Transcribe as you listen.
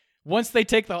Once they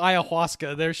take the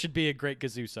ayahuasca, there should be a great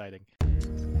kazoo sighting.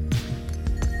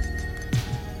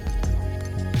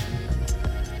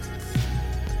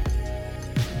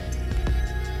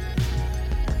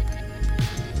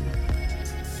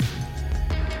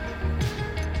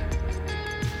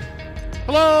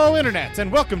 Hello, Internets,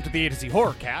 and welcome to the A to Z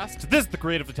Horrorcast. This is the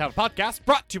Creatively Talented Podcast,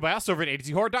 brought to you by us over at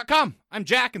AtoZHorror.com. I'm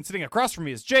Jack, and sitting across from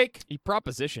me is Jake. He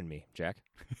propositioned me, Jack.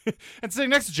 And sitting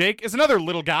next to Jake is another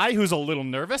little guy who's a little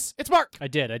nervous. It's Mark. I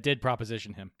did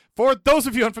proposition him. For those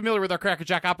of you unfamiliar with our Cracker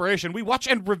Jack operation, we watch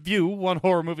and review one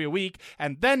horror movie a week,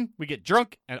 and then we get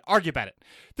drunk and argue about it.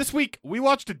 This week, we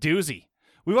watched a doozy.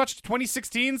 We watched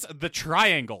 2016's The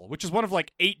Triangle, which is one of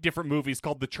like 8 different movies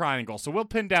called The Triangle. So we'll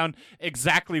pin down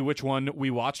exactly which one we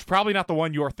watched. Probably not the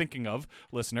one you're thinking of,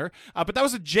 listener. But that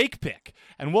was a Jake pick.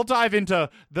 And we'll dive into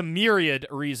the myriad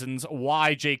reasons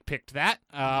why Jake picked that.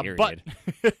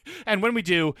 And when we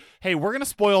do, hey, we're going to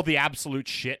spoil the absolute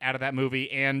shit out of that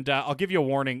movie. And I'll give you a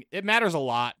warning. It matters a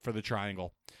lot for The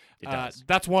Triangle. It does.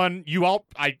 That's one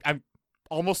I'm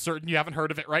almost certain you haven't heard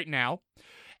of it right now.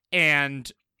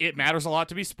 And it matters a lot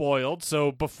to be spoiled,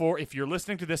 so if you're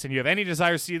listening to this and you have any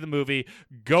desire to see the movie,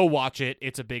 go watch it.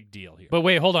 It's a big deal here. But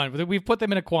wait, hold on. We've put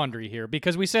them in a quandary here,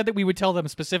 because we said that we would tell them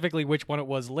specifically which one it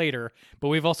was later, but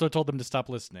we've also told them to stop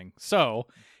listening. So,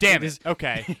 damn it.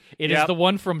 Okay. It is the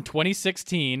one from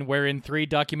 2016, wherein 3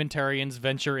 documentarians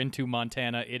venture into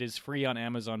Montana. It is free on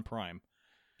Amazon Prime.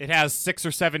 It has 6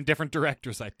 or 7 different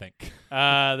directors, I think.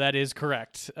 That is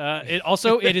correct.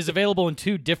 It is available in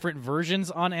 2 different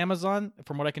versions on Amazon.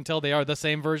 From what I can tell, they are the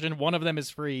same version. One of them is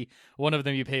free. One of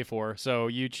them you pay for. So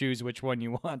you choose which one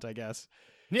you want, I guess.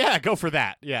 Yeah, go for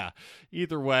that. Yeah.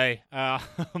 Either way,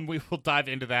 we will dive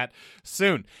into that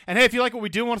soon. And hey, if you like what we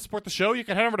do and want to support the show, you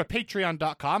can head over to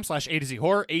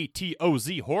patreon.com/A-to-Z-Horror,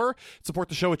 A-T-O-Z Horror. Support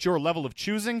the show at your level of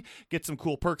choosing. Get some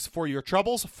cool perks for your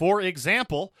troubles. For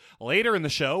example, later in the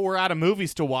show, we're out of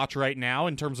movies to watch right now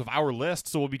in terms of our list,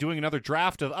 so we'll be doing another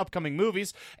draft of upcoming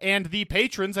movies, and the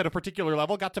patrons at a particular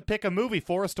level got to pick a movie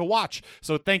for us to watch.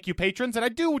 So thank you, patrons. And I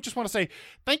do just want to say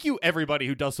thank you, everybody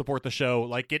who does support the show.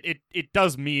 Like, it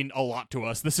does mean a lot to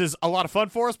us. This is a lot of fun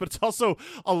for us, but it's also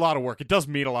a lot of work. It does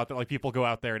mean a lot that like people go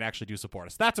out there and actually do support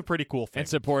us. That's a pretty cool thing. And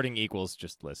supporting equals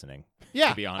just listening. Yeah,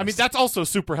 to be honest. I mean that's also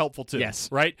super helpful too. Yes,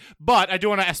 right. But I do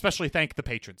want to especially thank the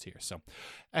patrons here. So,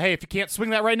 hey, if you can't swing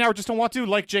that right now or just don't want to,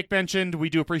 like Jake mentioned, we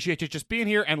do appreciate you just being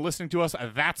here and listening to us.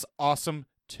 That's awesome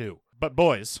too. But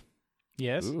boys,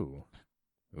 yes, ooh,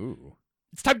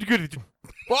 it's time to go to.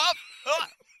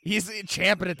 He's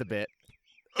champing at the bit.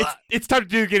 It's time to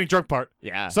do the getting drunk part.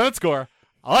 Yeah. So let's score.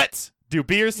 Let's do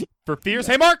beers for fears.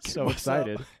 Hey, Mark. So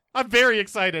excited. I'm very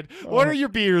excited. What are your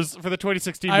beers for the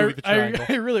 2016 movie, The Triangle?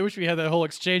 I really wish we had that whole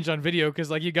exchange on video, because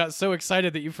like you got so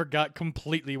excited that you forgot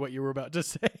completely what you were about to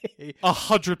say.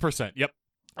 100%. Yep.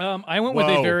 I went with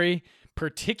a very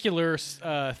particular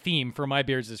theme for my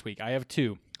beers this week. I have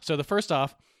 2. So the first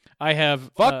off, I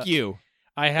have Fuck you.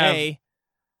 I have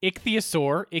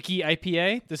Ichthyosaur Icky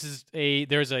IPA.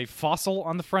 There's a fossil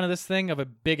on the front of this thing of a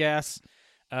big ass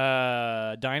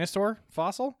dinosaur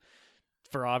fossil,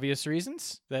 for obvious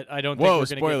reasons that I don't think we're going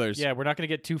to spoilers. We're not going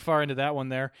to get too far into that one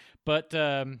there. But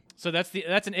so that's an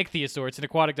ichthyosaur. It's an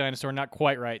aquatic dinosaur, not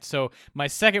quite right. So my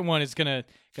second one is gonna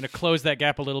close that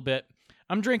gap a little bit.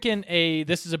 I'm drinking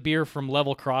this is a beer from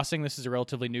Level Crossing. This is a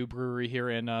relatively new brewery here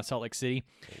in Salt Lake City.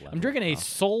 I'm drinking a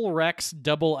Soul Rex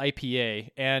Double IPA,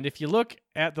 and if you look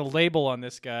at the label on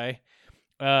this guy,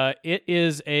 it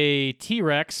is a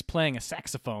T-Rex playing a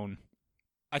saxophone.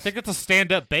 I think it's a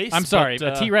stand-up bass. I'm sorry,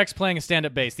 a T-Rex playing a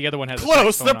stand-up bass. The other one has close.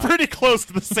 A saxophone They're pretty close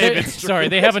to the same instrument. Sorry,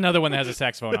 they have another one that has a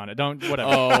saxophone on it. Whatever.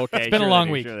 Oh, okay. It's been a long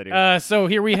week. So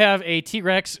here we have a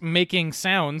T-Rex making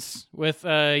sounds with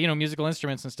musical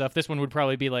instruments and stuff. This one would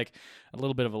probably be like a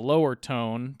little bit of a lower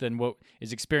tone than what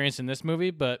is experienced in this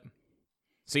movie, but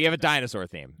so you have a dinosaur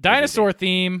theme. Dinosaur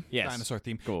theme. Yes. Dinosaur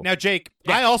theme. Cool. Now, Jake,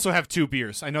 I also have 2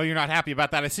 beers. I know you're not happy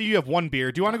about that. I see you have 1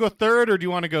 beer. Do you want to go third, or do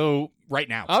you want to go right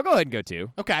now? I'll go ahead and go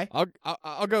 2. Okay.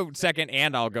 I'll go second,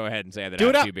 and I'll go ahead and say that Do I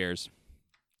it have up. 2 beers.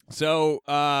 So,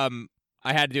 I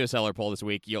had to do a cellar poll this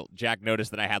week. Jack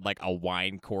noticed that I had like a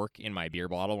wine cork in my beer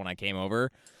bottle when I came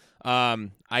over.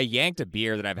 I yanked a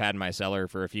beer that I've had in my cellar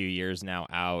for a few years now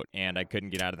out, and I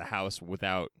couldn't get out of the house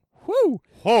without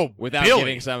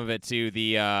giving some of it to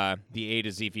the A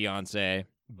to Z fiance.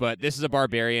 But this is a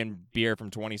barbarian beer from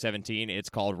 2017. It's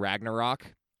called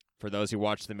Ragnarok. For those who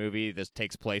watched the movie, this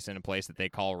takes place in a place that they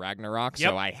call Ragnarok. Yep.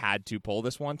 So I had to pull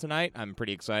this one tonight. I'm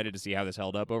pretty excited to see how this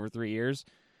held up over 3 years.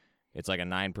 It's like a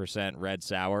 9% red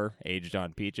sour aged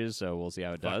on peaches, so we'll see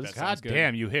how it does. that God sounds good.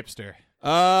 damn, you hipster.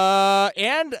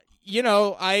 And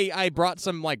I brought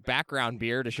some like background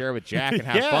beer to share with Jack and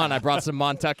have Yeah. fun. I brought some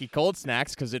Montucky Cold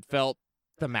Snacks because it felt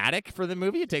thematic for the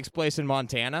movie. It takes place in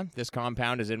Montana. This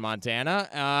compound is in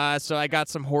Montana. So I got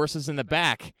some horses in the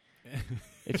back,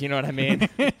 if you know what I mean.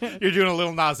 You're doing a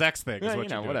little Nas X thing. Is Yeah, what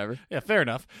you're doing. whatever. Yeah, fair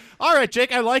enough. All right,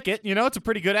 Jake, I like it. It's a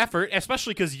pretty good effort,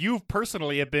 especially because you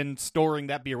personally have been storing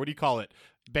that beer. What do you call it?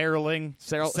 Barreling?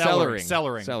 Cellaring.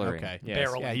 Cellaring. Okay. Yes.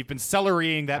 Barreling. Yeah, you've been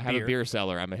cellarying that I have a beer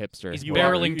cellar. I'm a hipster. He's You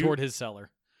barreling are- toward his cellar.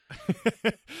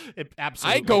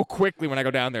 Absolutely. I go quickly when I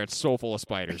go down there. It's so full of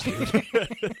spiders, dude.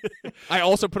 I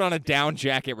also put on a down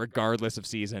jacket regardless of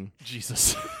season.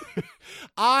 Jesus.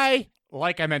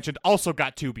 Like I mentioned, also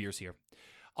got 2 beers here.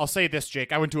 I'll say this,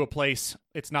 Jake. I went to a place.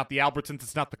 It's not the Albertsons.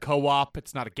 It's not the Co-op.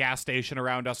 It's not a gas station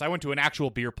around us. I went to an actual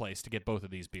beer place to get both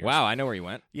of these beers. Wow, I know where you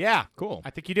went. Yeah. Cool. I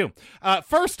think you do.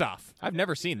 First off, I've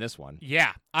never seen this one.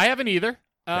 yeah, I haven't either.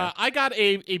 Okay. I got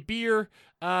a beer.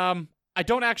 I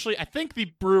don't actually. I think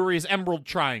the brewery is Emerald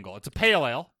Triangle. It's a pale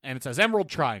ale, and it says Emerald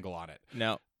Triangle on it.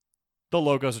 No. The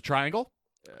logo's a triangle.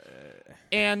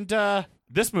 And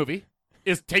this movie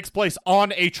takes place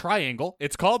on a triangle.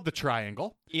 It's called The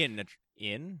Triangle.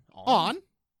 On?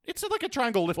 It's like a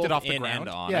triangle lifted Both off the in ground. and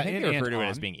on. Yeah, I think in they and refer to it on.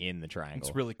 as being in the triangle.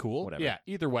 It's really cool. Whatever. Yeah,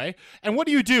 either way. And what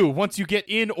do you do once you get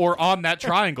in or on that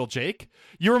triangle, Jake?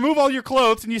 You remove all your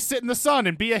clothes and you sit in the sun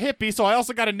and be a hippie. So I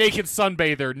also got a naked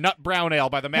sunbather, Nut Brown Ale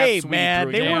by the Mad Hey, Swede man,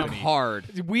 Brewing they work Company.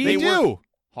 hard. We They do. work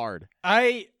hard.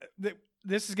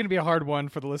 This is going to be a hard one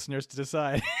for the listeners to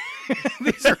decide.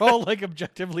 These are all like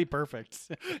objectively perfect.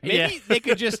 Maybe they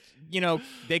could just,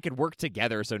 they could work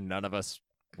together so none of us,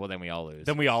 well, then we all lose.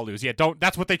 Then we all lose. Yeah, don't.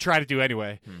 That's what they try to do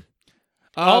anyway.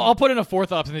 I'll put in a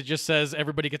 4th option that just says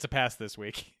everybody gets a pass this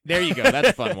week. There you go. That's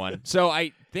a fun one. So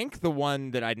I think the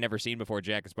one that I'd never seen before,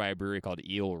 Jack, is by a brewery called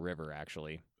Eel River,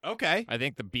 actually. Okay. I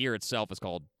think the beer itself is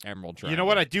called Emerald Triangle. You know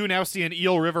what? I do now see an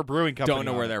Eel River Brewing Company. don't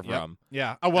know where on it. they're Yep. from.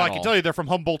 Yeah. Oh, well, I At can all. tell you they're from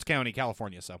Humboldt County,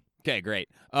 California. So Okay, great.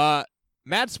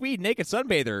 Mad Swede Naked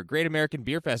Sunbather, Great American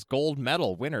Beer Fest gold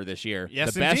medal winner this year.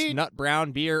 Yes, the best indeed. nut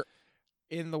brown beer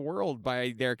in the world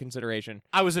by their consideration.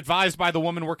 I was advised by the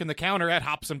woman working the counter at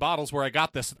Hops and Bottles where I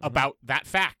got this about that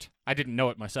fact. I didn't know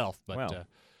it myself, but Well,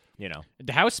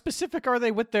 How specific are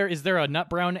they with is there a nut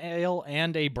brown ale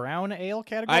and a brown ale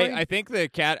category? I think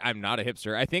I'm not a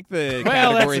hipster. I think the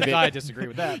well, category that's, that I disagree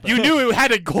with that. but- you knew it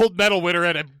had a gold medal winner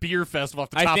at a beer festival off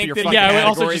the I top of think your that- fucking yeah, I head. would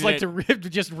also category just like that- to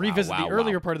just revisit wow, the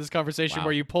earlier wow. part of this conversation Wow.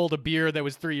 where you pulled a beer that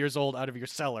was 3 years old out of your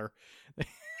cellar.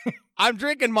 I'm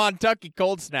drinking Montucky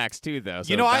Cold Snacks too, though.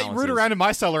 So You know, it I root balances. around in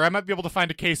my cellar. I might be able to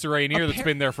find a case of Rainier that's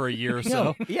been there for a year or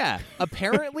so. Yeah.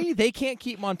 Apparently, they can't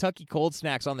keep Montucky Cold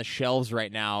Snacks on the shelves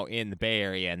right now in the Bay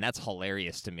Area, and that's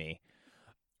hilarious to me.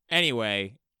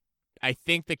 Anyway, I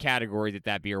think the category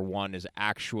that beer won is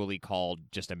actually called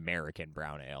just American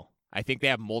Brown Ale. I think they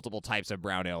have multiple types of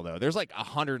brown ale, though. There's like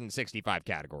 165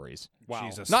 categories. Wow.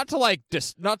 Not to like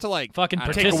Fucking I don't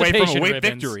know, Take away from a Participation weight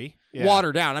ribbons. victory. Yeah.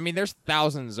 water down. I mean, there's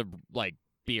thousands of like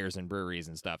beers and breweries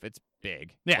and stuff. It's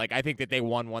big. Yeah. Like I think that they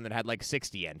won one that had like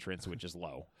 60 entrants, which is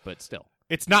low, but still.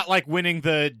 It's not like winning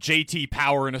the JT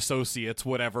Power and Associates,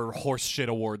 whatever horse shit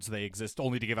awards they exist,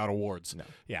 only to give out awards. No.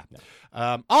 Yeah.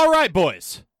 All right,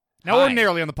 boys. Now, Hi.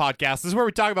 ordinarily on the podcast, this is where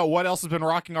we talk about what else has been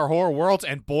rocking our horror worlds,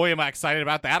 and boy, am I excited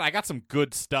about that. I got some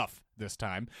good stuff this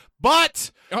time,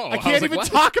 but Oh, I I was can't like, even what?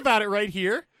 talk about it right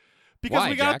here because Why,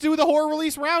 we got to Jack? do the horror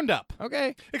release roundup.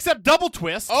 Okay. Except double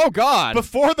twist. Oh God.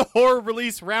 Before the horror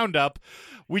release roundup,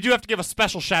 we do have to give a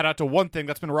special shout out to one thing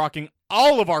that's been rocking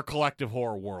all of our collective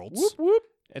horror worlds. Whoop whoop.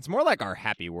 It's more like our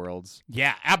happy worlds,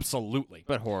 Yeah, absolutely.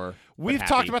 but horror. We've but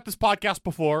talked happy. about this podcast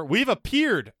before. We've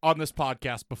appeared on this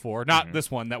podcast before. Not this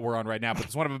one that we're on right now, but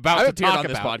this one I'm about I've to appeared talk on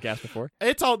this about. podcast before.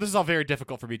 This is all very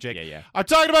difficult for me, Jake. Yeah. I'm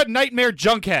talking about Nightmare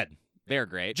Junkhead. They're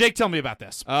great. Jake, tell me about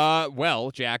this.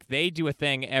 Well, Jack, they do a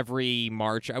thing every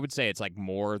March. I would say it's like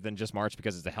more than just March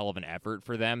because it's a hell of an effort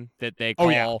for them that they Oh,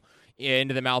 call yeah.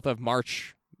 Into the Mouth of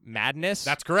March Madness.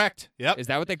 That's correct. Yep. Is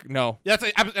that what they? No. That's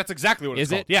exactly what it's Is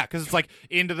called. it? Yeah, because it's like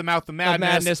Into the Mouth of Of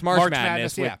Madness, March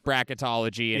Madness with yeah.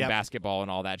 bracketology and Yep. basketball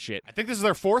and all that shit. I think this is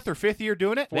their 4th or 5th year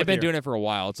doing it. They've been doing it for a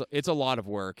while. It's a lot of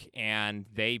work, and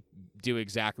they do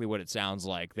exactly what it sounds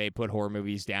like. They put horror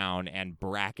movies down and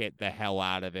bracket the hell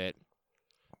out of it,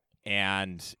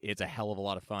 and it's a hell of a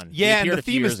lot of fun. We Yeah, and appeared the a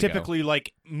few theme is years ago. typically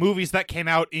like movies that came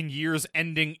out in years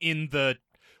ending in the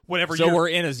whatever So year. we're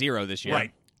in a 0 this year.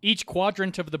 Right. Each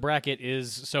quadrant of the bracket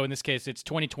is, so in this case, it's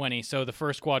 2020. So the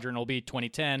first quadrant will be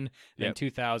 2010, then Yep.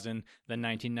 2000, then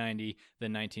 1990,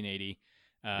 then 1980.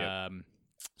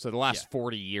 So the last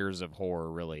 40 years of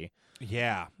horror, really.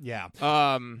 Yeah, yeah.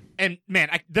 Um, And man,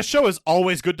 the show is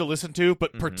always good to listen to,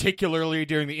 but Mhm. particularly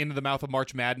during the Into the Mouth of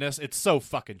March Madness, it's so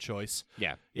fucking choice.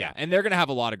 yeah, and they're gonna have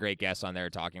a lot of great guests on there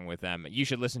talking with them. You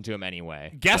should listen to them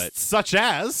anyway. Guests such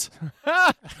as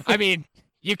I mean,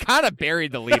 you kind of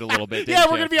buried the lead a little bit. yeah,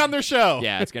 didn't we're you? gonna be on their show.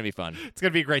 Yeah, it's gonna be fun. It's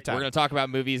gonna be a great time. We're gonna talk about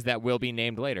movies that will be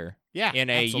named later. Yeah, in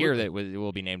a year absolutely. that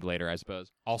will be named later, I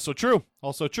suppose. Also true.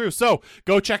 Also true. So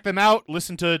go check them out.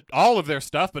 Listen to all of their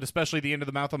stuff, but especially the Into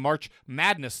the Mouth of March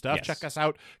Madness stuff. Yes. Check us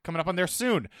out coming up on there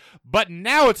soon. But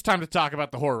now it's time to talk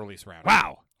about the horror release round.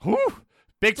 Wow. Whew.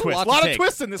 Big It's a twist. lot A lot to of take.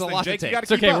 twists in this It's a thing, lot to Jake. You take. gotta It's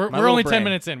keep okay. up. We're My little only 10 brain.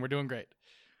 minutes in. We're doing great.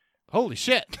 Holy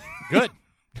shit. Good.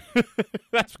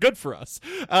 That's good for us.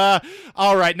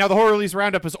 All right. Now the horror release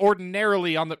roundup is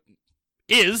ordinarily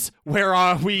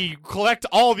where we collect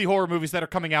all the horror movies that are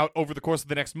coming out over the course of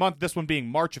the next month. This one being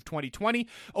March of 2020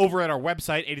 over at our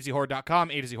website,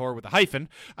 A-to-Z-horror.com, A-to-Z-horror with a hyphen.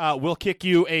 We'll kick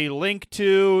you a link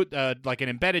to like an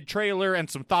embedded trailer and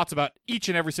some thoughts about each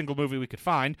and every single movie we could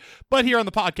find. But here on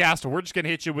the podcast, we're just going to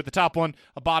hit you with the top one,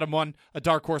 a bottom one, a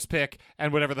dark horse pick,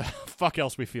 and whatever the fuck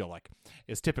else we feel like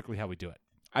is typically how we do it.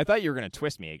 I thought you were going to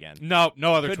twist me again. No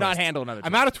other Could twists. not handle another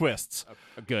I'm twist. out of twists.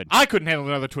 Good. I couldn't handle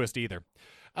another twist either.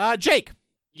 Jake.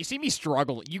 You see me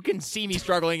struggle. You can see me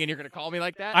struggling, and you're going to call me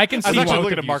like that? I can I was see actually both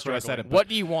looking of at you Mark when I said struggling. it. What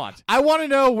do you want? I want to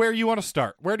know where you want to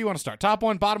start. Where do you want to start? Top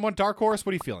one, bottom one, dark horse?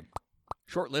 What are you feeling?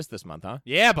 Short list this month, huh?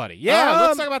 Yeah, buddy. Yeah,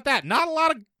 let's Um, talk about that. Not a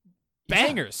lot of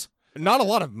bangers. Not a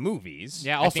lot of movies.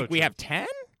 Yeah, I also think we true. have 10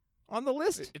 on the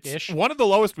list. It's Ish. one of the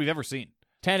lowest we've ever seen.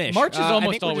 10-ish. March is I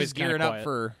almost think we're always just kinda gearing up quiet.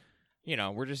 for,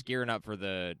 we're just gearing up for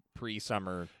the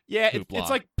pre-summer. Yeah, Hoopla. it's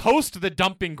like post the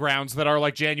dumping grounds that are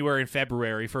like January and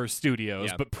February for studios,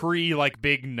 Yeah. but pre like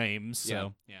big names.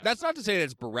 So yeah. That's not to say that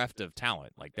it's bereft of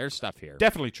talent. Like, there's stuff here.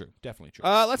 Definitely true. Definitely true.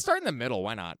 Let's start in the middle.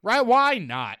 Why not? Right? Why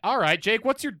not? All right, Jake.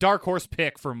 What's your dark horse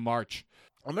pick for March?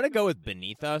 I'm going to go with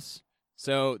Beneath Us.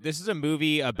 So this is a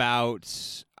movie about,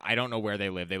 I don't know where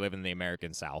they live. They live in the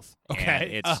American South. And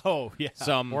it's Oh yeah.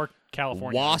 some Or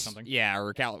California or wasp. something. Yeah,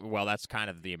 or well, that's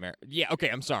kind of the Yeah, okay,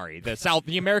 I'm sorry.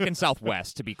 The American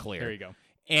Southwest, to be clear. There you go.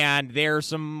 And there's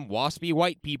some waspy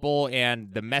white people,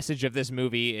 and the message of this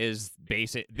movie is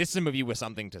basic. This is a movie with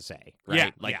something to say, right? Yeah,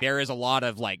 Like yeah. there is a lot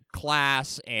of like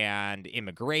class and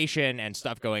immigration and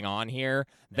stuff going on here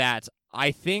that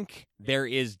I think there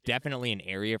is definitely an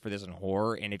area for this in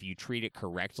horror, and if you treat it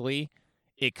correctly,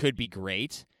 it could be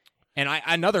great. And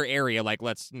another area, like,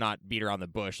 let's not beat around the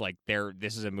bush. Like,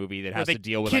 this is a movie that has they to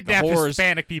deal with like, the kidnap horrors.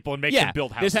 Hispanic people and make them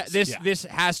build houses. This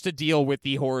has to deal with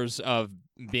the horrors of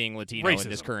being Latino in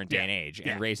this Racism. current day Yeah. and age,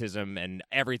 Yeah. and racism and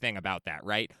everything about that,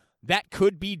 right? That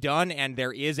could be done, and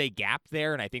there is a gap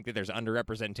there, and I think that there's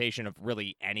underrepresentation of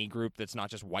really any group that's not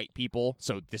just white people,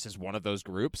 so this is one of those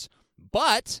groups.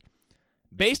 But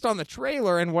based on the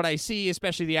trailer and what I see,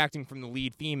 especially the acting from the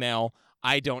lead female,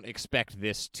 I don't expect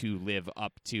this to live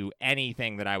up to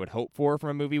anything that I would hope for from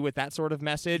a movie with that sort of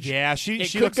message. Yeah, It she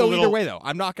could looks go a little. either way, though.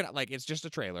 I'm not gonna it's just a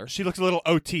trailer. She looks a little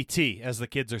OTT, as the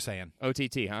kids are saying.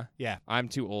 OTT, huh? Yeah, I'm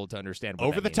too old to understand. What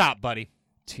over that the means. top, buddy.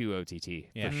 Too OTT.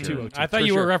 Yeah, for too sure. OTT. I thought For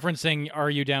you sure. were referencing Are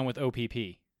You Down with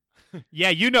OPP? Yeah,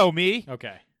 you know me.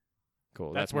 Okay.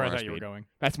 Cool. That's more where I our thought you were speed. going.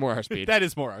 That's more our speed. That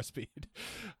is more our speed.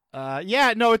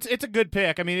 Yeah, no, it's a good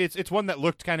pick. I mean, it's one that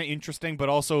looked kind of interesting, but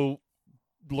also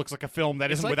looks like a film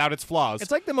that It's isn't like- without its flaws.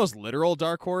 It's like the most literal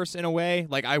dark horse in a way.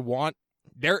 Like I want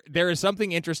there is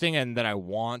something interesting and that I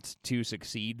want to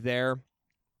succeed there,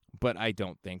 but I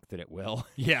don't think that it will.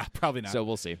 yeah, probably not. So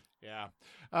we'll see. yeah,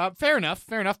 fair enough.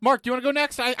 Fair enough. Mark, do you want to go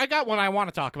next? I got one I want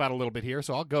to talk about a little bit here,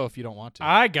 so I'll go if you don't want to.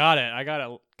 I got it. I got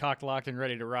it cocked, locked, and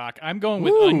ready to rock. I'm going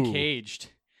with Ooh. Uncaged.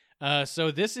 So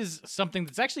this is something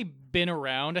that's actually been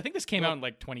around. I think this came out in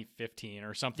like 2015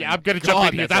 or something. yeah, I'm gonna God, jump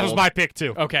in here. that's That was old. my pick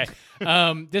too. Okay.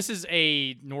 This is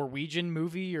a Norwegian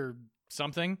movie or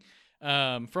something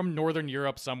from Northern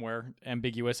Europe somewhere.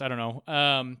 Ambiguous. I don't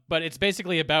know. But it's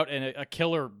basically about a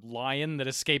killer lion that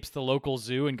escapes the local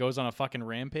zoo and goes on a fucking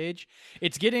rampage.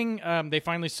 It's getting they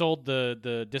finally sold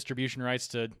the distribution rights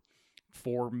to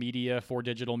 4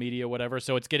 digital media, whatever.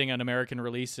 So it's getting an American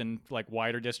release and like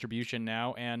wider distribution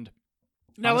now. And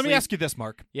Now let me honestly- ask you this,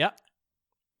 Mark. yeah.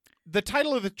 The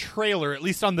title of the trailer, at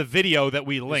least on the video that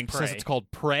we linked, says Prey. it's called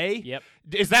Prey. Yep.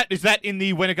 Is that in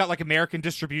the when it got like American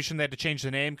distribution they had to change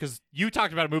the name? Because you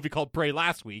talked about a movie called Prey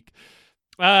last week.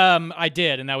 I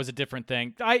did, and that was a different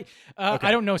thing. Okay.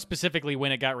 I don't know specifically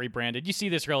when it got rebranded. You see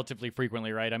this relatively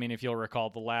frequently, right? I mean, if you'll recall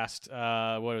the last,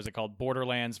 what was it called?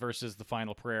 Borderlands versus The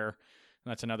Final Prayer.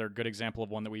 That's another good example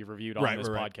of one that we've reviewed on this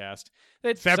podcast.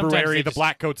 Sometimes February, they The just-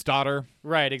 Blackcoat's Daughter.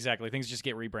 Right, exactly. Things just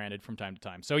get rebranded from time to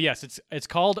time. So yes, it's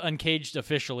called Uncaged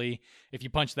officially. If you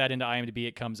punch that into IMDb,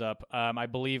 it comes up. I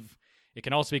believe It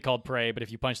can also be called Prey, but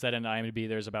if you punch that into IMDb,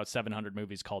 there's about 700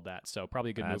 movies called that. So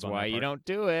probably a good That's move on why that you part. don't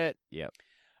do it. Yep.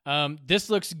 This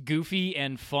looks goofy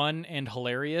and fun and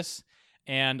hilarious,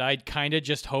 and I kind of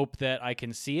just hope that I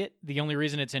can see it. The only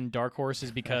reason it's in Dark Horse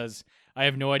is because I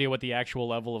have no idea what the actual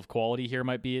level of quality here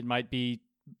might be. It might be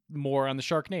more on the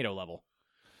Sharknado level.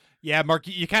 Yeah, Mark,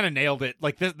 you kind of nailed it.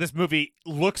 Like this movie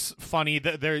looks funny.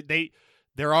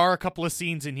 There are a couple of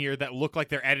scenes in here that look like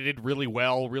they're edited really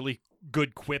well, really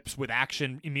good quips with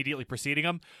action immediately preceding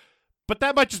them. But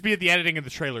that might just be the editing in the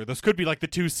trailer. Those could be like the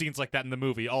 2 scenes like that in the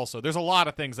movie also. There's a lot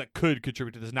of things that could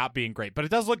contribute to this not being great, but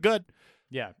it does look good.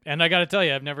 Yeah, and I got to tell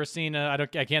you, I've never seen. I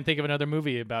can't think of another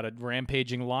movie about a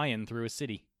rampaging lion through a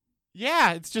city.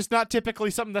 Yeah, it's just not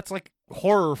typically something that's like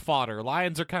horror fodder.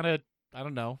 Lions are kind of, I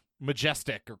don't know,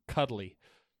 majestic or cuddly.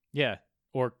 Yeah,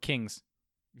 or kings.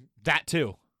 That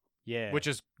too. Yeah, Which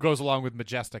goes along with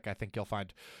majestic, I think you'll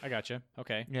find. I gotcha.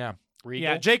 Okay, Yeah.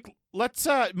 Regal. Yeah, Jake, let's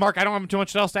Mark, I don't have too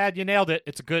much else to add. You nailed it.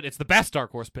 It's the best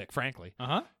Dark Horse pick, frankly.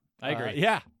 I agree.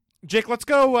 Yeah. Jake, let's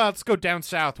go down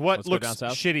south. What Let's go looks down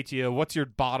south? shitty to you? What's your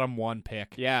bottom one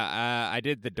pick? Yeah, I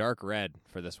did the dark red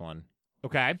for this one.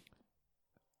 Okay.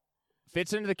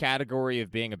 Fits into the category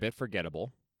of being a bit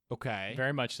forgettable. Okay.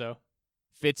 Very much so.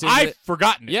 Fits into I've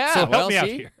forgotten it. Yeah, so well, help me out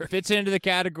see? here. Fits into the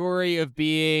category of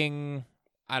being,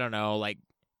 I don't know, like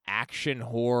action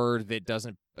horror that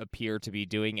doesn't appear to be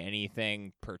doing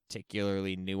anything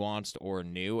particularly nuanced or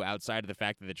new outside of the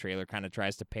fact that the trailer kind of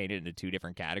tries to paint it into 2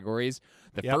 different categories.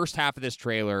 The Yep. first half of this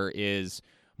trailer is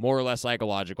more or less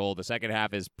psychological. The second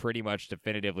half is pretty much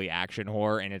definitively action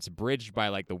horror, and it's bridged by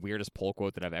like the weirdest pull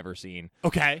quote that I've ever seen.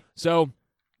 Okay. So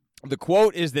the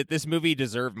quote is that this movie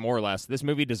deserves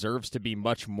to be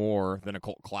much more than a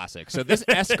cult classic. So this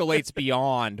escalates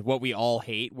beyond what we all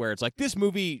hate, where it's like this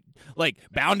movie, like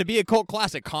bound to be a cult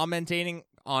classic, commentating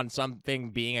on something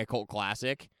being a cult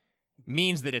classic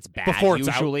means that it's bad. Before it's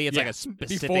out. Usually it's Yeah. like a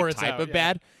specific Before it's type out, of yeah.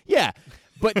 bad. Yeah.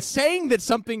 But saying that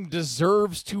something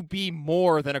deserves to be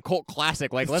more than a cult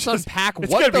classic, like let's unpack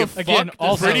it's what gonna the be a- fuck Again, does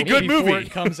also pretty good before movie.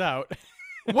 it comes out.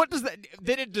 what does that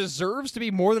it deserves to be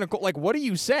more than a cult? Like, what are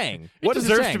you saying? What it is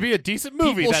deserves saying? to be a decent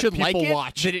movie People that should people like it.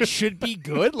 watch. That it should be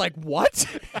good. Like what?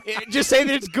 Just say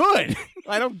that it's good.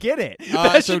 I don't get it.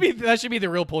 that So, should be the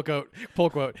real pull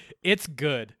quote. It's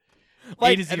good.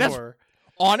 Like, A to Z and that's- horror.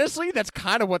 honestly, that's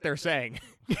kind of what they're saying.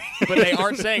 But they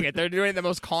aren't saying it. They're doing it the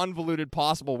most convoluted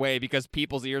possible way because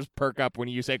people's ears perk up when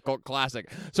you say cult classic.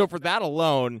 So for that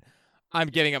alone, I'm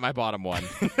giving it my bottom one.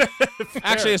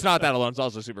 Actually, it's not that alone. It's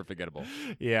also super forgettable.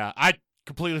 Yeah, I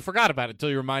completely forgot about it until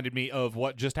you reminded me of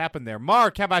what just happened there.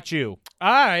 Mark, how about you?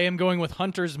 I am going with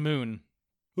Hunter's Moon.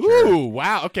 Ooh,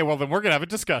 wow. Okay, well then we're gonna have a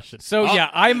discussion. So Oh, yeah,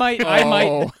 I might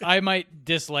Oh.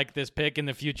 dislike this pick in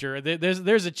the future. There's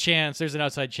an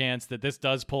outside chance that this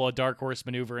does pull a dark horse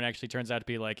maneuver and actually turns out to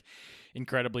be like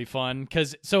incredibly fun.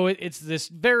 It's this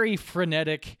very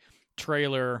frenetic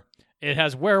trailer. It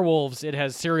has werewolves, it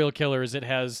has serial killers, it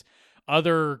has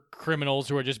other criminals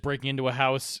who are just breaking into a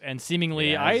house and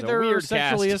seemingly Yeah, it's a either weird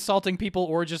sexually cast. assaulting people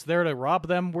or just there to rob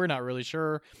them. We're not really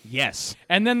sure. Yes.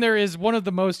 And then there is one of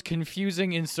the most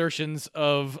confusing insertions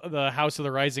of the House of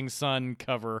the Rising Sun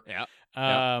cover. Yeah.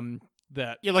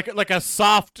 That yeah, like a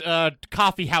soft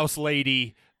coffee house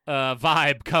lady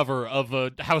vibe cover of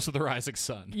a House of the Rising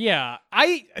Sun. yeah,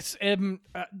 I am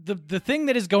the thing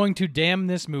that is going to damn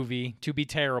this movie to be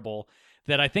terrible.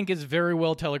 That I think is very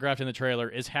well telegraphed in the trailer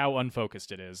is how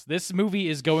unfocused it is. This movie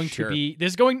is going Sure. to be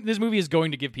this movie is going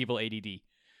to give people ADD.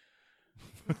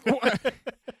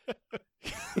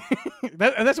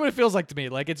 That's what it feels like to me.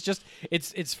 Like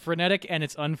it's frenetic and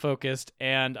it's unfocused,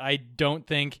 and I don't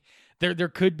think there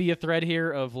could be a thread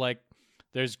here of like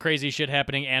there's crazy shit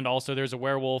happening and also there's a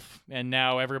werewolf and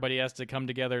now everybody has to come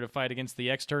together to fight against the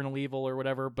external evil or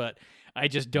whatever, but I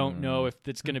just don't know if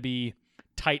it's going to be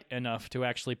tight enough to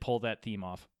actually pull that theme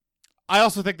off. I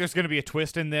also think there's going to be a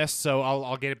twist in this, so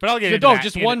I'll get it. But I'll get into that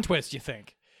Just in one twist, you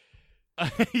think?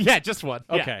 yeah, just one.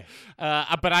 Yeah. Okay.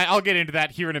 But I'll get into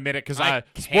that here in a minute because I can't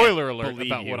spoiler alert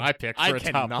believe about you. what I picked for I a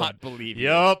top cannot one. believe you.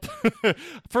 Yup.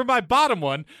 For my bottom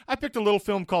one, I picked a little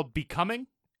film called Becoming.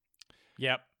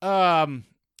 Yep.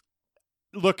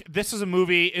 Look, this is a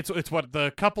movie. It's what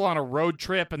the couple on a road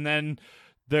trip, and then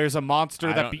there's a monster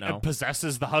I that don't know.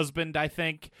 possesses the husband. I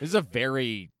think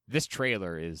This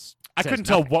trailer is. I couldn't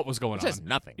tell what was going It says on.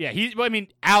 nothing. Yeah,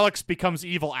 Alex becomes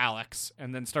evil Alex,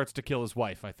 and then starts to kill his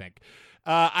wife. I think.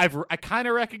 I kind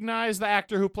of recognize the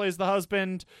actor who plays the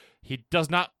husband. He does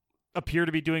not appear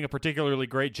to be doing a particularly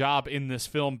great job in this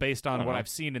film, based on what I've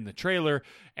seen in the trailer,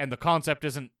 and the concept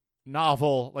isn't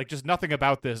novel. Like, just nothing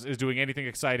about this is doing anything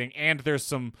exciting, and there's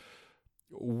some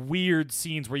weird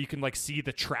scenes where you can like see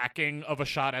the tracking of a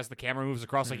shot as the camera moves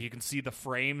across. Like you can see the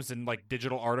frames and like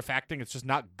digital artifacting. It's just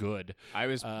not good. I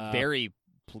was very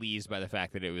pleased by the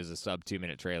fact that it was a sub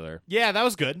 2-minute trailer. Yeah, that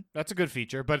was good. That's a good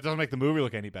feature, but it doesn't make the movie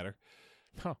look any better.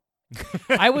 Huh.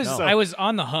 I was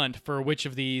on the hunt for which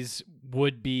of these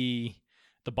would be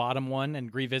the bottom one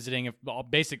and revisiting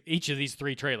each of these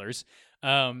 3 trailers.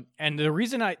 And the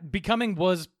reason Becoming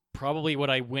was probably what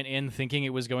I went in thinking it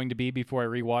was going to be before I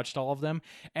rewatched all of them.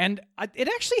 And it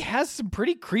actually has some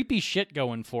pretty creepy shit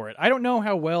going for it. I don't know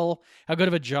how good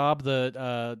of a job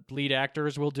the lead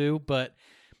actors will do, but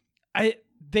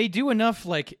they do enough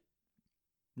like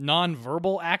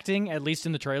non-verbal acting, at least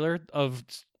in the trailer, of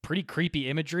pretty creepy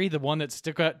imagery. The one that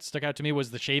stuck out to me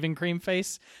was the shaving cream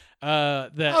face.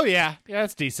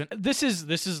 That's decent. This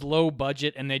is low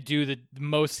budget, and they do the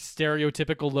most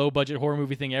stereotypical low budget horror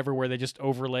movie thing ever, where they just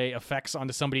overlay effects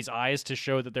onto somebody's eyes to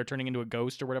show that they're turning into a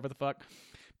ghost or whatever the fuck.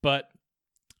 But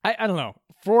I don't know.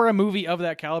 For a movie of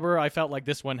that caliber, I felt like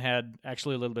this one had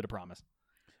actually a little bit of promise.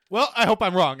 Well, I hope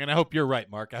I'm wrong, and I hope you're right,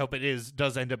 Mark. I hope it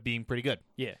does end up being pretty good.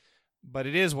 Yeah. But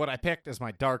it is what I picked as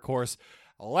my dark horse.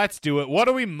 Let's do it. What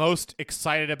are we most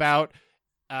excited about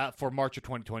for March of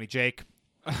 2020, Jake?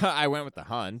 I went with The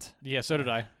Hunt. Yeah, so did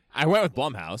I. I went with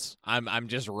Blumhouse. I'm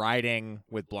just riding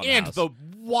with Blumhouse. And the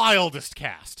wildest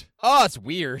cast. Oh, it's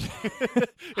weird.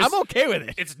 I'm okay with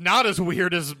it. It's not as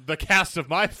weird as the cast of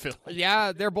my film.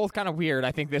 Yeah, they're both kind of weird.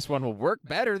 I think this one will work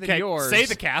better than yours. Say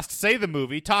the cast, say the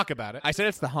movie, talk about it. I said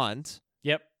it's The Hunt.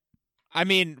 Yep. I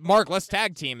mean, Mark, let's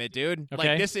tag team it, dude. Okay.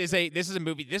 Like this is a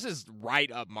movie. This is right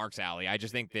up Mark's alley. I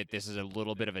just think that this is a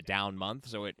little bit of a down month,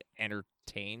 so it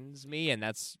entertains me, and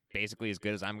that's basically as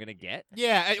good as I'm gonna get.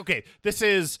 Yeah, okay. This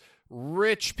is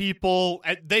rich people.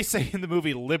 They say in the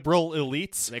movie liberal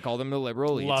elites. They call them the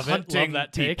liberal elites. Love it. Love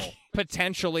that take. People.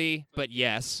 Potentially, but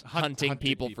yes, hunting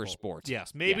people for sports.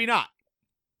 Yes, maybe not.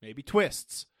 Maybe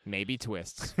twists. Maybe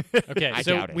twists. Okay, I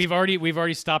so doubt it. we've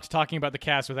already stopped talking about the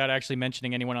cast without actually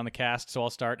mentioning anyone on the cast. So I'll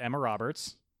start. Emma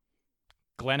Roberts,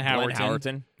 Glenn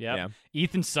Howerton. Yep. Yeah.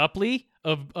 Ethan Suplee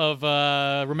of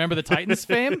Remember the Titans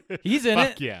fame. He's in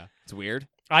Fuck it. yeah. It's weird.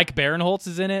 Ike Barinholtz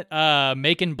is in it.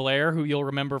 Macon Blair, who you'll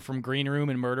remember from Green Room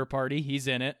and Murder Party, he's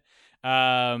in it.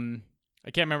 I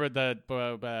can't remember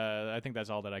I think that's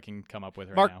all that I can come up with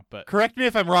right Mark, now. But correct me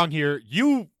if I'm wrong here.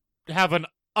 You have an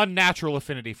unnatural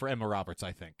affinity for Emma Roberts,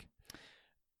 I think.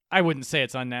 I wouldn't say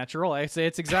it's unnatural. I say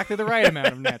it's exactly the right amount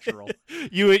of natural.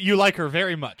 You like her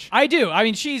very much. I do. I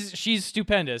mean, she's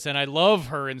stupendous, and I love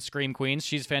her in Scream Queens.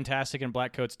 She's fantastic in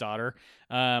Blackcoat's Daughter.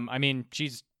 I mean,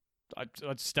 she's a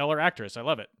stellar actress. I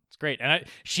love it. It's great, and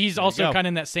she's also kind of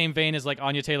in that same vein as like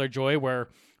Anya Taylor-Joy, where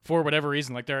for whatever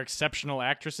reason, like they're exceptional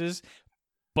actresses,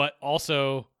 but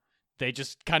also they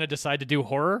just kind of decide to do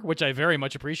horror, which I very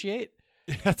much appreciate.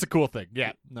 That's a cool thing.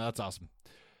 Yeah, no, that's awesome.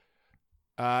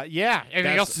 Yeah.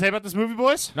 Anything else to say about this movie,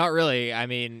 boys? Not really. I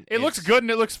mean, It looks good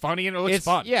and it looks funny and it looks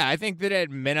fun. Yeah, I think that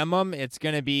at minimum it's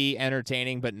going to be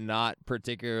entertaining but not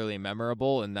particularly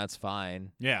memorable, and that's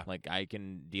fine. Yeah. Like, I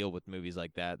can deal with movies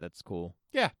like that. That's cool.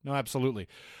 Yeah, no, absolutely.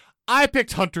 I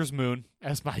picked Hunter's Moon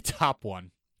as my top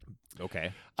one.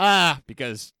 Okay.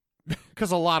 Because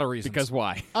a lot of reasons. Because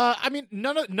why? I mean,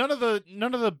 none of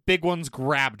the big ones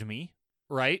grabbed me.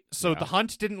 Right, so Yeah. The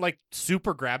Hunt didn't like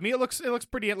super grab me. It looks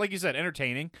pretty, like you said,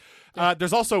 entertaining.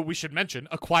 There's also, we should mention,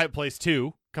 A Quiet Place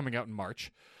 2 coming out in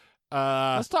March.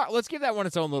 Let's give that one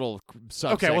its own little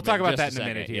sub. Okay, we'll talk about that just in a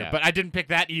minute here. Yeah. But I didn't pick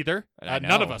that either. I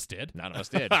None know. of us did. None of us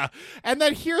did. And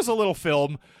then here's a little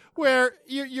film where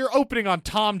you're opening on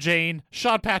Tom Jane,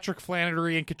 Sean Patrick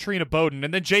Flannery, and Katrina Bowden,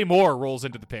 and then Jay Moore rolls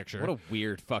into the picture. What a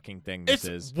weird fucking thing this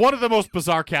It's is. one of the most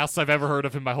bizarre casts I've ever heard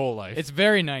of in my whole life. It's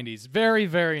very 90s. Very,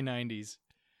 very 90s.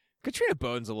 Katrina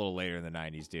Bowden's a little later in the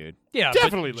 90s, dude. Yeah,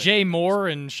 Definitely but later. Jay Moore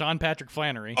and Sean Patrick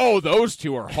Flannery. Oh, those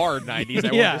two are hard 90s. I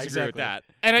Yeah, won't disagree with exactly. that.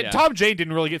 and Yeah. Tom Jane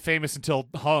didn't really get famous until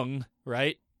Hung,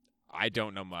 right? I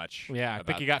don't know much. Yeah, I think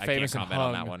about- he got famous I can't in comment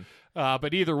on Hung. that one.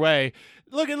 But either way,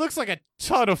 look, it looks like a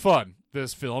ton of fun,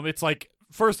 this film. It's like,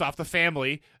 first off, the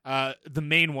family, the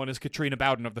main one is Katrina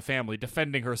Bowden of the family,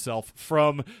 defending herself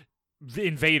from the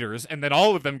invaders, and then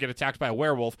all of them get attacked by a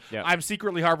werewolf. Yep. I'm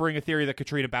secretly harboring a theory that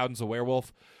Katrina Bowden's a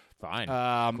werewolf. Fine.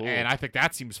 Cool. And I think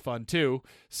that seems fun, too.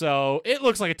 So it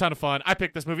looks like a ton of fun. I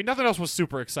picked this movie. Nothing else was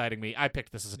super exciting me. I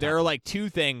picked this as a There top are one. like two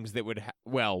things that would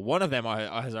one of them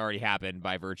has already happened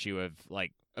by virtue of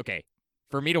like, okay,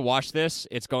 for me to watch this,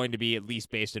 it's going to be at least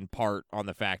based in part on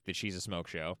the fact that she's a smoke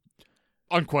show.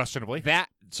 Unquestionably. That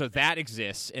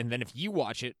exists, and then if you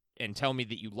watch it and tell me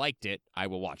that you liked it, I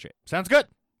will watch it. Sounds good.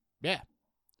 Yeah.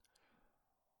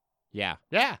 Yeah.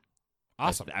 Yeah.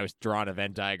 Awesome. I was drawing a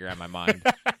Venn diagram in my mind.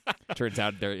 Turns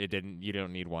out it didn't. You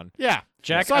don't need one. Yeah.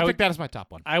 Jack, so I I picked would- that as my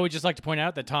top one. I would just like to point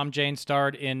out that Tom Jane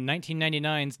starred in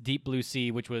 1999's Deep Blue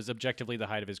Sea, which was objectively the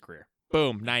height of his career.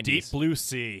 Boom. 90s. Deep Blue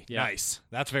Sea. Yeah. Nice.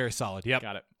 That's very solid. Yep.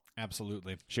 Got it.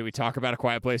 Absolutely. Should we talk about A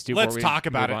Quiet Place too? Let's before we talk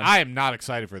about it. move on? I am not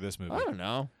excited for this movie. I don't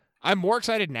know. I'm more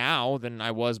excited now than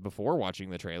I was before watching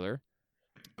the trailer.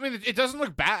 I mean, it doesn't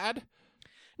look bad.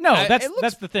 No, it that's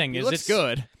looks- the thing. It Is looks it's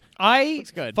good. I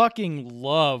Looks good. fucking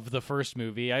love the first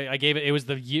movie. I gave it. It was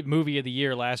the movie of the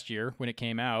year last year when it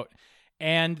came out,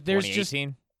 and there's just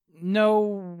 2018? no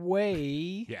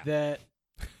way Yeah. that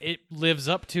it lives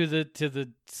up to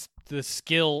the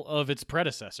skill of its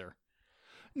predecessor.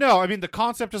 No, I mean, the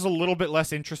concept is a little bit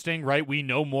less interesting, right? We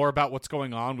know more about what's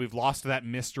going on. We've lost that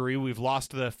mystery. We've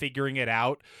lost the figuring it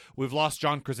out. We've lost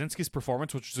John Krasinski's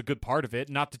performance, which was a good part of it.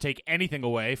 Not to take anything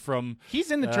away from...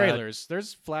 He's in the trailers.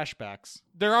 There's flashbacks.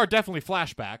 There are definitely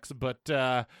flashbacks, but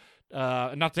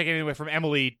not to take anything away from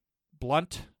Emily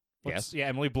Blunt. Yes. Yeah,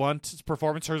 Emily Blunt's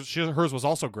performance. Hers was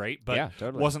also great, but Yeah,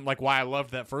 totally. wasn't like why I loved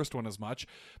that first one as much.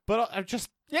 But I just...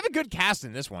 You have a good cast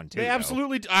in this one too. They though.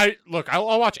 absolutely...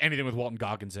 I'll watch anything with Walton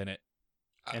Goggins in it.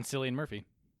 And Cillian Murphy.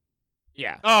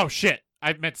 Yeah. Oh, shit.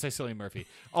 I meant to say Cillian Murphy.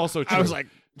 Also true. I was like,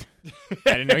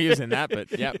 I didn't know he was in that,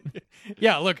 but yep.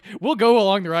 Yeah, look, we'll go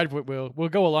along the ride. We'll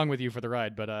go along with you for the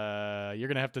ride, but you're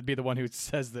gonna have to be the one who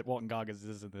says that Walton Goggins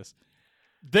is in this.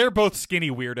 They're both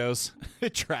skinny weirdos.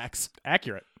 It tracks.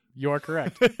 Accurate. You are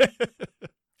correct.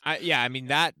 I mean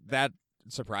that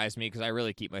surprised me because I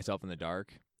really keep myself in the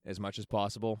dark as much as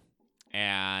possible,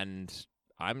 and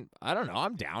I don't know.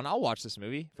 I'm down. I'll watch this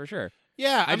movie for sure.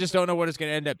 Yeah, I just don't know what it's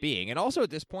going to end up being. And also at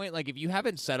this point, like if you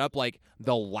haven't set up like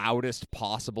the loudest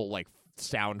possible like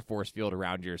sound force field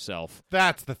around yourself.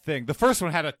 That's the thing. The first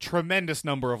one had a tremendous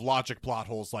number of logic plot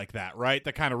holes like that, right?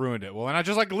 That kind of ruined it. Well, and I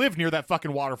just like live near that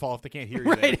fucking waterfall if they can't hear you.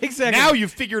 Right, there. exactly. Now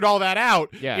you've figured all that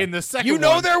out. Yeah. In the second, You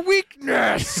know one. their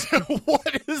weakness.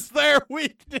 What is their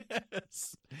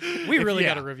weakness? We really Yeah.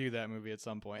 got to review that movie at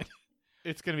some point.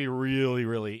 It's going to be really,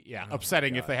 really,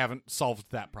 upsetting if they haven't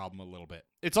solved that problem a little bit.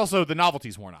 It's also the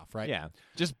novelty's worn off, right? Yeah,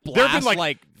 just There have blast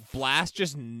been, blast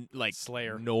just like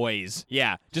Slayer. noise.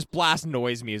 Yeah, just blast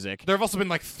noise music. There have also been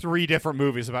like 3 different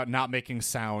movies about not making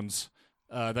sounds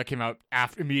that came out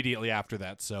immediately after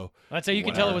that. So That's how you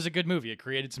can tell it Whatever. was a good movie. It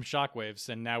created some shockwaves,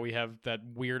 and now we have that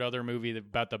weird other movie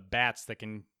about the bats that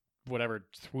can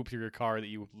swoop through your car that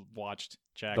you watched,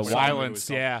 Jack. The Whatever movie it was silence,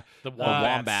 called. yeah. The The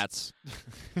wombats.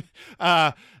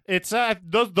 wombats. It's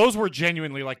those were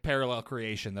genuinely like parallel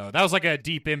creation though. That was like a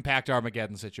Deep Impact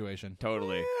Armageddon situation.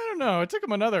 Totally. I don't know. It took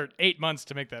them another 8 months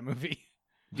to make that movie.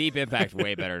 Deep Impact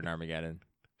way better than Armageddon.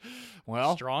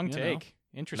 Well, Strong you take. know.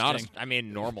 Interesting. Not,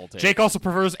 normal take. Jake also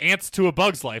prefers ants to A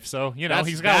Bug's Life, so you know That's-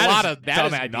 he's got a that lot is- of that dumb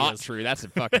is ideas. not true. That's a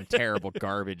fucking terrible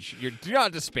garbage. Do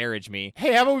not disparage me.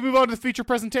 Hey, how about we move on to the feature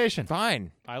presentation?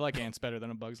 Fine. I like ants better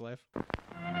than A Bug's Life.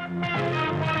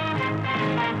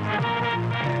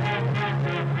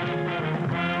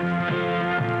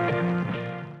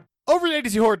 Over at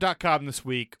ADCHorror.com this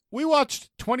week, we watched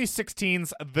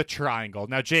 2016's The Triangle.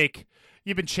 Now, Jake,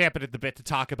 you've been champing at the bit to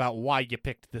talk about why you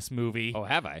picked this movie. Oh,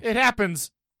 have I? It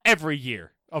happens every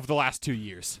year of the last 2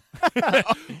 years.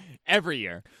 Every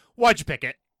year. Why'd you pick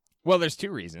it? Well, there's 2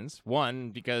 reasons. One,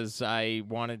 because I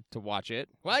wanted to watch it.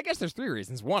 Well, I guess there's 3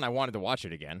 reasons. One, I wanted to watch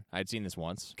it again. I'd seen this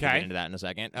once. We'll Okay. get into that in a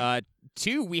second.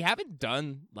 2, we haven't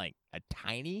done like a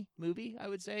tiny movie, I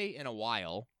would say, in a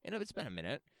while. And it's been a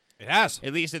minute. It has.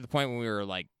 At least at the point when we were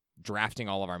like drafting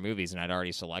all of our movies, and I'd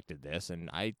already selected this, and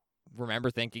I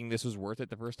remember thinking this was worth it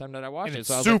the first time that I watched And it. it's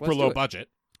So I was like, super let's do low it. budget.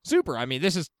 Super. I mean,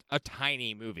 this is a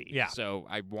tiny movie. Yeah. So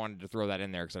I wanted to throw that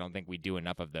in there because I don't think we do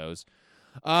enough of those.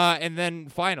 And then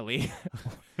finally,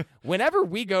 whenever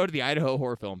we go to the Idaho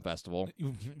Horror Film Festival,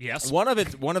 Yes. one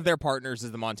of their partners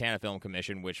is the Montana Film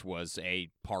Commission, which was a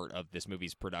part of this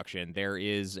movie's production. There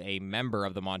is a member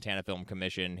of the Montana Film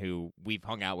Commission who we've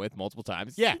hung out with multiple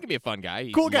times. Yeah. He can be a fun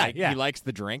guy. Cool guy, yeah. He likes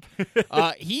the drink.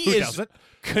 He Who is doesn't?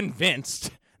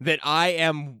 convinced that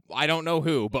I don't know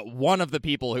who, but one of the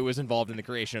people who was involved in the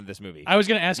creation of this movie. I was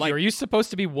going to ask Like- you, are you supposed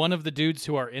to be one of the dudes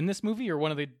who are in this movie or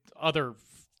one of the other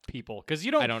people? Because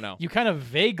I don't know. You kind of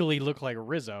vaguely look like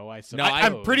Rizzo, I suppose. No,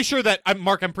 I'm pretty sure that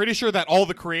Mark. I'm pretty sure that all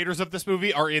the creators of this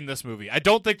movie are in this movie. I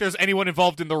don't think there's anyone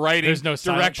involved in the writing, There's no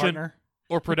silent direction, partner.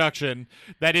 or production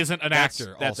that isn't an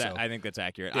actor. That's also, I think that's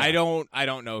accurate. Yeah. I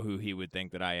don't know who he would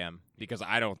think that I am because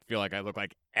I don't feel like I look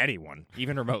like anyone,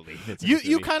 even remotely. That's in you this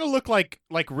you movie. kind of look like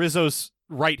Rizzo's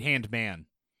right hand man,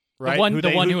 right?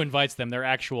 The one who invites them, their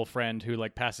actual friend who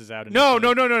like passes out. In No, his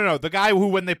no, no, no, no. The guy who,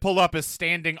 when they pull up, is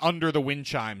standing under the wind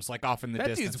chimes, like off in the That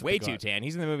distance. dude's with way the too gun. tan.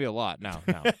 He's in the movie a lot. No,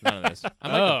 none of this.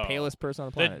 I'm like Oh. the palest person on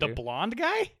the The, planet. the dude. blonde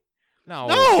guy? No.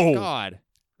 No! God.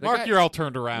 The Mark, guy- you're all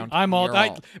turned around. I'm all. You're I,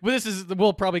 all- well, this is.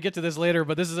 We'll probably get to this later,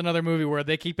 but this is another movie where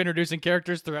they keep introducing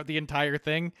characters throughout the entire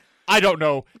thing. I don't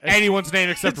know anyone's name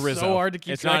except It's Rizzo. so hard to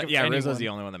keep It's track not. of Yeah, anyone. Rizzo's the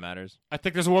only one that matters. I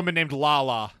think there's a woman named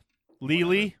Lala.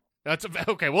 Lily? That's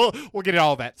okay. We'll get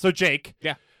all that. So Jake.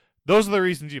 Yeah. Those are the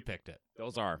reasons you picked it.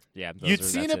 Those are. Yeah. You'd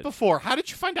seen that's it before. How did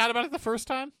you find out about it the first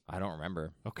time? I don't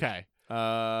remember. Okay.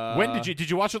 When When did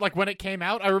you watch it? Like when it came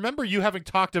out? I remember you having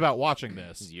talked about watching This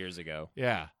this. is years ago.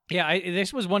 Yeah. Yeah,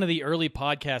 this was one of the early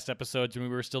podcast episodes when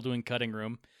we were still doing Cutting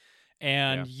Room,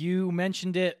 and you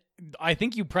mentioned it. I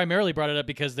think you primarily brought it up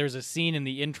because there's a scene in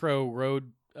the intro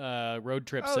road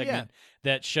trip Oh, segment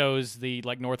that shows the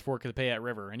North Fork of the Payette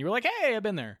River, and you were like, "Hey, I've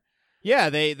been there." Yeah,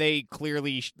 they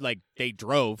clearly they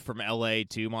drove from L.A.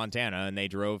 to Montana, and they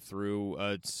drove through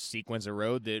a sequence of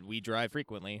road that we drive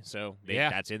frequently. So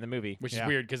that's in the movie. Which Yeah. is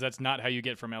weird because that's not how you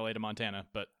get from LA to Montana.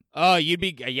 But Oh, you'd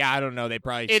be. Yeah, I don't know. They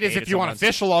probably. It is stayed if at you want to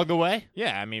someone's- fish along the way.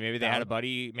 Yeah, I mean, maybe they had a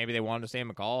buddy. Maybe they wanted to stay in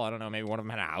McCall. I don't know. Maybe one of them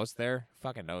had a house there.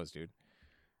 Fucking knows, dude.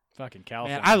 fucking Man,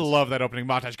 California. I love that opening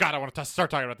montage. God, I want to start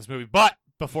talking about this movie. But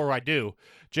before I do,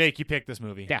 Jake, you picked this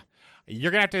movie. Yeah.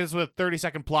 You're going to have to do this with a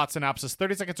 30-second plot synopsis.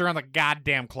 30 seconds around the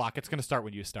goddamn clock. It's going to start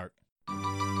when you start.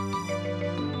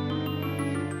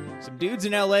 Some dudes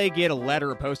in LA get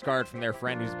a postcard from their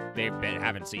friend who's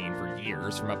haven't seen for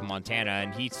years from up in Montana,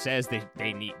 and he says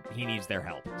he needs their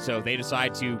help. So they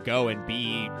decide to go and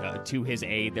be to his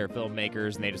aid. They're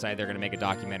filmmakers, and they decide they're going to make a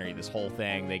documentary. This whole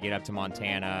thing. They get up to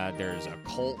Montana. There's a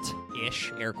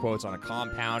cult-ish, air quotes, on a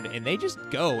compound, and they just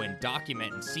go and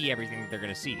document and see everything that they're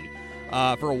going to see.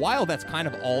 For a while, that's kind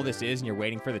of all this is, and you're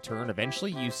waiting for the turn.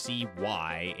 Eventually, you see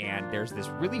why, and there's this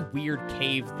really weird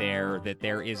cave there that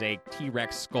there is a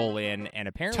T-Rex skull in, and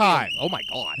apparently... Time. Oh, my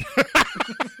God.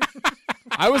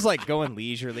 I was, going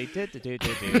leisurely.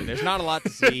 There's not a lot to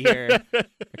see here.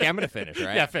 Okay, I'm going to finish,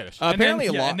 right? Yeah, finish. Apparently,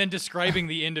 and then describing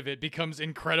the end of it becomes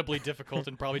incredibly difficult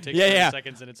and probably takes Yeah, 30 yeah.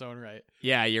 seconds in its own right.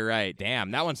 Yeah, you're right.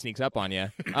 Damn, that one sneaks up on you.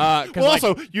 Well,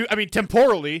 also,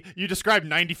 temporally, you described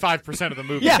 95% of the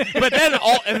movie. Yeah, but then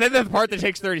the part that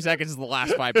takes 30 seconds is the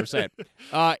last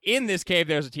 5%. In this cave,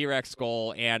 there's a T-Rex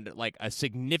skull, and a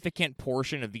significant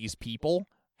portion of these people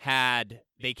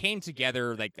they came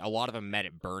together. A lot of them met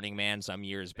at Burning Man some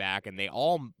years back, and they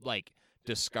all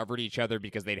discovered each other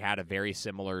because they'd had a very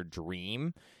similar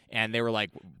dream, and they were like,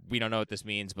 we don't know what this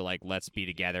means, but let's be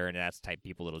together, and that's the type of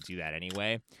people that'll do that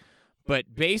anyway.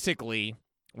 But basically,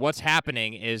 what's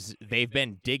happening is they've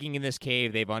been digging in this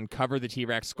cave. They've uncovered the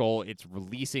T-Rex skull. It's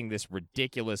releasing this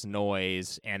ridiculous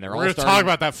noise, and We're going to talk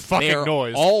about that fucking they're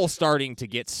noise. all starting to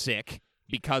get sick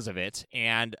because of it.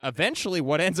 And eventually,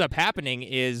 what ends up happening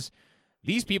is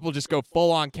these people just go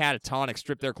full-on catatonic,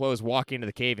 strip their clothes, walk into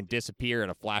the cave, and disappear in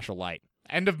a flash of light.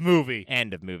 End of movie.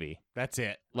 End of movie. That's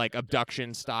it.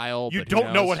 Abduction style. You but who don't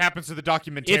know knows? what happens to the It's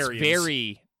documentarians.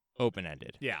 very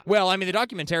open-ended. Yeah. Well, I mean, the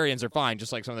documentarians are fine,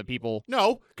 just like some of the people.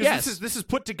 No, because Yes. this is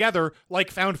put together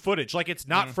like found footage. It's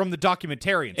not from the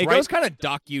documentarians, It right? goes kind of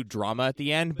docudrama at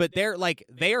the end, but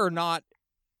they are not.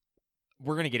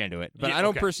 We're going to get into it, but Yeah, I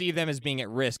don't okay. perceive them as being at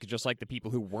risk, just like the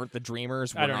people who weren't the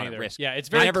dreamers were I don't not either. at risk. Yeah, it's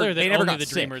very clear that they never only got the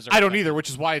sick. dreamers are I don't affected. either, which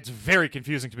is why it's very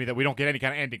confusing to me that we don't get any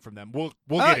kind of ending from them. We'll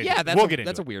get into yeah, it. that's We'll a- get into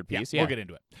that's it. a weird Yeah, piece, We'll yeah. get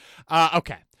into it.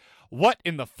 Okay. What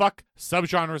in the fuck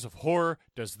subgenres of horror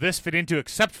does this fit into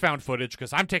except found footage?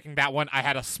 Because I'm taking that one. I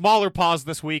had a smaller pause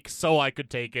this week so I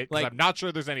could take it because I'm not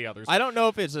sure there's any others. I don't know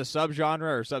if it's a subgenre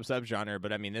or subgenre,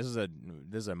 but I mean, this is a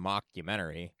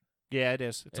mockumentary. Yeah, it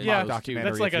is. It's a Yeah, mock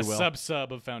documentary. That's like if a you will.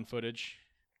 sub of found footage.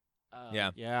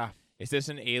 Yeah. Yeah. Is this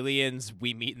an aliens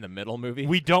we meet in the middle movie?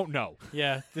 We don't know.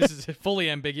 Yeah, this is fully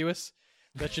ambiguous.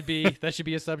 That should be a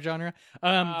subgenre.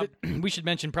 We should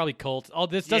mention probably cult. All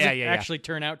this doesn't yeah. actually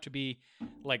turn out to be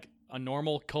like a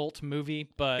normal cult movie,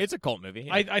 but It's a cult movie.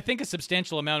 Yeah. I think a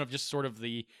substantial amount of just sort of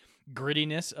the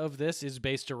grittiness of this is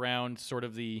based around sort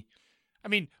of the I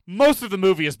mean, most of the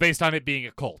movie is based on it being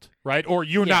a cult, right? Or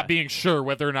you Yeah. not being sure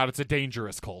whether or not it's a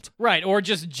dangerous cult. right, or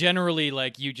just generally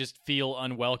like you just feel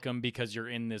unwelcome because you're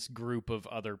in this group of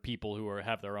other people who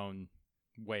have their own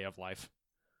way of life.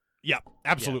 Yeah,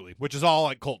 absolutely. Which is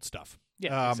all cult stuff.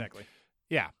 Yeah, exactly.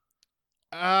 Yeah.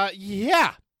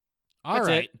 Yeah. All That's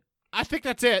right. it. I think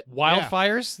that's it. Yeah.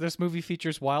 Wildfires. This movie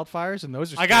features wildfires, and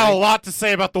those are. I got a scary. lot to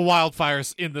say about the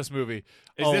wildfires in this movie.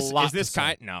 Is lot this to say.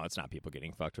 kind? No, it's not people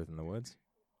getting fucked with in the woods.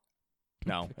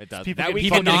 No, it doesn't. people That getting we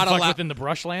People getting cannot fucked allow. within the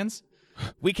brushlands.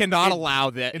 We cannot allow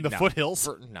that in the no. foothills?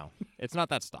 No, it's not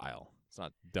that style. It's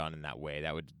not done in that way.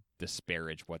 That would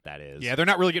disparage what that is. Yeah, they're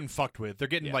not really getting fucked with. They're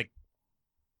getting Yeah.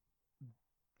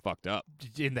 Fucked up.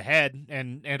 in the head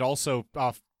and also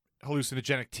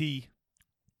hallucinogenic tea.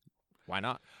 Why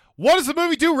not? What does the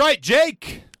movie do right,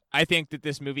 Jake? I think that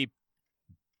this movie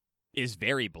is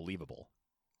very believable.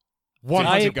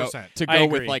 100%. To I go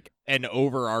agree. with like an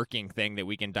overarching thing that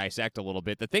we can dissect a little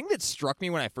bit. The thing that struck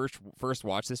me when I first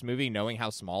watched this movie, knowing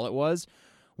how small it was,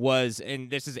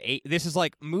 and this is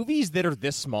like movies that are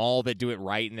this small that do it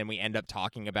right, and then we end up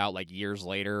talking about like years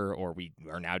later, or we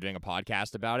are now doing a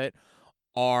podcast about it,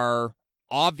 are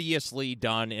obviously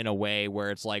done in a way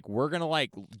where it's like, we're gonna like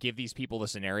give these people the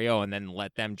scenario and then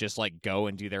let them just like go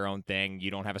and do their own thing. You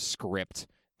don't have a script.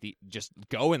 Just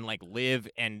go and like live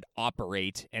and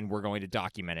operate, and we're going to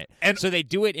document it. And so they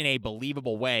do it in a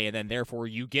believable way, and then therefore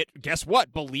you get, guess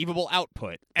what, believable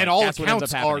output. And Like, all that's what ends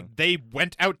accounts up are happening. they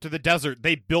went out to the desert,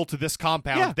 they built this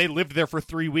compound, Yeah. they lived there for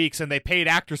 3 weeks, and they paid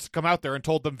actors to come out there and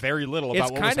told them very little about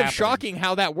It's what was kind of happening. shocking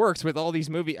how that works with all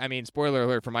these movies. I mean, spoiler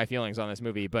alert for my feelings on this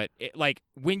movie, but like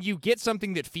when you get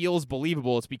something that feels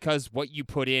believable, it's because what you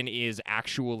put in is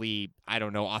actually, I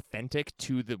don't know, authentic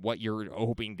to what you're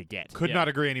hoping to get. Could not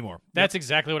agree anymore. That's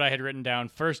exactly what I had written down.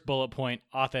 First bullet point,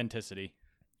 authenticity.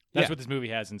 That's Yeah. what this movie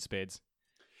has in spades.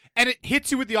 And it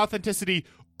hits you with the authenticity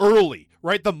early,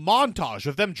 right? The montage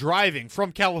of them driving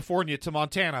from California to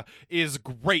Montana is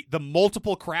great. The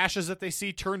multiple crashes that they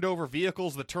see, turned over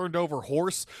vehicles, the turned over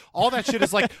horse, all that shit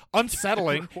is like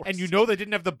unsettling. And you know they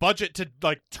didn't have the budget to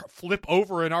like flip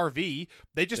over an RV.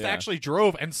 They just actually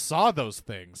drove and saw those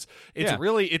things. It's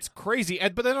it's crazy.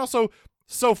 But then also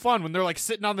so fun when they're like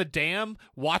sitting on the dam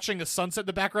watching a sunset in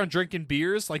the background drinking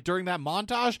beers like during that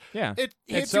montage. Yeah. It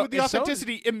hits so- you with the it's so-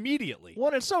 authenticity immediately.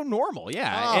 Well, it's so normal,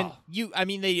 yeah. Oh. And I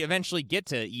mean, they eventually get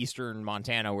to eastern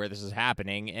Montana where this is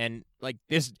happening, and like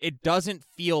this, it doesn't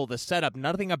feel, the setup,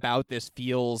 nothing about this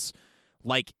feels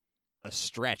like a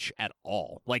stretch at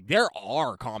all. Like, there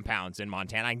are compounds in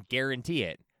Montana, I guarantee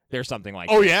it. There's something like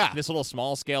Oh, this. yeah. This little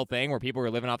small scale thing where people are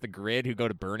living off the grid who go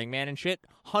to Burning Man and shit,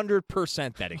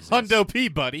 100% that exists. Hundo P,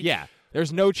 buddy. Yeah.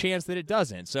 There's no chance that it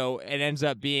doesn't. So it ends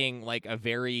up being like a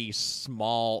very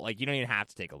small, like you don't even have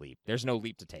to take a leap. There's no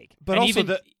leap to take. But And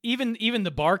also even the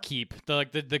barkeep,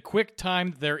 the quick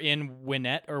time they're in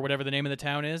Winnett or whatever the name of the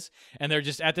town is, and they're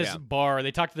just at this bar.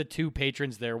 They talk to the two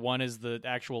patrons there. One is the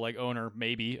actual like owner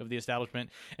maybe of the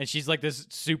establishment, and she's like this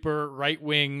super right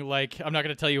wing, like, I'm not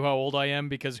going to tell you how old I am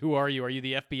because who are you? Are you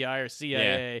the FBI or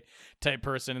CIA type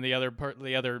person? And the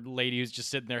other lady who's just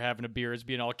sitting there having a beer is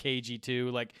being all cagey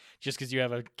too, like, just because you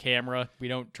have a camera, we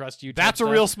don't trust you. that's a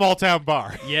type real stuff. small town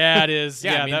bar. Yeah, it is.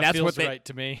 Yeah, Yeah, I mean, that that's feels what they- right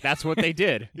to me. That's what they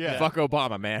did. Yeah. Fuck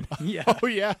Obama, man. Yeah. Oh,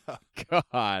 yeah.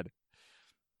 God.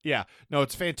 Yeah. No,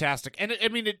 it's fantastic. And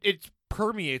it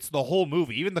permeates the whole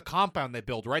movie, even the compound they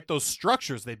build, right? Those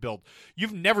structures they build.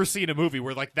 You've never seen a movie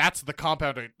where, like, that's the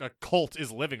compound a cult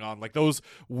is living on. Like, those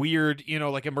weird,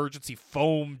 like, emergency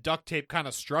foam, duct tape kind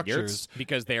of structures.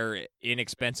 Because they're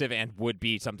inexpensive and would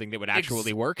be something that would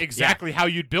actually work. Exactly how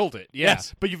you'd build it. Yeah.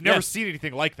 Yes. But you've never Yes. seen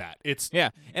anything like that. It's Yeah.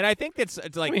 And I think it's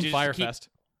like I mean, just Firefest.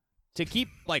 to keep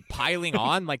like piling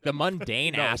on like the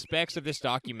mundane aspects of this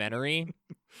documentary.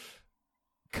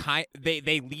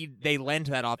 They lend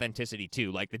to that authenticity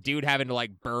too. Like the dude having to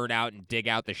like burn out and dig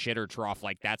out the shitter trough,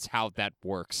 like that's how that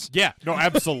works. yeah. No,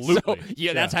 absolutely. So,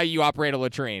 yeah, that's how you operate a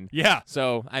latrine. Yeah.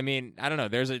 So I mean, I don't know.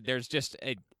 There's just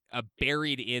a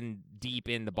buried in deep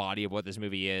in the body of what this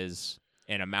movie is,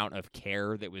 an amount of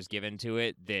care that was given to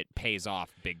it that pays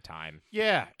off big time.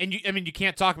 Yeah, and you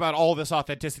can't talk about all this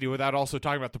authenticity without also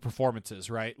talking about the performances,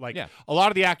 right? Like, Yeah. a lot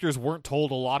of the actors weren't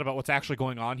told a lot about what's actually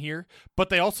going on here, but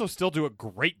they also still do a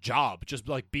great job, just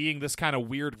like being this kind of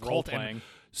weird cult. And Role-playing.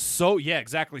 so, yeah,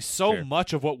 exactly. So Sure.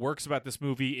 much of what works about this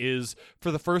movie is,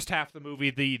 for the first half of the movie,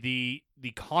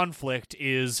 the conflict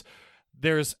is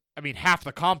there's half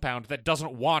the compound that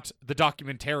doesn't want the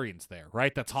documentarians there,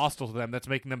 right? That's hostile to them. That's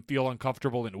making them feel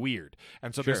uncomfortable and weird.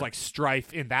 And so there's Sure. like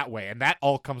strife in that way. And that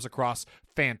all comes across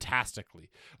fantastically.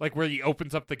 Like where he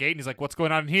opens up the gate and he's like, "What's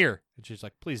going on in here?" And she's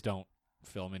like, "Please don't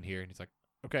film in here." And he's like,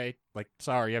 "Okay, like,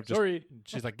 sorry, I'm just..." Sorry.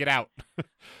 She's like, "Get out."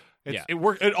 Yeah.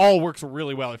 It all works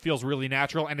really well. It feels really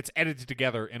natural, and it's edited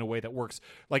together in a way that works.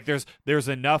 Like there's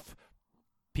enough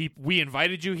people, we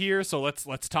invited you here, so let's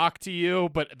talk to you,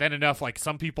 but then enough like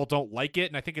some people don't like it,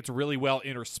 and I think it's really well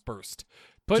interspersed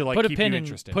to like Put a keep pin you in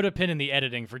interested. put a pin in the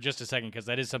editing for just a second, because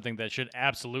that is something that should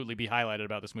absolutely be highlighted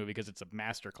about this movie, because it's a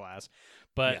masterclass.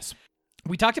 But yes.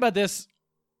 we talked about this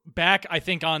back, I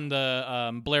think, on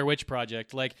the Blair Witch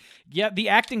Project. Like, yeah, the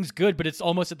acting's good, but it's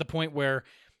almost at the point where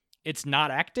it's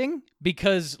not acting,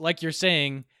 because, like you're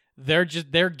saying,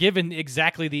 they're given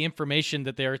exactly the information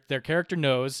that their character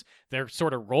knows. They're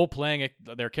sort of role playing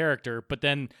their character, but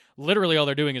then literally all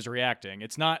they're doing is reacting.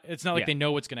 It's not like they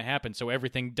know what's going to happen. So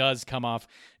everything does come off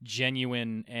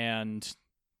genuine and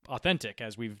authentic,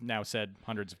 as we've now said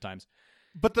hundreds of times.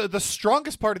 But the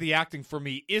strongest part of the acting for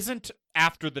me isn't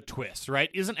after the twist, right?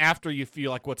 Isn't after you feel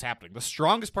like what's happening. The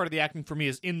strongest part of the acting for me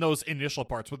is in those initial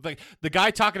parts with the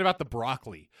guy talking about the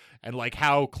broccoli and like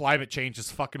how climate change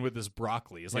is fucking with this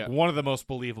broccoli is like one of the most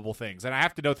believable things. And I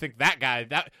have to think that guy,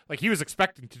 that like he was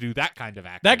expecting to do that kind of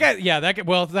acting. That guy.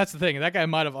 Well, that's the thing. That guy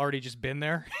might have already just been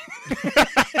there.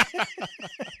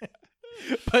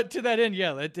 But to that end,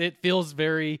 yeah, it feels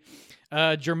very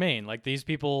germane. Like these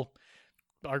people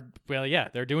are, well, yeah,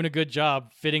 they're doing a good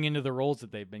job fitting into the roles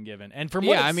that they've been given. And from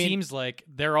what seems like,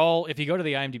 they're all, if you go to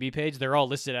the IMDb page, they're all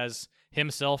listed as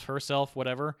himself, herself,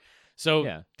 whatever.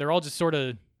 So they're all just sort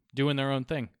of doing their own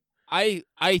thing. I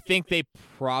think they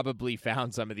probably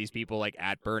found some of these people like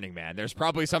at Burning Man. There's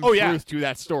probably some truth to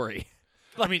that story.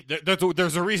 I mean,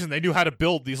 there's a reason they knew how to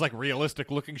build these like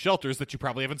realistic-looking shelters that you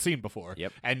probably haven't seen before.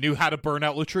 Yep. And knew how to burn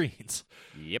out latrines.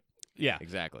 Yep. Yeah.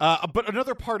 Exactly. But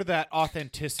another part of that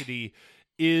authenticity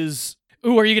is...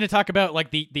 Ooh, are you going to talk about like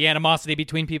the animosity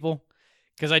between people?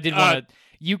 Because I did want to...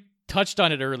 You touched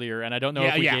on it earlier, and I don't know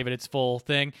if we gave it its full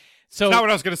thing. So, it's not what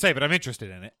I was going to say, but I'm interested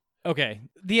in it. Okay.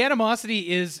 The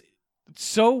animosity is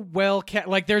so well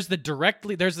like there's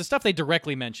the stuff they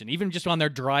directly mention, even just on their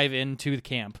drive into the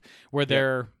camp, where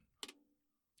they're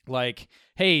like,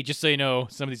 hey, just so you know,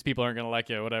 some of these people aren't going to like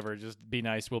you, whatever, just be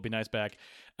nice, we'll be nice back.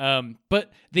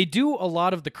 But they do a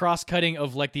lot of the cross-cutting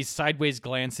of like these sideways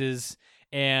glances,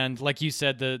 and like you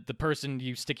said, the person,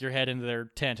 you stick your head into their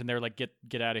tent and they're like,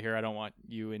 get out of here, I don't want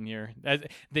you in here.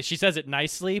 She says it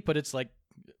nicely, but it's like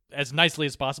as nicely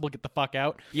as possible, get the fuck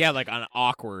out. Yeah, like on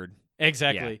awkward.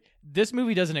 Exactly. Yeah. This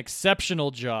movie does an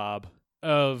exceptional job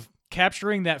of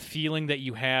capturing that feeling that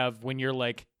you have when you're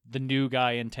like the new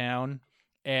guy in town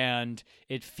and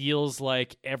it feels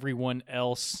like everyone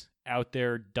else out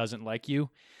there doesn't like you.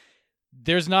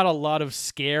 There's not a lot of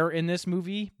scare in this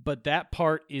movie, but that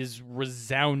part is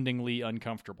resoundingly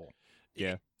uncomfortable.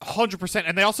 Yeah. 100%.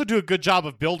 And they also do a good job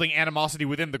of building animosity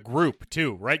within the group,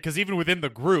 too, right? Because even within the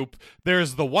group,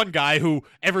 there's the one guy who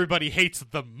everybody hates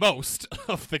the most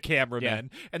of the cameramen,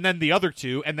 and then the other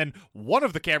two, and then one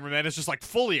of the cameramen is just like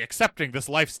fully accepting this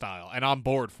lifestyle and on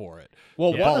board for it.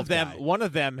 Well, one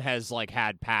of them has like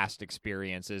had past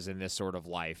experiences in this sort of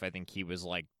life. I think he was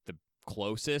like the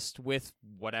closest with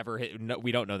whatever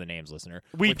we don't know the names, listener.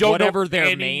 We don't whatever know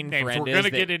their main names. friend We're gonna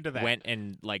is get into that. Went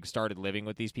and like started living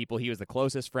with these people. He was the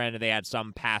closest friend, and they had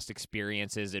some past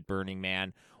experiences at Burning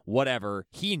Man. Whatever,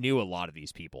 he knew a lot of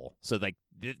these people, so like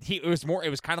it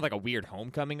was kind of like a weird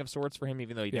homecoming of sorts for him,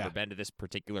 even though he'd never been to this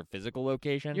particular physical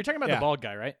location. You're talking about the bald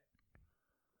guy, right?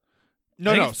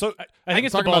 No. So I think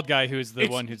it's the bald guy who's the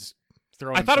one who's.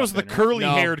 I thought it was the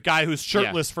curly-haired guy who's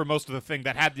shirtless for most of the thing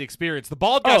that had the experience. The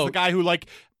bald guy's the guy who like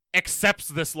accepts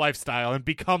this lifestyle and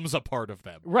becomes a part of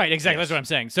them. Right, exactly. Yes. That's what I'm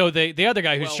saying. So the other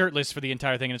guy who's shirtless for the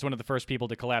entire thing and is one of the first people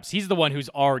to collapse, he's the one who's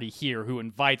already here, who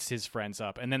invites his friends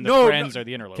up, and then the friends are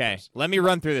the interlopers. Okay, let me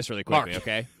run through this really quickly,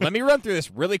 okay? Let me run through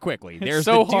this really quickly. There's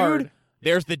so hard.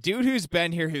 There's the dude who's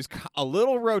been here, who's a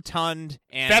little rotund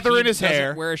and feather in his hair.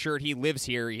 Hair. Wear a shirt. He lives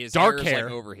here. His dark hair is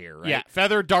like over here, right? Yeah,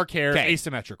 feather, dark hair,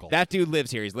 asymmetrical. That dude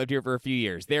lives here. He's lived here for a few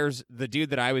years. There's the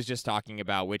dude that I was just talking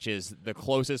about, which is the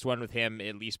closest one with him,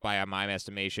 at least by my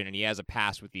estimation, and he has a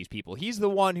past with these people. He's the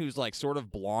one who's like sort of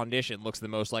blondish and looks the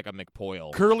most like a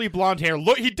McPoyle. Curly blonde hair.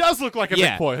 Look, he does look like a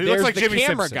McPoyle. He looks like the Jimmy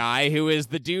camera Simpson. guy who is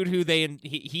the dude who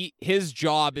his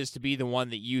job is to be the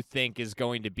one that you think is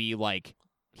going to be like.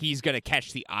 He's going to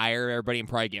catch the ire of everybody and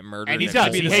probably get murdered. And he's going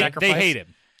to be the sacrifice. They hate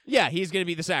him. Yeah, he's going to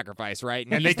be the sacrifice, right?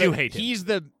 And they do hate him. He's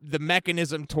the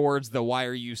mechanism towards the why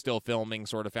are you still filming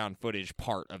sort of found footage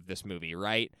part of this movie,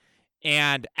 right?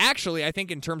 And actually, I think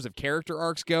in terms of character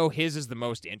arcs go, his is the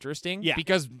most interesting. Yeah.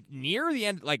 Because near the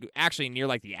end, near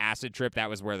the acid trip, that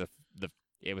was where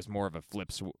it was more of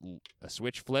a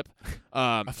switch flip.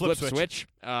 A flip switch.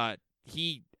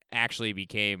 He actually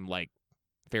became like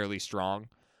fairly strong.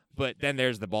 But then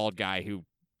there's the bald guy who,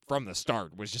 from the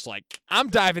start, was just like, I'm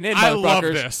diving in, motherfuckers. I love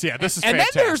this. Yeah, this is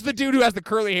fantastic. And then there's the dude who has the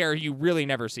curly hair you really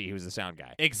never see, who's the sound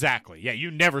guy. Exactly. Yeah,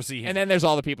 you never see him. And then there's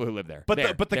all the people who live there. But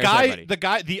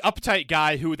the uptight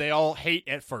guy who they all hate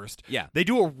at first, yeah. They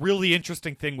do a really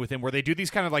interesting thing with him where they do these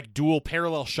kind of like dual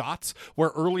parallel shots where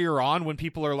earlier on when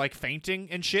people are like fainting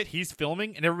and shit, he's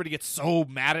filming and everybody gets so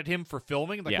mad at him for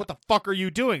filming. Like, what the fuck are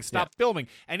you doing? Stop filming.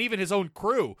 And even his own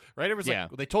crew, right? Everyone's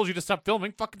like, they told you to stop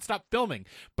filming. Fucking stop filming.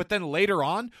 But then later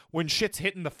on, when shit's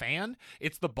hitting the fan,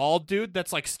 it's the bald dude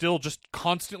that's like still just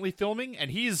constantly filming,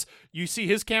 and you see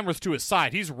his camera's to his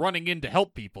side. He's running in to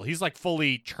help people. He's like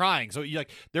fully trying. So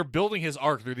they're building his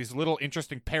arc through these little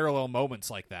interesting parallel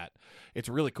moments like that. It's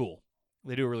really cool.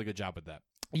 They do a really good job with that.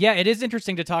 Yeah, it is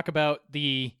interesting to talk about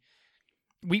the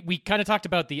we kind of talked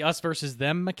about the us versus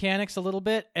them mechanics a little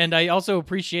bit, and I also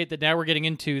appreciate that now we're getting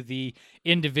into the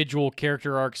individual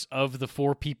character arcs of the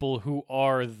 4 people who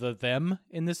are the them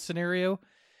in this scenario.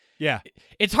 Yeah,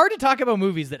 It's hard to talk about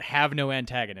movies that have no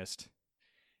antagonist.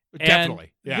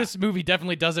 definitely. And Yeah, this movie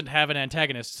definitely doesn't have an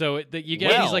antagonist, so you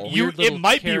get these like Well, weird little it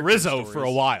might be character Rizzo stories. for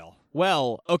a while.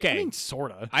 Well, okay. I mean,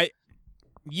 sorta.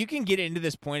 You can get into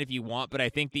this point if you want, but I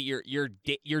think that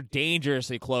you're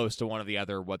dangerously close to one of the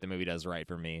other what the movie does right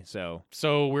for me. So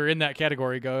We're in that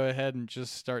category. Go ahead and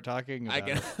just start talking about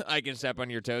it. I can step on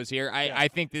your toes here. Yeah. I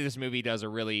think that this movie does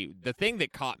the thing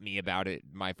that caught me about it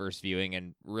my first viewing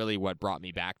and really what brought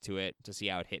me back to it to see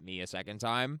how it hit me a second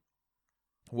time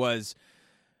was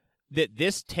that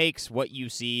this takes what you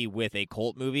see with a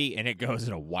cult movie and it goes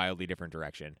in a wildly different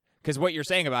direction. Because what you're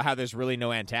saying about how there's really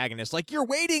no antagonist, like you're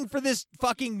waiting for this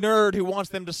fucking nerd who wants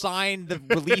them to sign the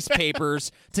release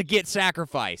papers to get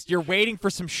sacrificed. You're waiting for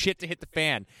some shit to hit the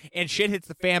fan, and shit hits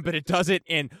the fan, but it does it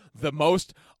in the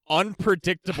most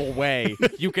unpredictable way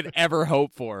you could ever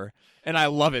hope for. And I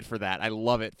love it for that. I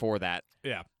love it for that.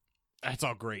 Yeah, that's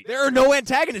all great. There are no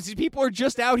antagonists. These people are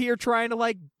just out here trying to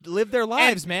like live their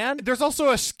lives, man. There's also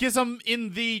a schism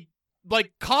in the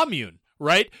commune.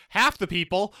 Right? Half the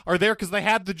people are there because they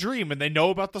had the dream and they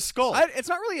know about the skull. It's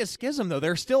not really a schism though.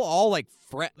 They're still all like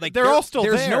they're all still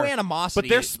there's there. no animosity,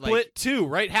 but they're split too,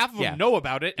 right? Half of them Yeah. know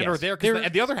about it and Yes. are there,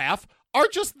 and the other half are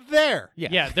just there.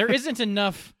 Yeah, there isn't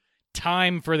enough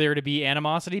time for there to be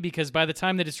animosity because by the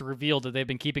time that it's revealed that they've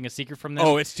been keeping a secret from them,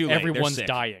 it's too late. They're everyone's sick.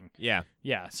 dying. Yeah.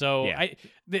 Yeah, so Yeah.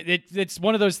 it's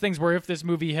one of those things where if this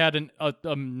movie had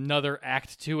another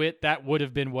act to it, that would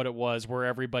have been what it was, where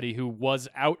everybody who was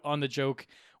out on the joke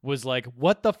was like,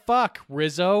 "What the fuck,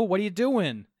 Rizzo? What are you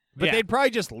doing?" But Yeah. they'd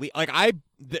probably just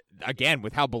again,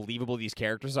 with how believable these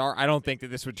characters are, I don't think that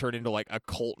this would turn into like a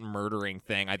cult murdering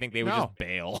thing. I think they would No. just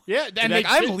bail. Yeah, and Like,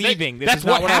 I'm leaving. This that's is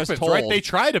not what what I was happens, right? told. They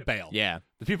try to bail. Yeah.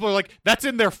 The people are like, that's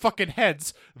in their fucking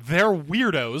heads. They're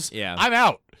weirdos. Yeah. I'm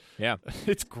out. Yeah.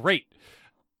 It's great.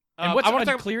 And what's I wanna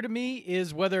talk- unclear to me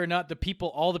is whether or not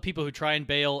all the people who try and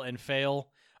bail and fail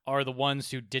are the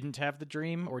ones who didn't have the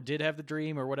dream or did have the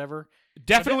dream or whatever.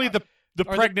 Definitely the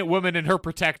are pregnant woman and her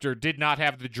protector did not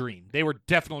have the dream. They were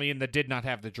definitely in the did not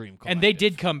have the dream collective. And they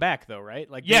did come back, though, right?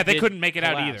 Like, Yeah, they did couldn't make it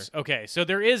out collapse. Okay, so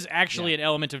there is actually an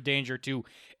element of danger to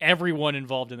everyone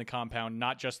involved in the compound,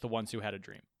 not just the ones who had a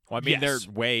dream. Well, I mean, Yes.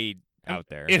 they're way out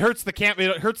there. It hurts the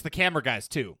camera guys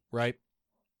too, right?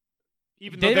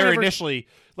 Even though They they're don't ever- initially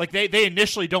they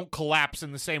initially don't collapse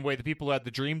in the same way the people who had the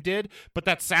dream did, but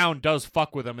that sound does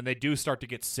fuck with them and they do start to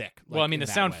get sick. Well, I mean, in the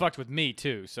that sound way. fucked with me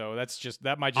too, so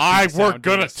that might just. We're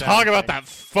gonna talk about that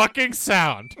fucking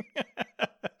sound.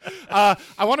 I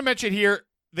want to mention here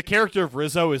the character of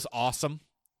Rizzo is awesome.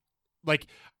 Like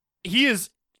he is.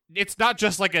 It's not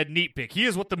just like a neat pick. He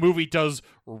is what the movie does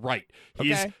right.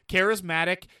 He's Okay.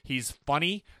 charismatic. He's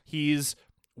funny. He's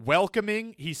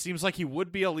welcoming. He seems like he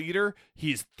would be a leader.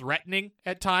 He's threatening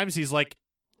at times. He's like,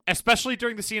 especially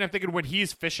during the scene, I'm thinking when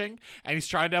he's fishing and he's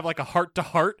trying to have like a heart to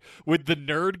heart with the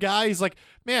nerd guy. He's like,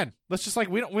 man, let's just like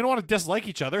we don't want to dislike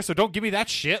each other, so don't give me that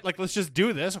shit. Like, let's just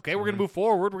do this. Okay, we're gonna move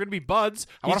forward. We're gonna be buds.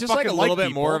 I He's want to just like fucking a little bit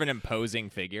people. more of an imposing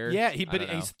figure. Yeah, I don't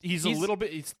know. he's a little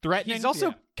bit he's threatening. He's also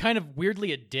Yeah. kind of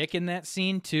weirdly a dick in that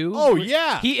scene too. Oh,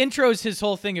 yeah. he intros his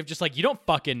whole thing of just like, you don't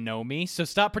fucking know me, so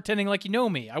stop pretending like you know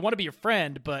me. I want to be your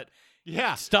friend, but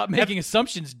yeah. stop making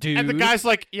assumptions, dude. And the guy's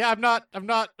like, yeah, I'm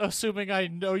not assuming I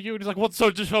know you. And he's like, well, so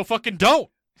just fucking don't.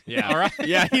 Yeah. All right.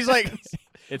 Yeah, he's like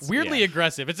it's weirdly yeah.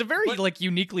 aggressive. It's a very But- like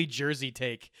uniquely Jersey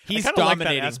take. He's I kinda like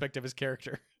dominating. that aspect of his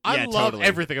character. I Yeah, love totally.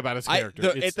 everything about his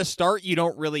character. At the start, you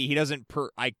don't really. He doesn't.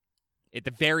 At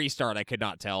the very start, I could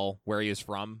not tell where he was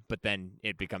from, but then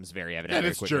it becomes very evident. and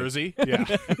very it's quickly. Jersey.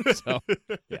 Yeah. So,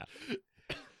 yeah.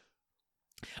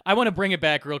 I want to bring it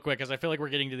back real quick because I feel like we're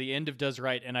getting to the end of Does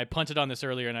Right, and I punted on this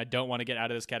earlier, and I don't want to get out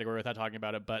of this category without talking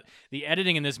about it. But the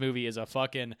editing in this movie is a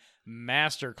fucking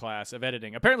masterclass of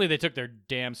editing. Apparently, they took their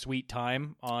damn sweet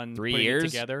time on 3 putting years? it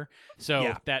together, so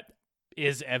Yeah. that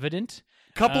is evident.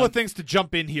 Couple of things to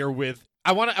jump in here with.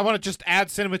 I want to just add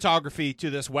cinematography to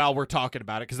this while we're talking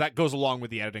about it because that goes along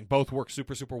with the editing. Both work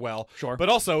super super well. Sure. But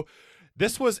also,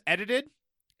 this was edited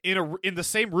in the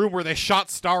same room where they shot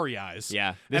Starry Eyes. Yeah.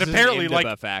 And This is an apparently, IMDb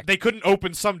like fact. they couldn't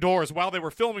open some doors while they were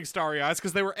filming Starry Eyes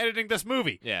because they were editing this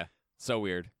movie. Yeah. So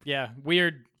weird. Yeah,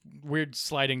 weird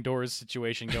sliding doors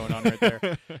situation going on right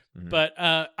there. But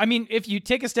I mean, if you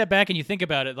take a step back and you think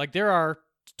about it, like there are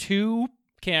 2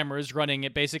 cameras running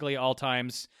at basically all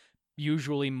times,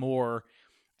 usually more,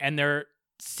 and they're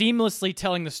seamlessly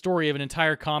telling the story of an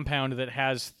entire compound that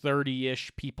has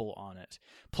 30-ish people on it,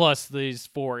 plus these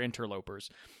 4 interlopers.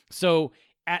 So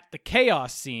at the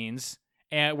chaos scenes,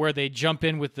 and where they jump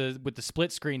in with the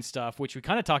split screen stuff, which we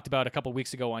kind of talked about a couple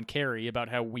weeks ago on Carrie, about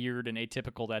how weird and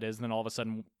atypical that is, and then all of a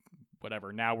sudden,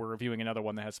 whatever, now we're reviewing another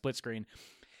one that has split screen.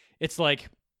 It's like,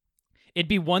 it'd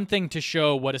be one thing to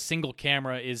show what a single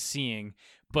camera is seeing,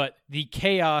 but the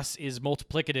chaos is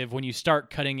multiplicative when you start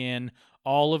cutting in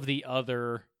all of the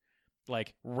other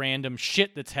like random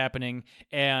shit that's happening,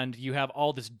 and you have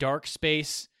all this dark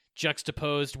space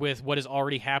juxtaposed with what is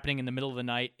already happening in the middle of the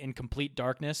night in complete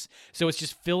darkness. So it's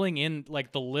just filling in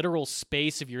like the literal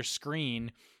space of your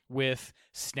screen with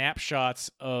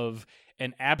snapshots of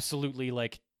an absolutely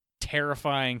like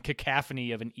terrifying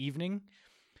cacophony of an evening.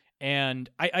 And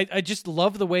I just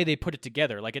love the way they put it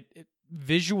together. Like it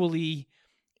visually,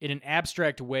 in an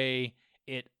abstract way,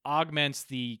 it augments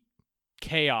the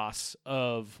chaos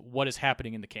of what is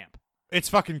happening in the camp. It's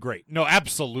fucking great. No,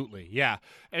 absolutely. Yeah.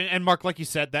 And Mark, like you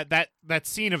said, that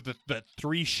scene of the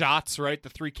 3 shots, right? The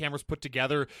 3 cameras put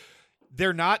together,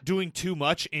 they're not doing too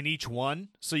much in each one,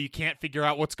 so you can't figure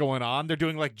out what's going on. They're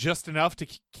doing like just enough to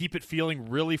keep it feeling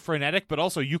really frenetic, but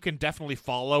also you can definitely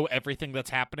follow everything that's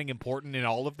happening important in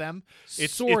all of them.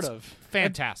 It's sort of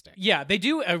fantastic. Yeah, they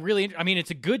do a really, I mean,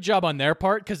 it's a good job on their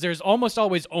part, because there's almost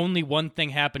always only one thing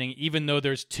happening, even though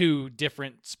there's 2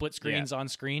 different split screens on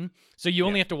screen. So you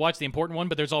only have to watch the important one,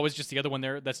 but there's always just the other one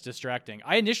there that's distracting.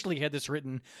 I initially had this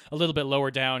written a little bit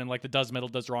lower down in like the does metal,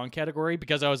 does wrong category,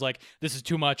 because I was like, this is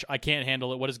too much. I can't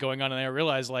handle it. What is going on? And I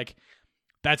realized like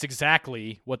that's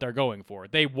exactly what they're going for.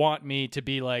 They want me to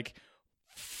be like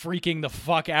freaking the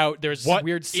fuck out. There's what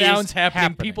weird sounds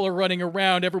happening. People are running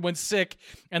around. Everyone's sick,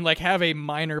 and like have a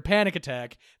minor panic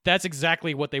attack. That's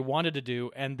exactly what they wanted to do,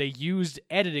 and they used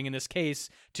editing in this case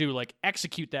to like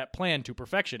execute that plan to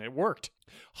perfection. It worked.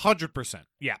 100%.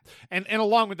 Yeah. And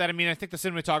along with that, I mean, I think the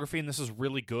cinematography in this is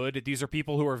really good. These are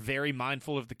people who are very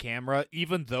mindful of the camera,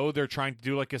 even though they're trying to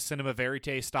do like a cinema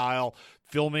verite style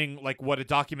filming, like what a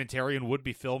documentarian would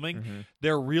be filming. Mm-hmm.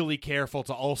 They're really careful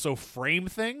to also frame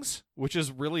things, which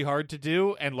is really hard to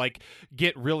do, and like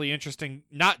get really interesting,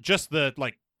 not just the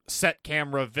like set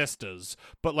camera vistas,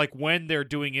 but like when they're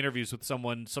doing interviews with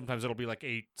someone, sometimes it'll be like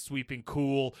a sweeping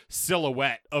cool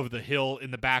silhouette of the hill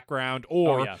in the background,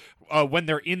 or when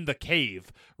they're in the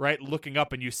cave, right, looking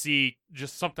up and you see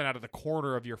just something out of the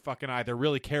corner of your fucking eye. They're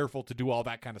really careful to do all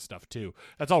that kind of stuff too.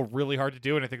 That's all really hard to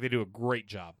do, and I think they do a great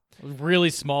job. Really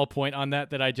small point on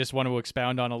that I just want to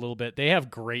expound on a little bit. They have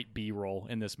great B-roll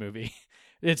in this movie.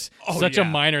 It's such a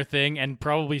minor thing, and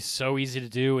probably so easy to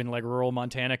do in like rural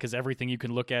Montana, because everything you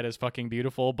can look at is fucking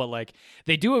beautiful. But like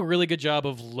they do a really good job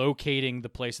of locating the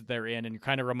place that they're in and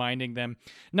kind of reminding them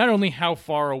not only how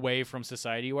far away from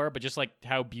society you are, but just like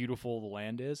how beautiful the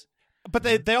land is. But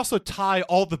they also tie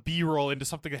all the B-roll into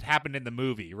something that happened in the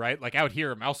movie, right? Like out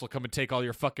here, a mouse will come and take all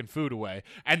your fucking food away.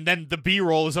 And then the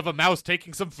B-roll is of a mouse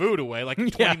taking some food away like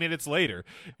 20 minutes later.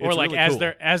 Or like really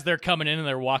cool. as they're coming in and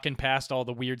they're walking past all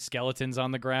the weird skeletons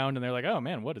on the ground, and they're like, oh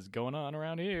man, what is going on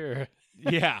around here?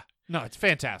 Yeah. No, it's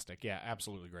fantastic. Yeah,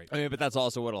 absolutely great. I mean, but that's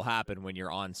also what'll happen when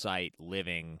you're on site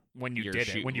living when you your did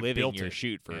shoot, it, when you living built your it.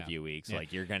 shoot for a few weeks. Yeah.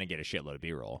 Like you're gonna get a shitload of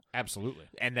B-roll. Absolutely.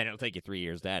 And then it'll take you 3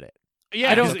 years to edit.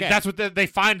 Yeah, that's what they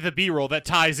find the B-roll that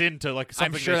ties into like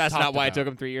something. I'm sure that's not why it took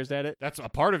them 3 years to edit. That's a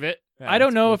part of it. Yeah, I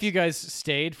don't know if you guys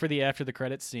stayed for the after the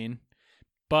credits scene,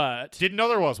 but didn't know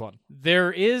there was one.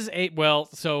 There is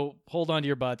so hold on to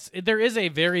your butts. There is a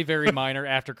very, very minor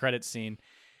after credits scene,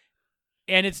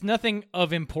 and it's nothing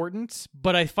of importance,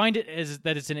 but I find it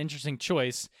that it's an interesting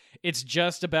choice. It's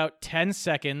just about 10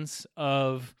 seconds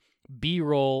of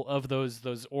B-roll of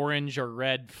those orange or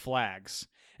red flags.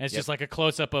 And it's just like a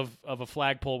close-up of a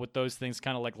flagpole with those things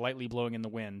kind of like lightly blowing in the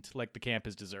wind, like the camp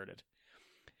is deserted.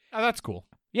 Oh, that's cool.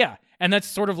 Yeah, and that's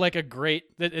sort of like a great.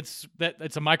 It's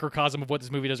a microcosm of what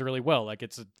this movie does really well. Like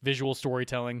it's a visual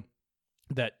storytelling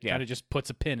that kind of just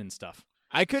puts a pin in stuff.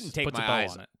 I couldn't take my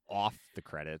eyes on it. off the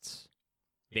credits.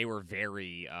 They were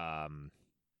very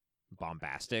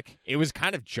bombastic. It was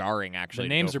kind of jarring, actually.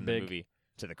 The names to are go from big the movie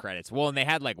to the credits. Well, and they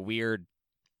had like weird.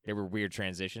 There were weird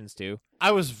transitions too.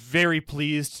 I was very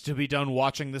pleased to be done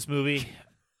watching this movie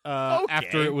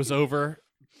after it was over.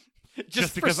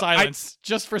 Just for silence.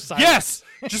 Just for silence. Yes!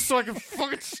 Just so I can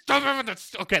fucking stop having that.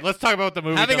 Okay, let's talk about what the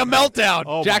movie having does a meltdown.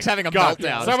 Oh Jack's having a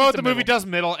meltdown. Let's talk about what the movie does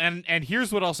middle, and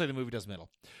here's what I'll say the movie does middle.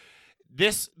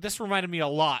 This reminded me a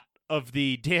lot of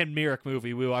the Dan Myrick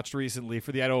movie we watched recently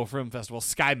for the Idaho Film Festival,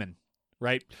 Skyman,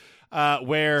 right?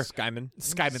 Where Skyman,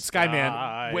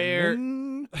 where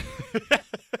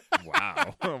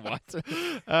wow,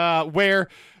 what? Where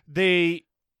they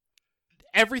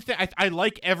everything. I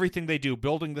like everything they do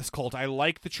building this cult. I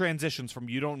like the transitions from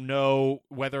you don't know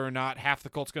whether or not half the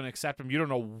cult's going to accept him. You don't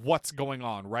know what's going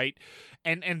on, right?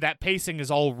 And that pacing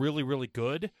is all really, really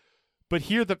good. But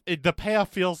here the payoff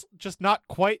feels just not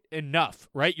quite enough,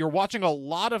 right? You're watching a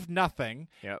lot of nothing,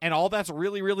 and all that's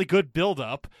really, really good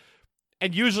build-up.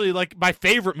 And usually, like, my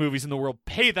favorite movies in the world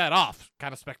pay that off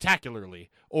kind of spectacularly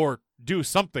or do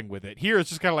something with it. Here it's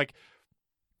just kind of like,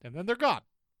 and then they're gone.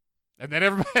 And then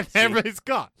everybody's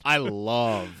gone. I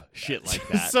love shit like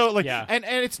that. So, like, and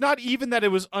it's not even that it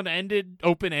was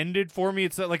open-ended for me.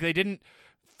 It's that, like, they didn't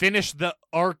finish the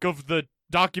arc of the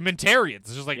documentarians.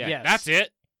 It's just like, that's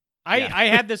it. I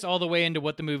had this all the way into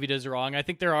what the movie does wrong. I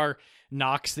think there are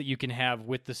knocks that you can have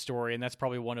with the story, and that's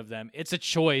probably one of them. It's a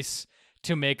choice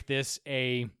to make this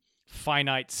a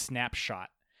finite snapshot,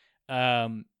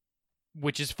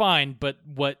 which is fine, but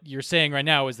what you're saying right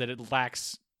now is that it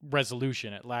lacks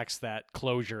resolution. It lacks that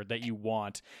closure that you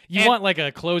want. You want like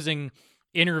a closing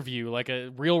interview, like a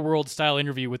real-world style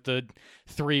interview with the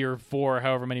 3 or 4,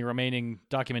 however many remaining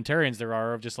documentarians there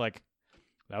are, of just like,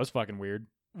 that was fucking weird.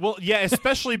 Well, yeah,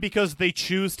 especially because they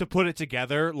choose to put it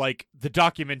together like the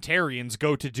documentarians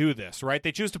go to do this, right?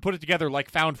 They choose to put it together like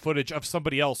found footage of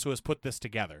somebody else who has put this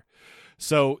together.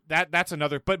 So that's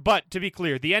another. But to be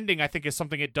clear, the ending I think is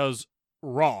something it does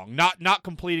wrong. Not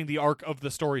completing the arc of the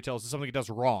storytells is something it does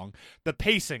wrong. The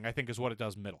pacing I think is what it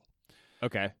does middle.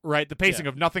 Okay. Right? The pacing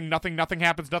of nothing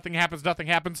happens.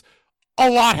 A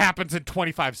lot happens in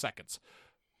 25 seconds.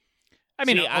 I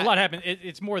mean, a lot happened.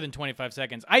 It's more than 25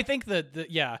 seconds. I think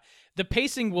the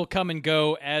pacing will come and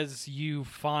go as you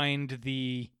find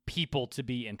the people to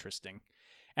be interesting.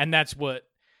 And that's what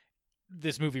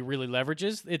this movie really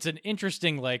leverages. It's an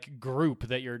interesting like group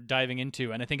that you're diving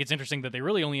into, and I think it's interesting that they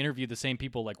really only interviewed the same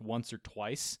people like once or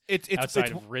twice. It's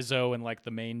outside of Rizzo and like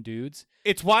the main dudes.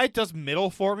 It's why it does middle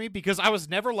for me, because I was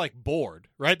never like bored,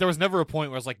 right? There was never a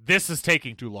point where I was like, this is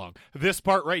taking too long. This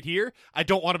part right here, I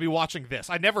don't want to be watching this.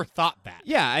 I never thought that.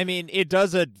 Yeah, I mean, it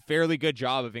does a fairly good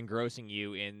job of engrossing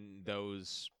you in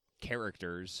those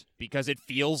characters because it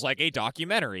feels like a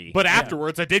documentary. But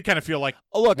afterwards, I did kind of feel like,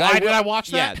 oh, look, why did I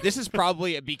watch that? Yeah, this is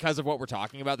probably because of what we're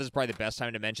talking about. This is probably the best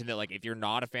time to mention that, like, if you're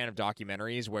not a fan of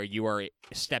documentaries where you are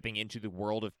stepping into the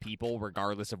world of people,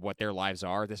 regardless of what their lives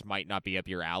are, this might not be up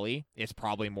your alley. It's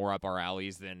probably more up our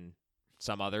alleys than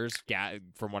some others,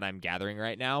 from what I'm gathering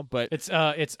right now. But it's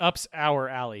ups our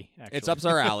alley. Actually. It's ups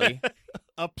our alley.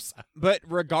 Ups. But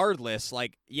regardless,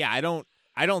 like, yeah, I don't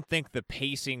think the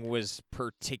pacing was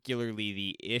particularly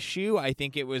the issue. I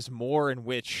think it was more in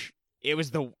which it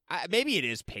was maybe it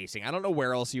is pacing. I don't know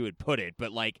where else you would put it,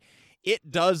 but like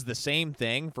it does the same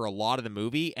thing for a lot of the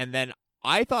movie. And then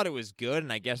I thought it was good,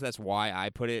 and I guess that's why I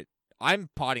put it. I'm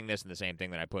potting this in the same thing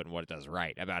that I put in What It Does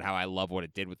Right about how I love what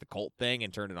it did with the cult thing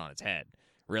and turned it on its head.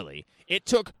 Really, it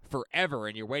took forever,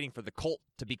 and you're waiting for the cult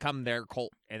to become their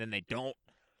cult, and then they don't.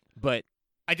 But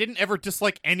I didn't ever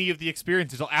dislike any of the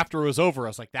experience until after it was over. I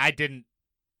was like,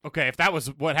 okay, if that was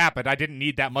what happened, I didn't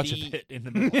need that much of it in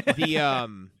the movie.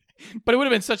 But it would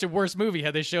have been such a worse movie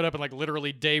had they showed up and like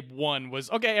literally day one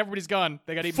was, okay, everybody's gone.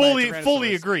 They got eaten by a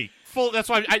fully agree. That's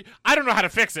why I don't know how to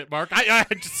fix it, Mark. I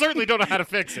certainly don't know how to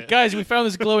fix it. Guys, we found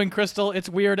this glowing crystal. It's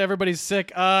weird. Everybody's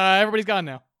sick. Everybody's gone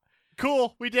now.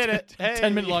 Cool. We did it. Hey.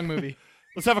 10-minute long movie.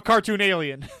 Let's have a cartoon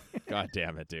alien. God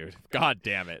damn it, dude. God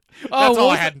damn it. That's all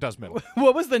I had in Does Middle.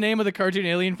 What was the name of the cartoon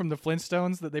alien from the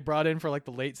Flintstones that they brought in for like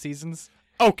the late seasons?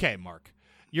 Okay, Mark.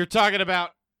 You're talking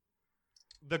about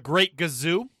the Great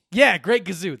Gazoo? Yeah, Great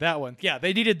Gazoo, that one. Yeah,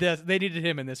 they needed this. They needed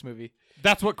him in this movie.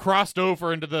 That's what crossed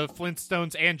over into the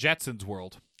Flintstones and Jetsons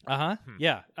world. Uh-huh.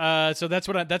 Yeah. So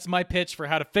that's my pitch for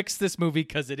how to fix this movie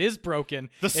because it is broken.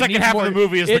 The second half of the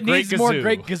movie is the Great Gazoo. It needs more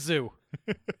Great Gazoo.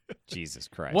 Jesus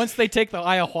Christ. Once they take the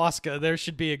ayahuasca, there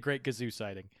should be a Great Gazoo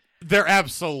sighting. There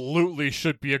absolutely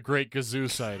should be a Great Gazoo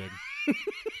sighting.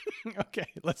 Okay,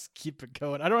 let's keep it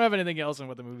going. I don't have anything else on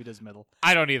what the movie does middle.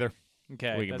 I don't either.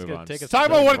 Okay, we can move on. Talk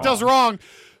about what it does wrong.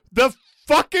 The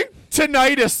fucking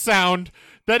tinnitus sound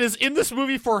that is in this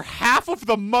movie for half of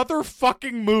the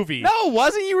motherfucking movie. No, it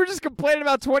wasn't. You were just complaining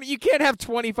about 20. You can't have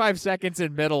 25 seconds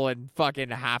in middle and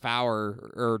fucking a half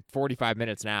hour or 45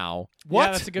 minutes now. What?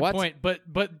 Yeah, that's a good point.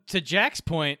 But to Jack's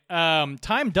point,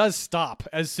 time does stop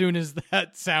as soon as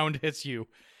that sound hits you.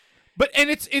 And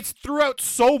it's throughout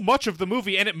so much of the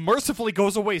movie, and it mercifully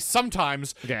goes away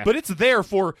sometimes. Yeah. But it's there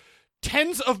for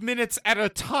tens of minutes at a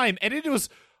time, and it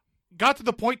got to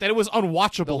the point that it was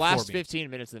unwatchable. The last for me. 15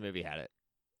 minutes of the movie had it.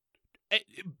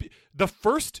 The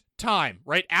first time,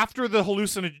 right after the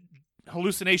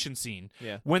hallucination scene.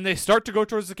 Yeah. When they start to go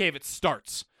towards the cave, it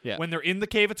starts. Yeah. When they're in the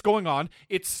cave, it's going on.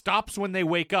 It stops when they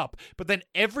wake up. But then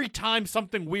every time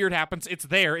something weird happens, it's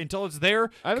there until it's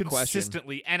there I have a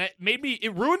consistently. And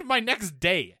it ruined my next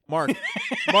day. Mark,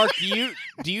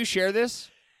 do you share this?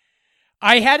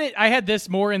 I had this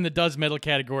more in the does metal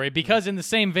category because in the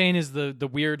same vein as the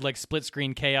weird like split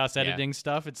screen chaos editing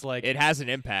stuff, it's like It has an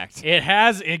impact. it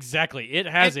has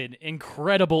an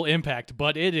incredible impact,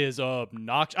 but it is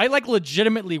obnoxious. I like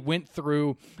legitimately went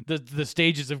through the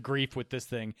stages of grief with this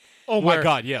thing. Oh my where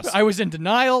God, yes. I was in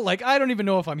denial, like I don't even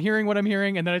know if I'm hearing what I'm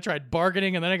hearing, and then I tried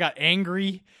bargaining, and then I got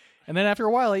angry, and then after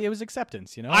a while it was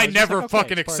acceptance. You know, I was just never like, okay,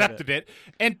 fucking it's part of accepted it.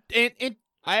 And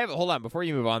Hold on, before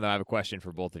you move on though, I have a question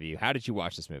for both of you. How did you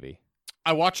watch this movie?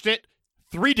 I watched it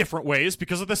 3 different ways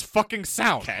because of this fucking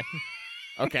sound.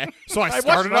 Okay. So I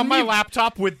started on my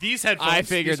laptop with these headphones. I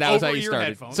figured these that was how you over-ear started.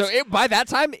 headphones. So by that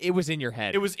time, it was in your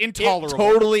head. it was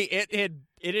intolerable. It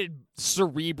had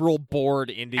cerebral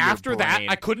bored into After your that, brain.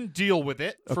 I couldn't deal with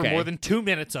it for Okay. more than 2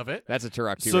 minutes of it. That's a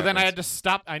Turok 2 So then I had reference. to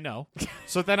stop. I know.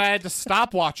 So then I had to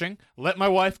stop watching, let my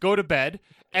wife go to bed,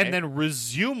 and Okay. then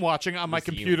resume watching on my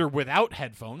Resume. computer without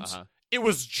headphones. Uh-huh. It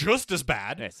was just as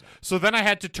bad. Nice. So then I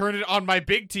had to turn it on my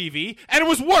big TV, and it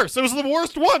was worse. It was the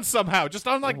worst one somehow, just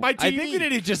on like my TV. I think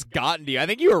it had just gotten to you. I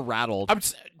think you were rattled. Dude,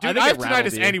 I think I have it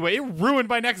rattled tinnitus you. anyway. It ruined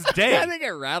my next day. I think it I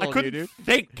rattled couldn't you, dude.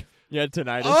 think. Yeah,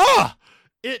 tinnitus. Ugh!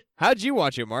 How'd you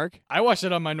watch it, Mark? I watched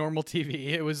it on my normal TV.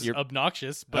 It was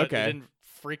obnoxious, but Okay. it didn't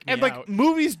freak me And like out.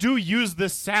 movies do use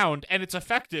this sound, and it's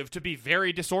effective to be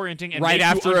very disorienting and Right make you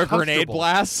after a grenade uncomfortable.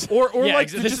 blast? or Yeah, like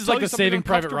ex- to this just is tell like you the something Saving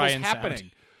Private uncomfortable is Ryan sound.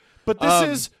 happening. But this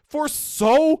is for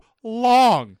so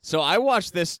long. So I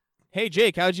watched this. Hey,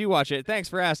 Jake, how'd you watch it? Thanks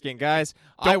for asking, guys.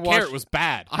 I Don't watched, care. It was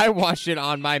bad. I watched it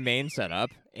on my main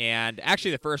setup, and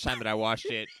actually the first time that I watched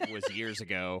it was years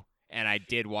ago, and I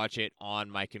did watch it on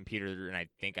my computer, and I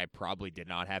think I probably did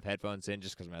not have headphones in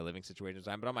just because of my living situation at the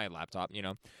time, but on my laptop, you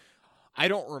know. I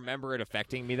don't remember it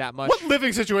affecting me that much. What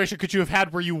living situation could you have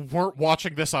had where you weren't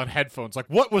watching this on headphones? Like,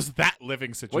 what was that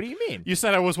living situation? What do you mean? You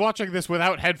said I was watching this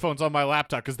without headphones on my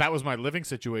laptop because that was my living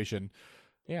situation.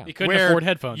 Yeah. You couldn't where afford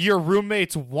headphones. Your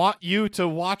roommates want you to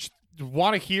want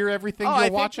to hear everything I you're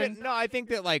think watching. I think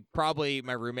that like probably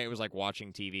my roommate was like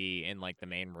watching TV in like the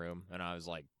main room, and I was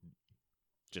like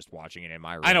just watching it in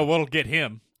my room. I know what'll get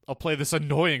him. I'll play this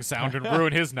annoying sound and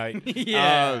ruin his night.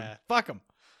 yeah, fuck them.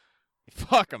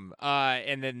 Fuck them.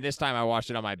 And then this time I watched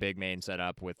it on my big main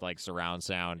setup with like surround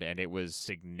sound, and it was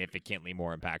significantly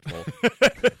more impactful.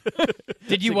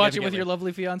 Did you watch it with Significantly. your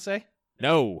lovely fiance?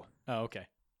 No, Oh, okay.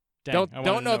 Dang, I wanted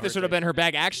don't to know if this her would have take. been her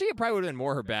bag. Actually, it probably would have been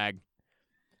more her bag.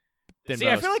 Than See,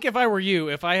 I most. feel like if I were you,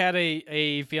 if I had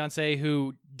a fiance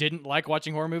who didn't like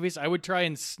watching horror movies, I would try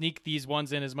and sneak these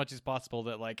ones in as much as possible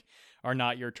that like are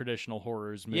not your traditional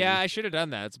horrors movie. Yeah, I should have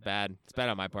done that. It's bad. It's bad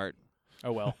on my part.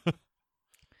 Oh well.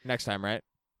 Next time, right?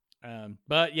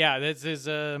 But yeah, this is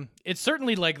it's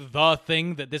certainly like the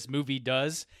thing that this movie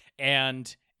does,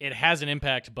 and it has an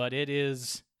impact, but it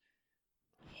is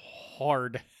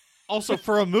hard. Also,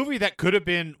 for a movie that could have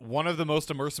been one of the most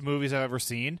immersive movies I've ever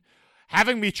seen,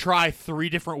 having me try 3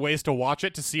 different ways to watch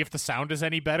it to see if the sound is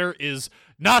any better is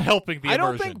not helping the I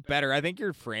immersion. don't think better. I think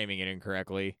you're framing it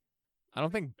incorrectly. I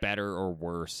don't think better or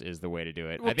worse is the way to do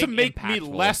it. Well, I to think make me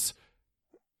impactful.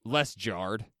 less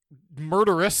jarred.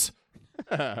 murderous.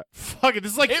 Fuck it.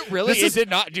 This is like It really this it did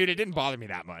not, dude. It didn't bother me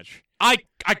that much.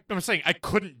 I'm saying I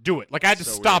couldn't do it. Like I had to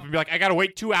So stop weird. and be like, I gotta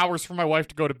wait 2 hours for my wife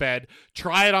to go to bed.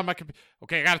 Try it on my computer.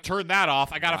 Okay, I gotta turn that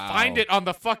off. I gotta Wow. find it on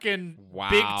the fucking big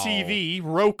Wow. TV,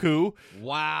 Roku.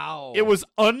 Wow. It was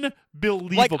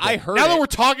unbelievable. I heard now that it. we're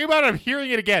talking about it, I'm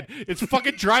hearing it again. It's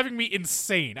fucking driving me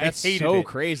insane. That's I hated so it.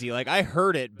 crazy. Like I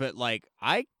heard it, but like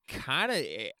I kind of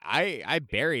I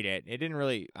buried it. It didn't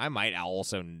really. I might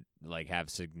also like have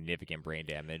significant brain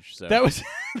damage. So That was.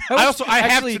 I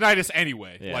have actually- tinnitus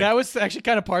anyway. Yeah. Like, That was actually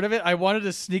kind of part of it. I wanted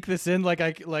to sneak this in, like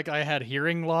I had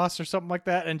hearing loss or something like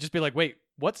that, and just be like, "Wait,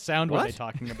 what sound were What? they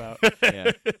talking about?"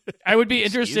 yeah. I would be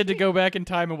Excuse interested to me? go back in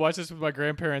time and watch this with my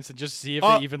grandparents and just see if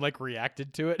Uh, they even like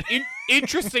reacted to it.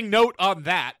 Interesting note on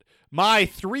that. My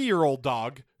 3-year-old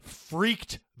dog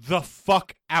freaked the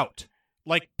fuck out.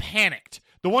 Like panicked.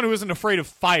 The one who isn't afraid of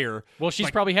fire Well, she's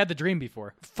like- probably had the dream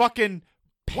before. fucking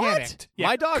panicked. Yeah,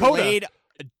 My dog Coda, laid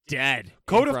dead. in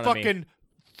Coda front of me. fucking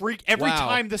freaked every Wow.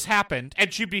 time this happened,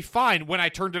 and she'd be fine when I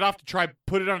turned it off to try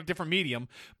put it on a different medium.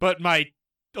 But my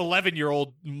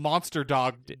 11-year-old monster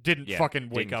dog didn't Yeah, fucking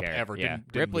wake didn't up care. ever. Yeah.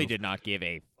 Didn't Ripley move. did not give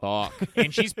a fuck,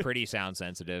 and she's pretty sound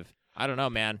sensitive. I don't know,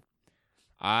 man.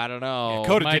 I don't know. Yeah,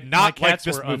 Coda my, did not my like cats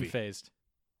this were movie. unfazed.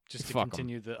 Just to Fuck 'em.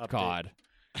 continue the update. God.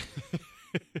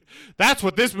 That's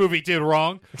what this movie did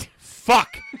wrong.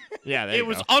 fuck. Yeah, there It you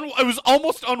was go. it was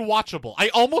almost unwatchable. I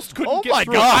almost couldn't Oh get my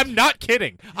through God. it. I'm not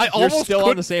kidding. I You're almost still on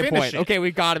couldn't the same finish point. it. Okay,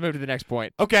 we've got to move to the next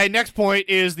point. Okay, next point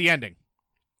is the ending.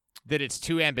 That it's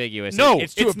too ambiguous. No,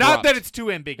 it's too it's not abrupt. that it's too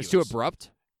ambiguous. It's too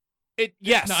abrupt.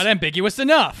 Yes. Not ambiguous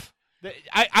enough.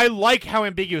 I like how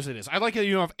ambiguous it is. I like that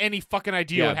you don't have any fucking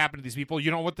idea Yeah. what happened to these people.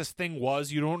 You don't know what this thing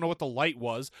was. You don't know what the light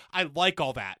was. I like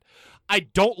all that. I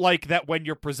don't like that when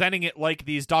you're presenting it like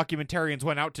these documentarians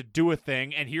went out to do a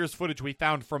thing and here's footage we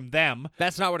found from them.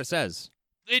 That's not what it says.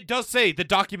 It does say the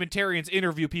documentarians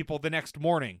interview people the next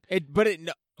morning. Okay,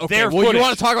 Their well, footage. you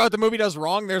want to talk about what the movie does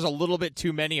wrong? There's a little bit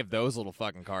too many of those little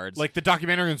fucking cards. Like the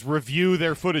documentarians review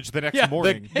their footage the next Yeah,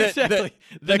 morning. Exactly.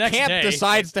 The next camp day.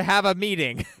 decides to have a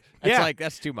meeting. It's Yeah. like,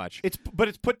 that's too much. It's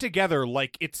put together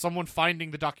like it's someone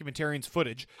finding the documentarians'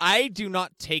 footage. I do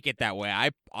not take it that way.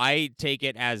 I take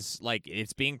it as like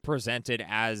it's being presented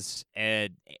as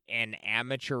an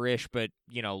amateurish, but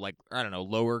like I don't know,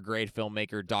 lower grade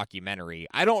filmmaker documentary.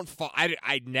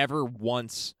 I never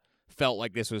once felt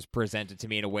like this was presented to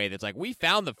me in a way that's like, we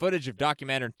found the footage of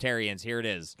documentarians. Here it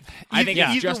is. I think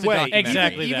Either it's just way, a documentary.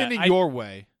 Exactly Even that. in your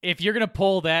way. If you're gonna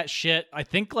pull that shit, I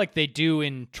think like they do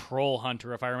in Troll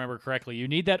Hunter, if I remember correctly, you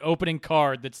need that opening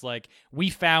card that's like,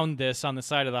 "We found this on the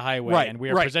side of the highway, Right, and we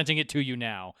are right. presenting it to you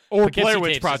now." Or Poughkeepsie Blair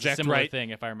Witch Tapes is a Project, similar right? thing,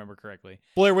 if I remember correctly.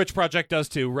 Blair Witch Project does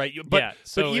too, right? Yeah.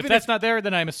 So but if even that's not there,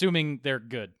 then I'm assuming they're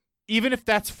good. even if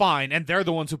that's fine, and they're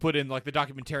the ones who put in like the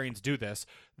documentarians do this,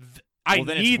 I Well,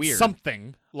 then it's need weird.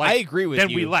 something. Like, I agree with then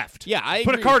you. we left. Yeah, I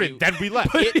put a agree card with in. you. Then we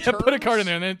left. It Put a card in turns-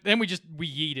 there, and then we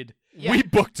yeeted. Yeah. We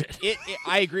booked it.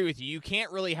 I agree with you. You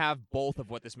can't really have both of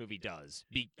what this movie does.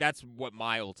 That's what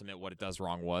my ultimate what it does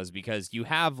wrong was, because you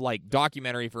have like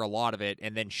documentary for a lot of it,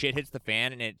 and then shit hits the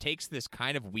fan, and it takes this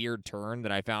kind of weird turn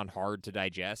that I found hard to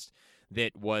digest.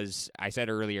 That was, I said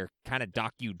earlier, kind of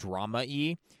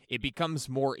docudrama-y. It becomes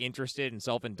more interested and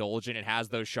self-indulgent. It has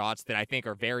those shots that I think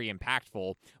are very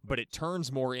impactful, but it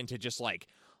turns more into just like,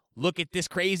 look at this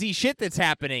crazy shit that's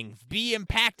happening, be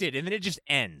impacted, and then it just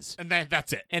ends. And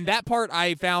that's it. And that part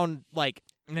I found like,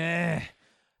 nah.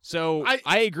 So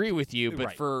I agree with you,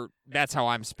 but Right. that's how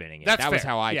I'm spinning it. That's that was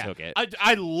fair. how I Yeah. took it.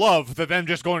 I love the them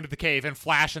just going to the cave and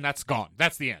flash and that's gone.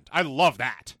 That's the end. I love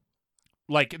that.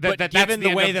 Like that. But that's given the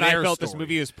end way of that I their felt this story.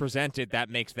 movie was presented, that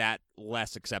makes that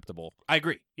less acceptable. I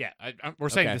agree. Yeah, we're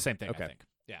saying Okay. the same thing. Okay. I think.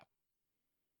 Yeah.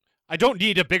 I don't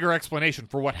need a bigger explanation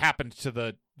for what happened to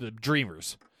the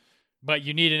dreamers. But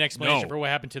you need an explanation No. for what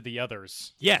happened to the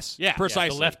others. Yes, Yeah.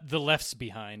 precisely. The left's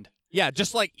behind. Yeah,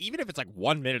 just like even if it's like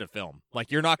 1 minute of film,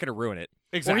 like you're not going to ruin it.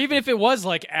 Exactly. Or even if it was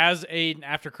like as an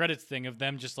after credits thing of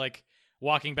them just like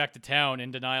walking back to town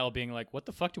in denial, being like, "What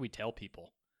the fuck do we tell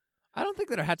people?" I don't think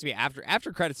that it had to be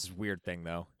after credits is a weird thing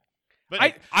though. But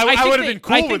I I think would have they- been I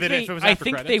cool think with it they- if it was I after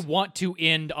think credits. they want to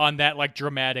end on that like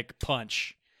dramatic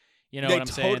punch. You know they what I'm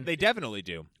saying? They definitely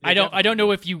do. I don't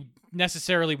know if you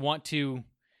necessarily want to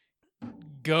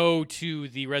go to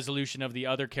the resolution of the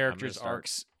other characters' start.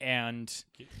 arcs and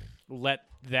let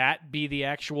that be the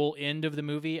actual end of the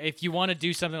movie. If you want to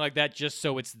do something like that just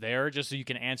so it's there, just so you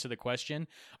can answer the question,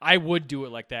 I would do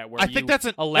it like that, where I you think that's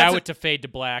allow it to fade to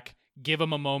black, give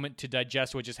them a moment to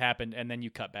digest what just happened, and then you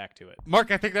cut back to it.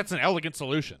 Mark, I think that's an elegant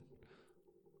solution.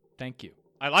 Thank you.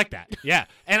 I like that. Yeah.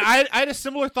 And I had a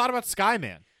similar thought about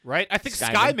Skyman, right? I think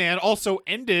Skyman. Skyman also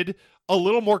ended a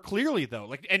little more clearly though.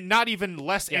 Like and not even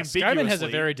less Yeah, ambiguously. Skyrim has a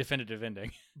very definitive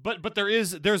ending. But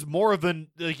there's more of an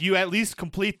like you at least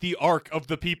complete the arc of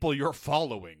the people you're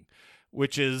following,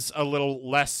 which is a little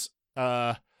less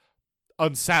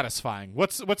unsatisfying.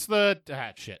 What's the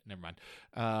shit, never mind.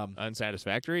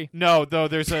 Unsatisfactory. No, though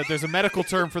there's a medical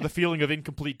term for the feeling of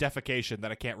incomplete defecation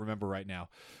that I can't remember right now.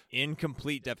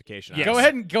 Incomplete defecation. Yes. Go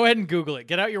ahead and Google it.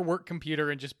 Get out your work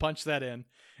computer and just punch that in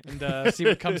and see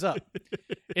what comes up.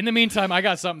 In the meantime, I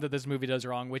got something that this movie does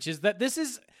wrong, which is that this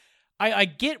is. I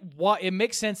get why it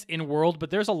makes sense in world,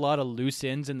 but there's a lot of loose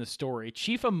ends in the story.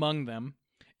 Chief among them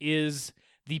is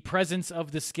the presence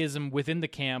of the schism within the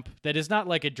camp that is not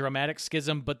like a dramatic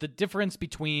schism, but the difference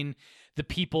between the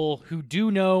people who do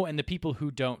know and the people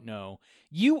who don't know.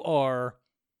 You are,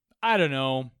 I don't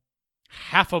know,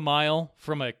 half a mile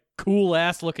from a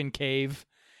cool-ass looking cave,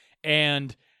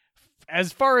 and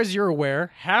as far as you're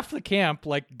aware, half the camp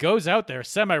like goes out there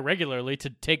semi-regularly to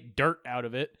take dirt out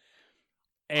of it.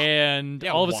 And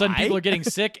Yeah, all of a sudden why? people are getting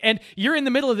sick, and you're in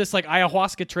the middle of this like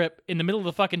ayahuasca trip in the middle of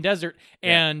the fucking desert,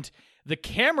 and the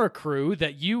camera crew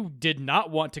that you did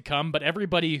not want to come, but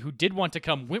everybody who did want to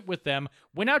come went with them,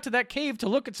 went out to that cave to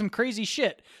look at some crazy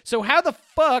shit. So how the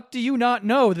fuck do you not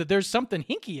know that there's something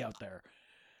hinky out there?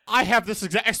 I have this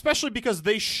exact, especially because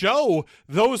they show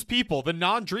those people, the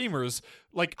non-dreamers,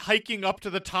 like hiking up to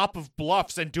the top of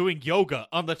bluffs and doing yoga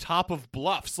on the top of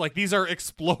bluffs. Like, these are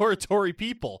exploratory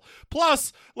people.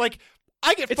 Plus, like,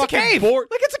 I get It's a fucking cave. bored.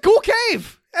 Like, it's a cool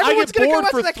cave. Everyone's get going to bored go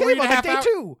out for to that cave on like day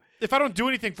 2. If I don't do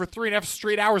anything for 3.5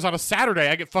 straight hours on a Saturday,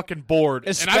 I get fucking bored,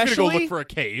 and I'm gonna go look Especially, for a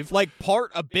cave. Like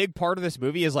a big part of this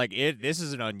movie is like this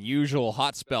is an unusual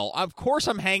hot spell. Of course,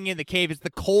 I'm hanging in the cave. It's the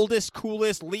coldest,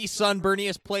 coolest, least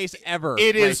sunburniest place ever.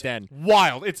 It right is then.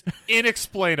 wild. It's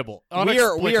inexplainable. We are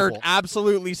Unexplicable.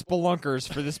 absolutely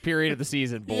spelunkers for this period of the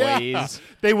season, boys. Yeah.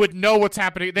 They would know what's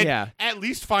happening. They'd Yeah. at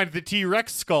least find the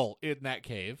T-Rex skull in that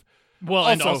cave. Well,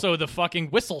 and also the fucking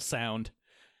whistle sound.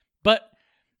 But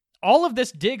all of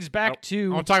this digs back I to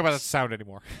don't talk about that sound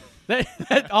anymore.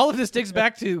 all of this digs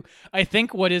back to, I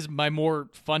think, what is my more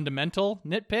fundamental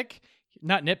nitpick.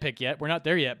 Not nitpick yet. We're not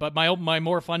there yet. But my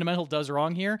more fundamental does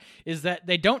wrong here is that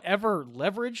they don't ever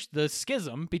leverage the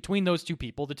schism between those two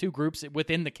people, the two groups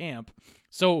within the camp.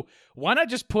 So why not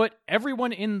just put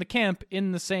everyone in the camp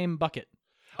in the same bucket?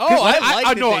 Oh, I like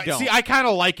that no, they don't. see, I kind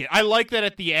of like it. I like that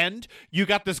at the end, you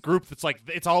got this group that's like,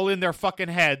 it's all in their fucking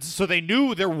heads, so they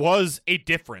knew there was a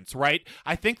difference, right?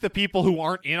 I think the people who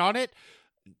aren't in on it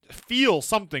feel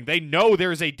something. They know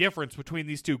there's a difference between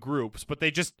these two groups, but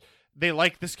they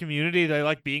like this community, they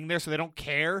like being there, so they don't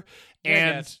care.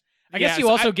 And I guess you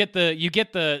also get the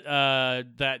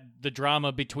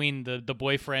drama between the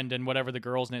boyfriend and whatever the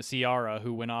girl's name, Ciara,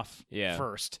 who went off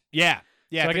first. Yeah.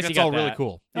 Yeah, So I I think guess you that's all got really that.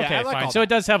 cool. Okay, Yeah, I like fine. all So that. it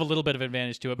does have a little bit of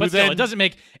advantage to it, but But still, then- it doesn't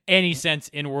make any sense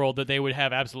in world that they would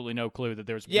have absolutely no clue that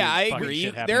there's Yeah, I weird fucking agree.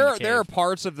 shit happening in the There are cave.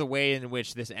 parts of the way in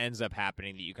which this ends up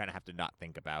happening that you kind of have to not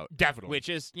think about. Definitely. Which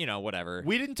is, whatever.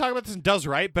 We didn't talk about this in Does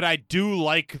Right, but I do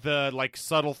like the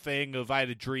subtle thing of I had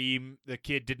a dream the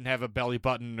kid didn't have a belly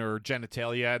button or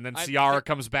genitalia, and then Ciara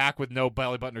comes back with no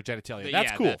belly button or genitalia.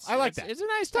 That's cool. I like that. It's a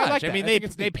nice I touch. like I that. mean, I think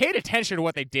it's they neat. paid attention to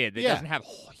what they did. It Yeah. doesn't have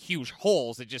huge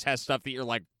holes. It just has stuff that you're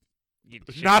like,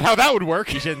 Not how that would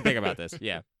work. you shouldn't think about this.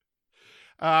 Yeah.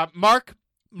 Mark,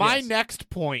 my Yes. next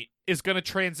point is going to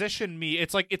transition me.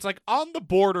 It's like on the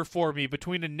border for me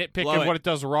between a nitpick Blow and it. what it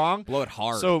does wrong. Blow it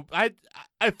hard. So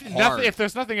if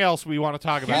there's nothing else we want to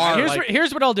talk about,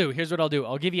 Here's what I'll do.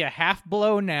 I'll give you a half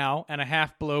blow now and a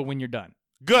half blow when you're done.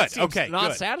 good. Seems Okay, not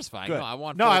good. satisfying. Good. No, I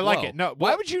want. No, full I like blow. it. No, why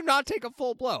well- would you not take a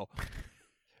full blow?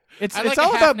 It's I like a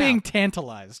all half about now. being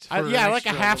tantalized. I for an like a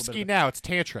extra half little ski bit now. It's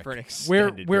tantric. For an of-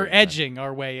 extended We're period of time. edging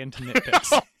our way into nitpicks.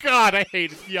 Oh God, I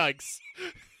hate it. Yikes.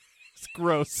 It's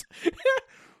gross.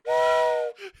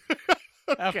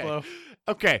 Half blow.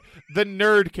 Okay, the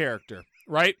nerd character,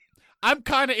 right? I'm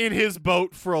kind of in his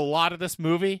boat for a lot of this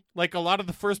movie, like a lot of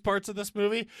the first parts of this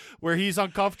movie where he's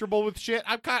uncomfortable with shit.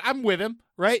 I'm with him,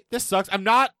 right? This sucks. I'm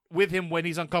not with him when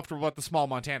he's uncomfortable at the small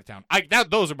Montana town.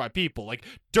 Those are my people. Like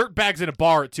dirtbags in a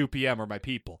bar at 2 p.m. are my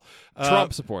people.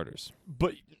 Trump supporters.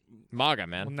 But MAGA,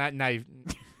 man.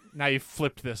 now you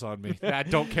flipped this on me. I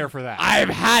don't care for that. I've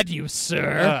had you,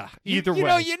 sir. Either you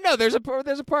way, know, there's a part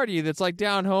of you that's like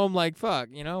down home, like fuck,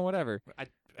 whatever.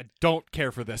 I don't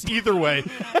care for this. Either way,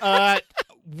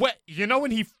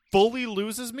 when he fully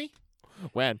loses me?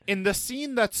 When? In the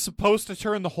scene that's supposed to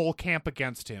turn the whole camp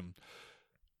against him,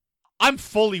 I'm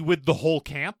fully with the whole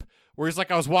camp. Where he's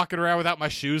like, I was walking around without my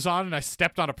shoes on, and I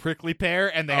stepped on a prickly pear,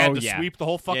 and they had to sweep the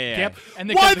whole fucking camp. And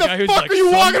they Why kept the guy who's fuck like, are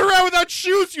you "Some-" walking around without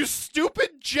shoes, you stupid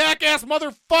jackass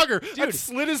motherfucker? I Dude.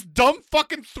 slit his dumb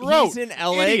fucking throat. He's an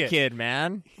LA Idiot. kid,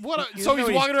 man. What? He So doesn't he's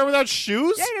know walking around without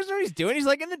shoes? Yeah, he doesn't know what he's doing. He's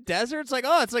like in the desert. It's like,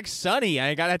 it's like sunny.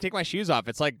 I gotta take my shoes off.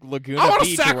 It's like Laguna I want to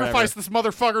Beach or sacrifice whatever. this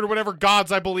motherfucker to whatever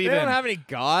gods I believe They in. don't have any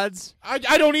gods. I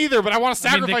don't either, but I want to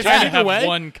I mean, they sacrifice kind him of either have way.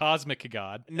 one cosmic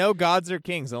god. No gods or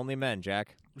kings, only men,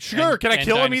 Jack. Sure, can I and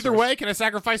kill him either dinosaurs. way? Can I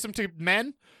sacrifice him to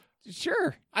men?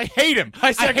 Sure. I hate him. I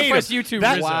hate sacrifice him. you to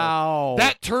That- Rizzo. Wow.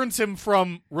 That turns him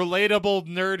from relatable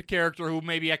nerd character who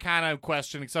maybe I kind of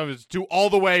questioning some of his to all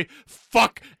the way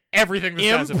fuck everything this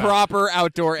guy's about. improper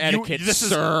outdoor etiquette, This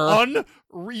sir. is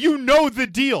you know the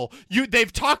deal.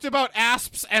 They've talked about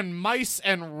asps and mice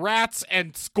and rats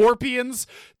and scorpions.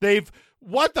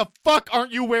 What the fuck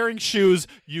aren't you wearing shoes,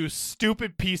 you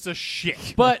stupid piece of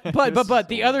shit? But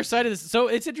the other side of this, so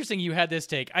it's interesting you had this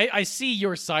take. I see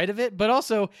your side of it, but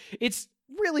also it's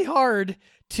really hard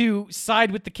to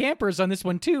side with the campers on this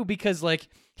one too, because like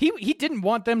he didn't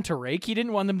want them to rake, he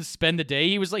didn't want them to spend the day.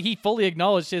 He was like, he fully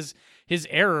acknowledged his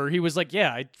error. He was like, yeah,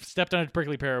 I stepped on a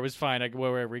prickly pear, it was fine,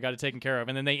 whatever, we got it taken care of.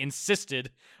 And then they insisted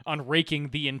on raking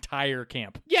the entire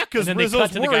camp. Yeah, because And then they Rizzo's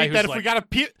cut to the guy worried who's that if like- we got a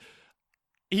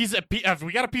if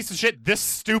we got a piece of shit this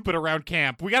stupid around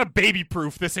camp, we got to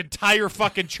baby-proof this entire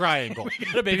fucking triangle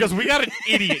because we got an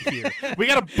idiot here. We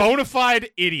got a bona fide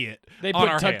idiot. They on put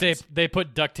our duct tape. hands. They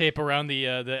put duct tape around the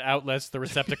outlets, the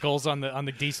receptacles on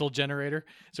the diesel generator.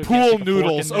 So it can't Pool stick a fork in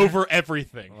noodles there. over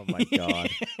everything. Oh my god.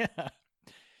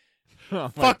 Oh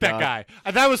my Fuck that God.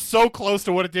 guy. That was so close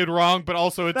to what it did wrong, but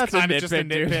also it's That's a kind of just a nitpick,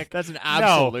 dude. nitpick. That's an No,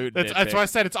 absolute that's nitpick. why I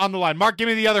said it's on the line. Mark, give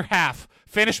me the other half.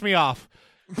 Finish me off.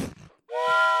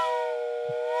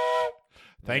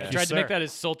 Thank you, Tried sir. to make that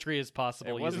as sultry as possible.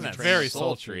 It wasn't using that trains. very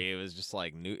sultry. It was just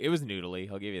like it was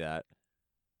noodly. I'll give you that.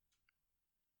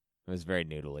 It was very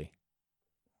noodly.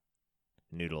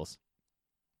 Noodles.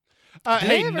 Did Hey,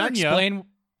 they ever Nunya. explain?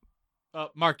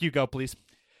 Mark, you go, please.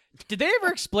 Did they ever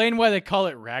explain why they call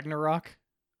it Ragnarok?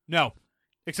 No.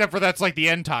 Except for that's like the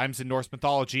end times in Norse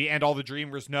mythology, and all the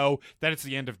dreamers know that it's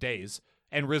the end of days.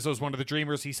 And Rizzo's one of the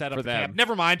dreamers. He set up For the them. camp.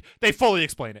 Never mind. They fully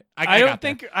explain it. I don't got there.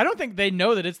 think. I don't think they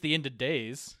know that it's the end of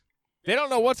days. They don't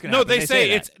know what's gonna No, happen. they say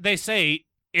that. They say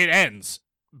it ends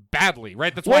badly,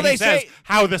 right? That's Well, why they he says say-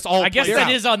 how this all. I guess plays that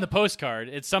out. is on the postcard.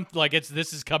 It's something like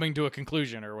this is coming to a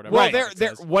conclusion or whatever. Well, Right.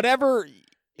 they're whatever.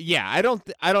 Yeah, I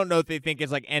don't know if they think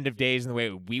it's like end of days in the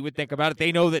way we would think about it.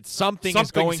 They know that something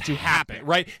is going to happen.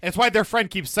 right? That's why their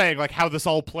friend keeps saying like how this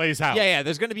all plays out. Yeah.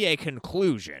 There's going to be a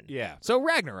conclusion. yeah. So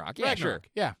Ragnarok. Yeah, Ragnarok.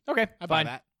 Yeah. Okay, I buy fine.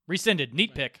 that. Rescinded.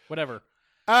 Neat pick. Whatever.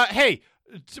 Hey,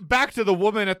 back to the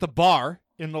woman at the bar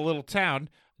in the little town.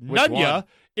 Which Nunya one?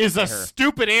 is a Her.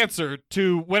 stupid answer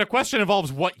to when a question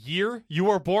involves what year you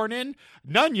were born in.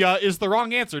 Nunya is the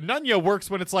wrong answer. Nunya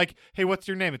works when it's like, hey, what's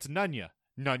your name? It's Nunya.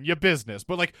 Nunya business.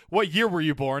 But like, what year were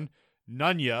you born?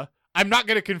 Nunya. I'm not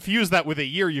going to confuse that with a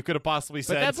year you could have possibly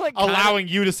said, that's like allowing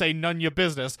you to say Nunya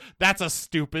business. That's a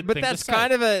stupid But thing that's to say.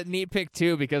 kind of a neat pick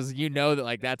too, because you know that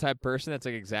like that type of person, that's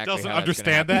like exactly Doesn't how that's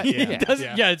gonna understand happen. that? Yeah. It doesn't-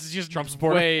 Yeah. yeah, it's just Trump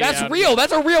supporter? way That's out of- real.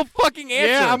 That's a real fucking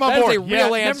answer. Yeah, I'm on That is board. a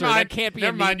real Yeah, answer. Never mind. That can't be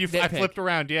Never a mind. neat I nitpick. flipped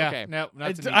around. Yeah. Okay. No,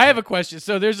 that's a neat I have a pick. question.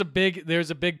 So there's a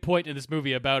big point in this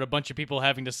movie about a bunch of people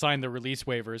having to sign the release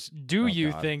waivers. Do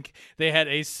you God. think they had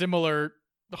a similar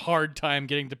hard time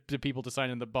getting the people to sign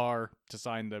in the bar to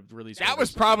sign the release That waivers?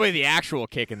 was probably the actual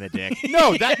kick in the dick.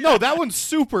 No, that one's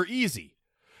super easy.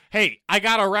 Hey, I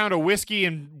got a round of whiskey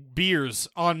and beers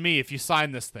on me if you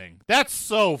sign this thing. That's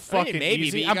so fucking maybe,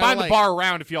 easy. but you I'm gotta, buying the like- bar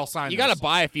around if y'all sign You this. got to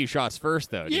buy a few shots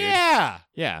first, though, dude. Yeah,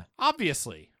 Yeah.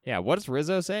 obviously. Yeah. What does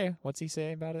Rizzo say? What's he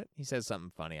say about it? He says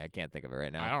something funny. I can't think of it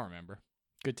right now. I don't remember.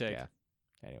 Good take. Yeah.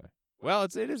 Anyway. Well,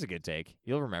 it is a good take.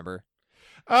 You'll remember.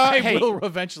 I Hey, will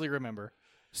eventually remember.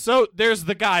 so there's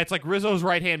the guy. It's like Rizzo's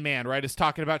right-hand man, right? Is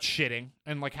talking about shitting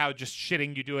and like how just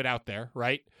shitting, you do it out there,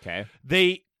 right? Okay.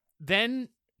 They then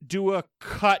do a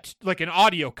cut, like an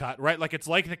audio cut, right? Like it's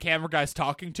like the camera guy's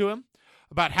talking to him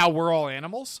about how we're all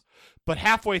animals. But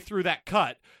halfway through that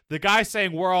cut, the guy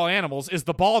saying we're all animals is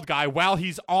the bald guy while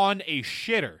he's on a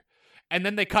shitter. And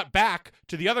then they cut back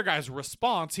to the other guy's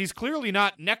response. He's clearly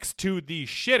not next to the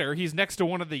shitter. He's next to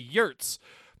one of the yurts.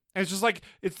 And it's just like,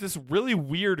 it's this really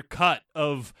weird cut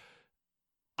of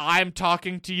I'm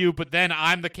talking to you, but then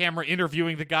I'm the camera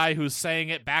interviewing the guy who's saying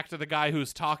it back to the guy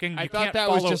who's talking. I You thought can't that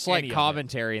was follow just any like of it.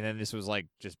 commentary, and then this was like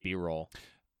just B-roll.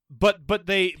 But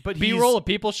B-roll of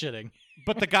people shitting.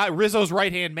 But the guy Rizzo's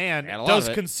right hand man And a lot does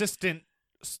of it. consistent,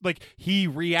 like he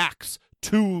reacts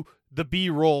to the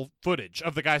B-roll footage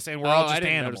of the guy saying we're all just I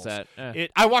didn't animals. notice that.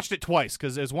 I watched it twice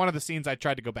because it was one of the scenes I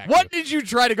tried to go back to. What did you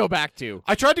try to go back to?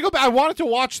 I tried to go back. I wanted to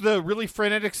watch the really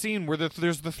frenetic scene where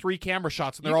there's the three camera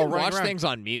shots and they're You all can running watch around. things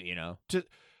on mute, you know.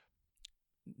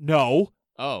 No,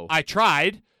 Oh. I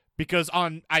tried because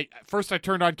first I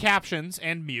turned on captions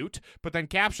and mute, but then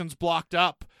captions blocked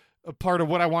up a part of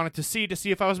what I wanted to see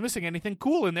if I was missing anything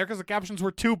cool in there because the captions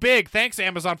were too big. Thanks,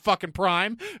 Amazon fucking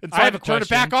Prime. And so I I had have to a turn it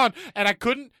back question. on, and I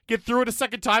couldn't get through it a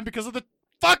second time because of the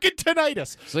fucking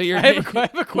tinnitus. So your I have a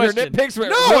your question. nitpicks were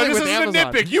No, really this with isn't Amazon.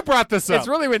 a nitpick. You brought this up. It's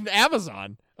really with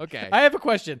Amazon. Okay. I have a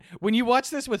question. When you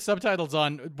watch this with subtitles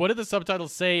on, what do the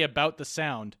subtitles say about the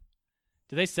sound?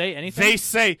 Do they say anything?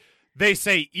 They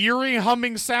say eerie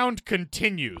humming sound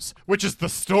continues, which is the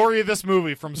story of this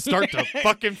movie from start to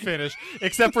fucking finish.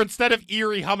 Except for instead of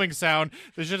eerie humming sound,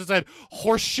 they should have said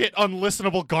horseshit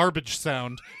unlistenable garbage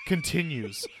sound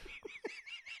continues.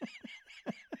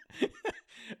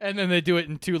 And then they do it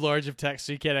in too large of text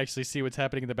so you can't actually see what's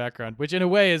happening in the background, which in a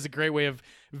way is a great way of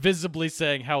visibly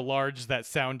saying how large that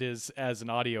sound is as an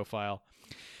audio file.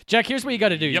 Jack, here's what you got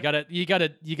to do. Yep. You got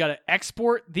to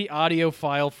export the audio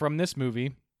file from this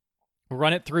movie,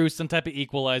 run it through some type of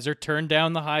equalizer, turn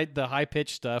down the high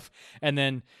pitch stuff, and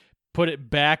then put it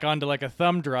back onto like a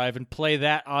thumb drive and play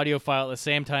that audio file at the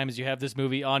same time as you have this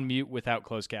movie on mute without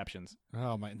closed captions.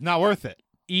 Oh my, not worth it.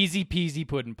 Easy peasy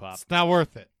pudding pop. It's not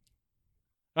worth it.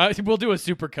 We'll do a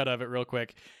super cut of it real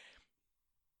quick.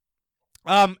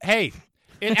 Hey,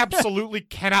 it absolutely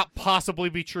cannot possibly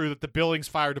be true that the Billings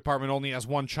Fire Department only has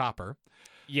one chopper.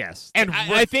 Yes. And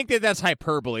I think that's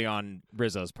hyperbole on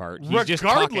Rizzo's part. He's just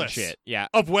talking regardless shit. Yeah.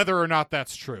 of whether or not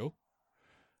that's true,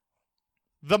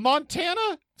 the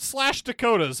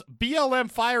Montana/Dakota's BLM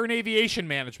Fire and Aviation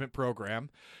Management Program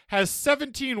has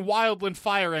 17 Wildland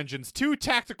fire engines, 2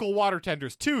 tactical water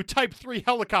tenders, 2 Type 3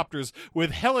 helicopters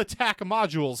with heli-tac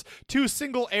modules, 2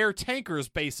 single-air tankers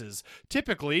bases,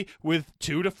 typically with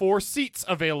 2 to 4 seats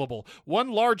available, 1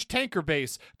 large tanker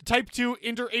base, Type 2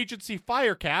 interagency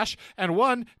fire cache, and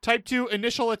 1 Type 2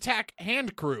 initial attack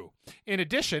hand crew. In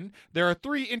addition, there are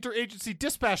 3 interagency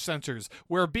dispatch centers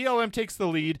where BLM takes the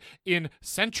lead in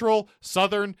central,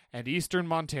 southern, and eastern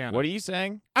Montana. What are you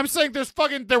saying? I'm saying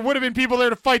there would have been people there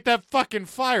to fight that fucking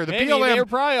fire. The Maybe BLM they were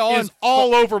probably all is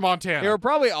all over Montana. They were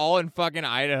probably all in fucking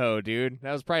Idaho, dude.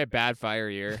 That was probably a bad fire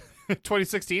year.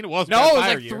 2016, it was a No, bad it was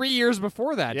fire like year. 3 years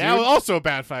before that, Yeah, it was dude. also a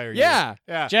bad fire year. Yeah.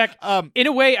 Yeah. Jack, in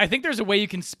a way, I think there's a way you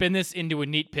can spin this into a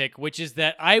neat pick, which is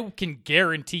that I can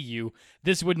guarantee you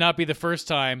this would not be the first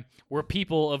time where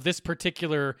people of this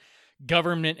particular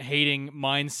government-hating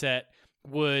mindset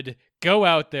would go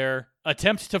out there,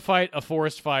 attempt to fight a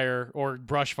forest fire or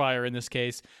brush fire in this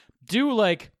case, do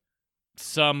like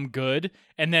some good,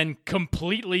 and then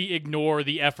completely ignore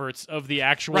the efforts of the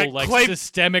actual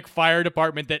systemic fire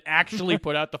department that actually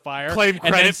put out the fire. Claim and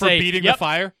then credit for say, beating "Yep, the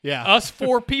fire. Yeah. us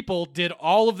 4 people did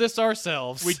all of this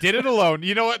ourselves." We did it alone.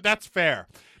 You know what? That's fair.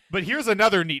 But here's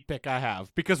another neat pick I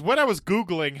have. Because when I was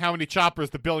Googling how many choppers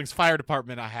the Billings Fire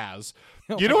Department has,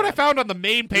 you know what I found on the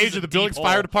main This page is of a the deep Billings hole.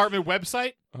 Fire Department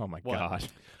website? Oh my What? god.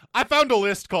 I found a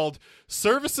list called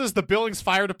Services the Billings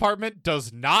Fire Department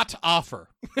Does Not Offer.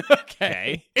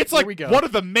 Okay. It's Here like we go. one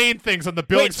of the main things on the Wait,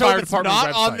 Billings so Fire if it's Department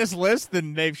not website. on this list,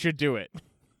 then they should do it.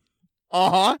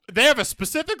 Uh-huh. They have a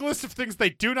specific list of things they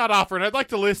do not offer, and I'd like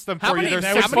to list them How for many, you.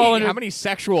 that would how, fall many, under- how many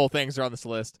sexual things are on this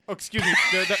list? Oh, excuse me.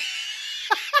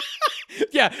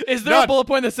 Yeah, is there None. a bullet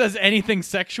point that says anything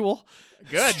sexual?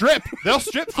 Good. Strip. They'll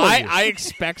strip for you. I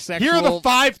expect sexual Here are the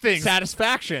 5 things.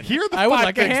 satisfaction. Here are the I would 5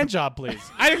 like a things. hand job, please.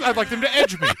 I'd like them to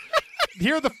edge me.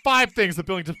 Here are the 5 things the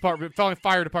Billings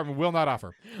Fire Department will not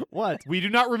offer. What? We do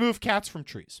not remove cats from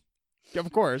trees.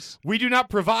 Of course. We do not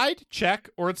provide, check,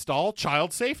 or install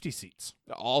child safety seats.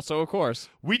 Also, of course.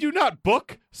 We do not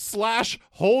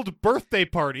book/hold birthday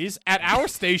parties at our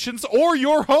stations or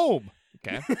your home.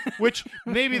 Okay. Which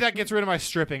maybe that gets rid of my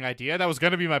stripping idea. That was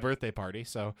going to be my birthday party,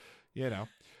 so you know.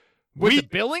 With the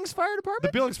Billings Fire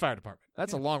Department? The Billings Fire Department.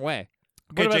 That's a long way.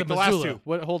 Okay, What about Jake, the last Missoula?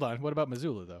 2. Hold on. What about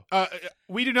Missoula, though?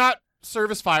 We do not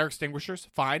service fire extinguishers.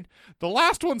 Fine. The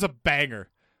last one's a banger.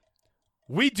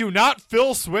 We do not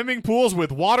fill swimming pools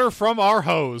with water from our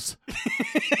hose.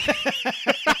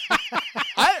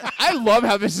 I love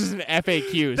how this is an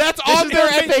FAQs. That's This on is their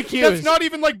FAQs. That's not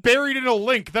even like buried in a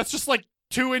link. That's just like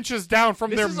 2 inches down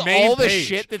from This their is main all the page.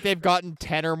 shit that they've gotten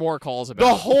 10 or more calls about.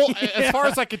 The whole, as far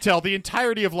as I can tell, the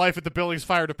entirety of life at the Billings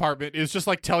Fire Department is just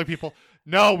like telling people,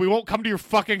 no, we won't come to your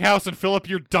fucking house and fill up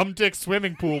your dumb dick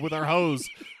swimming pool with our hose.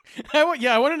 I want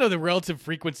to know the relative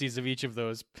frequencies of each of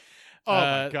those. Oh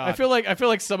my God. I feel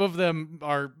like some of them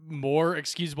are more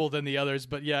excusable than the others,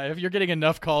 but yeah, if you're getting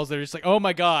enough calls, they're just like, oh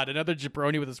my god, another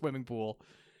jabroni with a swimming pool.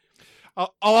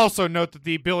 I'll also note that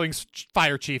the Billings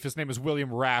fire chief, his name is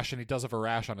William Rash, and he does have a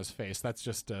rash on his face. That's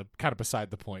just kind of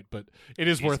beside the point, but it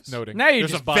is worth noting. Now you're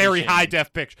There's just a body very shaming. high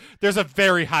def picture. There's a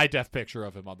very high def picture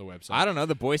of him on the website. I don't know.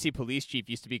 The Boise police chief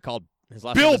used to be called his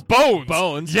last Bill name is Bones.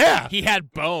 Bones. Yeah. He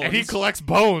had bones. And he collects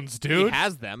bones, dude. He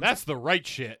has them. That's the right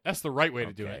shit. That's the right way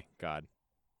to do it. God.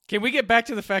 Can we get back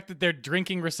to the fact that they're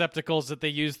drinking receptacles that they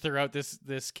use throughout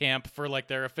this camp for like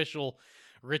their official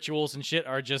rituals and shit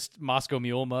are just Moscow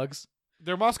Mule mugs?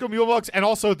 Their Moscow Mule mugs and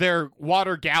also their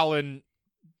water gallon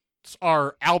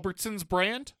are Albertsons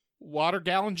brand water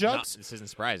gallon jugs. No, this isn't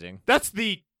surprising. That's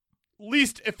the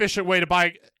least efficient way to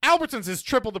buy. Albertsons is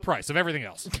triple the price of everything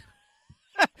else.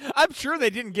 I'm sure they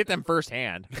didn't get them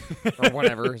firsthand or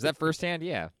whatever. Is that firsthand?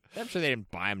 Yeah. I'm sure they didn't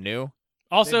buy them new.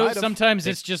 Also, might've. sometimes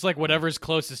it's just like whatever's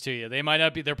closest to you. They might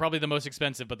not be. They're probably the most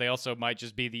expensive, but they also might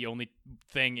just be the only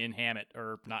thing in Hammett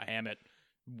or not Hammett.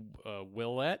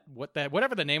 Willette?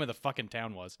 Whatever the name of the fucking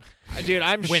town was. Dude,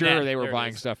 I'm Gwinnett, sure they there were it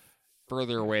buying is. stuff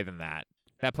further away than that.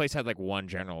 That place had like one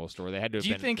general store. They had to have Do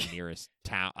you been think- the nearest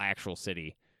town, actual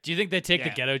city. Do you think they take the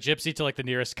Yeah. ghetto gypsy to like the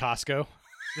nearest Costco?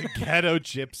 The ghetto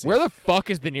gypsy. Where the fuck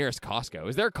is the nearest Costco?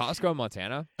 Is there a Costco in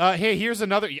Montana? Hey, here's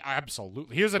another. Yeah,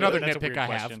 absolutely. Here's another That's a nitpick weird I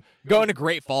have. question. Going to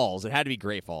Great Falls. It had to be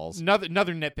Great Falls. Another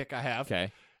nitpick I have.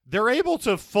 Okay. they're able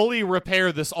to fully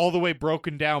repair this all the way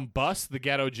broken down bus, the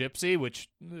Ghetto Gypsy, which,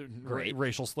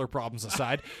 racial slur problems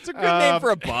aside. It's a good name for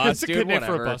a bus, It's a dude, good name for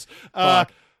a whatever. bus.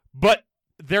 Fuck. But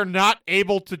they're not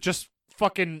able to just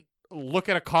fucking look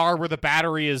at a car where the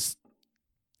battery is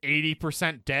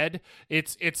 80% dead.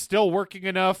 It's still working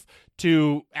enough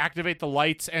to activate the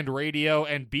lights and radio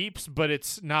and beeps, but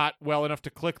it's not well enough to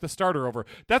click the starter over.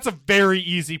 That's a very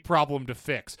easy problem to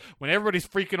fix. When everybody's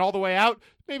freaking all the way out,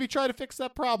 maybe try to fix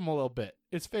that problem a little bit.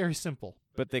 It's very simple.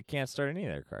 But they can't start any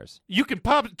of their cars. You can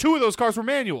pop 2 of those cars were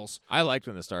manuals. I liked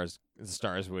when the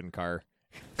stars wouldn't car.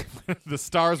 The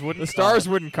stars wouldn't. The stars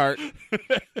wouldn't cart.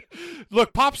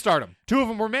 Look, Pop Stardom. 2 of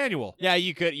them were manual. Yeah,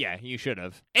 you could. Yeah, you should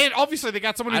have. And obviously they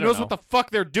got someone I who don't knows know. what the fuck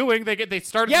they're doing. They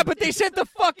started. Yeah, but they sent the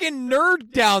fucking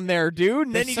nerd down there, dude,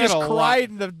 and They then he said just a lot. cried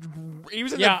in the. He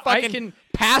was in Yeah, the fucking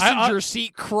passenger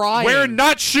seat crying. wearing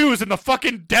not shoes in the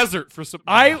fucking desert for some.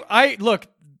 I look.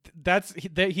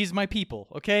 He's my people.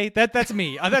 Okay, that's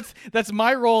me. That's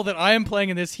my role that I am playing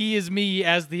in this. He is me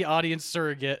as the audience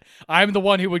surrogate. I'm the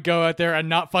one who would go out there and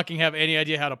not fucking have any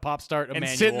idea how to pop start a and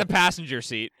manual. sit in the passenger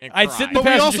seat. And I'd cry. sit in the But we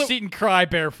passenger also- seat and cry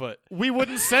barefoot. We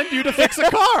wouldn't send you to fix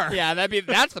a car. Yeah,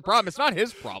 that's the problem. It's not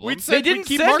his problem. We'd They We'd didn't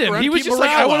keep send Mark him. around, He was keep just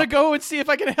like, I morale want to up. go and see if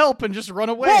I can help, and just run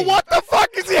away. Well, what the fuck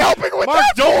is he helping with Mark,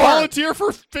 that don't for? volunteer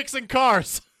for fixing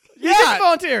cars. He didn't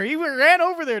volunteer. He ran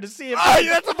over there to see if.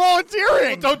 That's a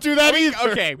volunteering. Don't do that either.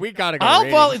 Okay, we gotta go. I'll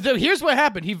ratings. Here's what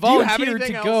happened. He you have volunteered to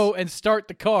anything go else? and start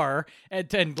the car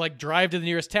and like drive to the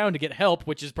nearest town to get help,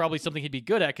 which is probably something he'd be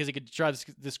good at because he could try to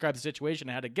describe the situation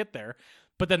and how to get there.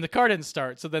 But then the car didn't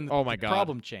start, so then Oh my the God.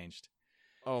 problem changed.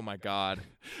 Oh my god.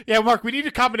 Yeah, Mark, we need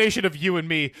a combination of you and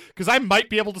me because I might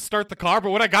be able to start the car,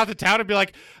 but when I got to town, I'd be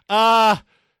like,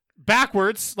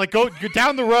 backwards, like go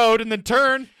down the road and then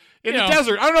turn in You the know.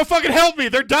 desert. I don't know. Fucking help me.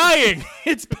 They're dying.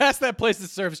 It's past that place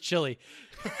that serves chili.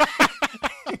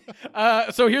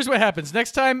 So here's what happens.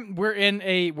 Next time we're in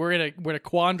a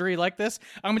quandary like this,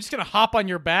 I'm just gonna hop on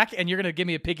your back and you're gonna give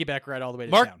me a piggyback ride all the way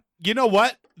to Mark, town. you know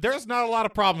what? There's not a lot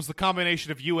of problems the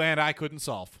combination of you and I couldn't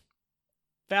solve.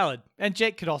 Valid. And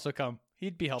Jake could also come.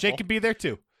 He'd be helpful. Jake can be there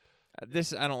too.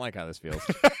 I don't like how this feels.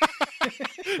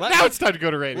 Now it's time to go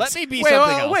to ratings. Let me be wait,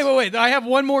 something else. wait. I have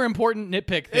one more important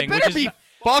nitpick thing. It better which is be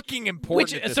fucking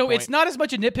important. at this so it's point. not as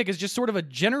much a nitpick as just sort of a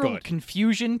general Good.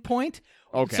 confusion point.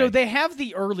 Okay. So they have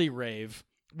the early rave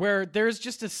where there's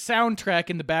just a soundtrack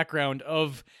in the background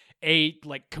of a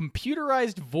like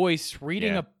computerized voice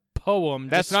reading Yeah. a poem.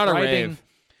 That's not a describing rave.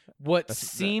 What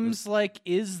seems like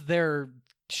is their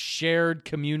shared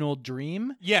communal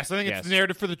dream. Yes, I think Yes. it's the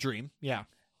narrative for the dream. Yeah.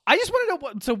 I just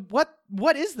want to know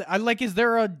what is that? Is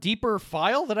there a deeper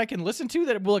file that I can listen to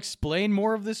that will explain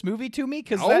more of this movie to me?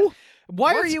 Because No.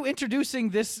 why are What? you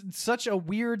introducing this such a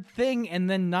weird thing and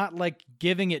then not like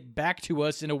giving it back to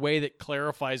us in a way that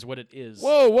clarifies what it is?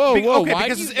 Whoa. Okay, Why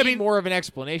because do you it's- I need mean, more of an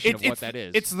explanation of what that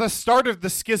is? It's the start of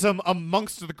the schism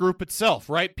amongst the group itself,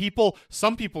 right?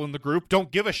 Some people in the group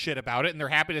don't give a shit about it, and they're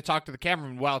happy to talk to the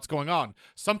cameraman while it's going on.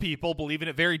 Some people believe in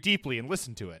it very deeply and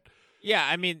listen to it. Yeah,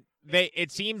 I mean,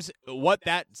 it seems what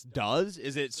that does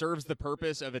is it serves the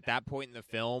purpose of, at that point in the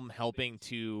film, helping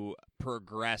to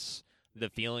progress the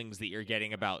feelings that you're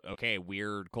getting about, okay,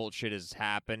 weird cult shit is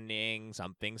happening,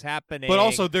 something's happening. But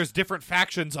also, there's different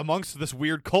factions amongst this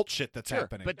weird cult shit that's Sure,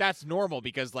 happening. but that's normal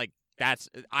because, like,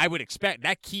 I would expect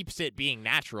that keeps it being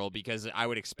natural because I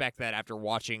would expect that after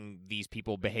watching these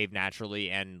people behave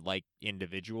naturally and like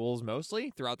individuals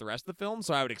mostly throughout the rest of the film.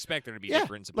 So I would expect there to be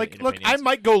difference in like, in look, I opinions.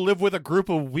 might go live with a group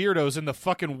of weirdos in the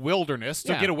fucking wilderness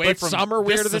to Yeah, get away but from some are this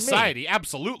weirder than me. society.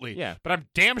 Absolutely. Yeah. But I'm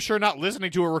damn sure not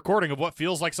listening to a recording of what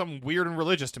feels like something weird and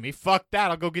religious to me. Fuck that.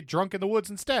 I'll go get drunk in the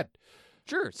woods instead.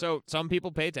 Sure. So some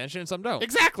people pay attention and some don't.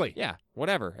 Exactly. Yeah,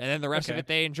 whatever. And then the rest of Okay. it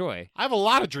they enjoy. I have a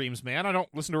lot of dreams, man. I don't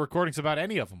listen to recordings about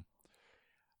any of them.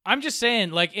 I'm just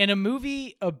saying, like, in a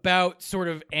movie about sort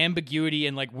of ambiguity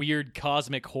and like weird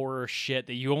cosmic horror shit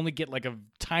that you only get like a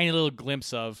tiny little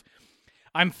glimpse of,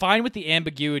 I'm fine with the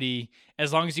ambiguity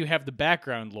as long as you have the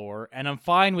background lore, and I'm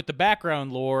fine with the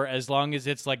background lore as long as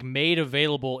it's like made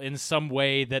available in some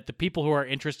way that the people who are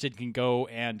interested can go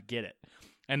and get it.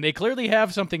 And they clearly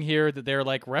have something here that they're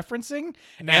like referencing.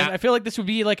 Nah. And I feel like this would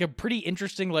be like a pretty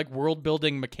interesting like world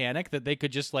building mechanic that they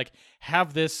could just like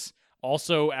have this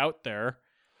also out there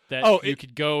that you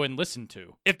could go and listen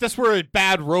to. If this were a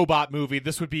bad robot movie,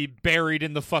 this would be buried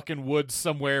in the fucking woods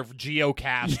somewhere,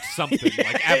 geocached something.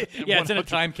 Yeah, it's in a 100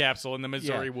 time capsule in the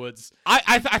Missouri woods.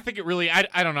 I think it really.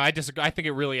 I don't know. I disagree. I think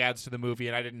it really adds to the movie,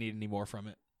 and I didn't need any more from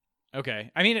it.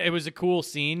 Okay. I mean, it was a cool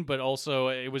scene, but also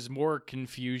it was more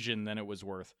confusion than it was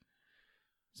worth.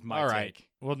 Is my All right. take.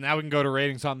 Well, now we can go to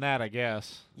ratings on that, I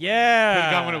guess. Yeah. Could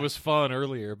have gone when it was fun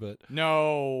earlier, but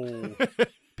No.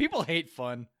 People hate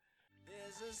fun.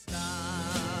 There's a starman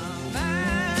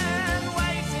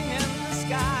waiting in the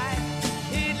sky.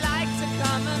 He'd like to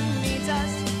come and meet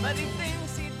us, but he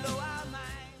thinks he'd blow our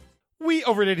minds. we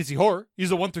over at A to Z Horror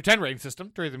use a 1 through 10 rating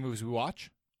system to rate the movies we watch.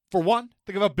 For one,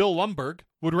 think of how Bill Lumberg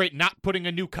would rate not putting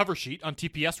a new cover sheet on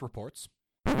TPS reports.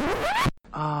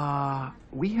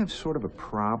 We have sort of a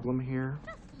problem here.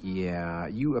 Yeah,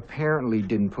 you apparently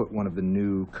didn't put one of the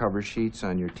new cover sheets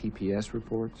on your TPS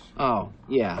reports. Oh,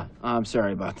 yeah. I'm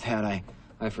sorry about that.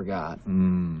 I forgot.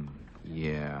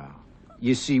 Yeah.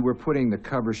 You see, we're putting the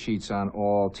cover sheets on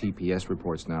all TPS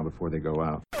reports now before they go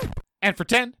out. And for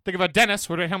 10, think about Dennis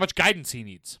would rate how much guidance he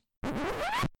needs.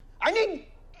 I need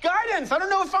guidance. I don't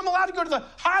know if I'm allowed to go to the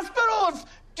hospital, if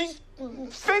these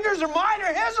fingers are mine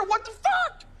or his, or what the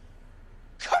fuck?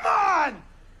 Come on!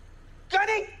 I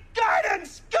need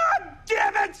guidance! God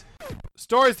damn it!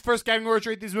 Stories, the first guy who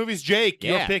rate these movies. Jake,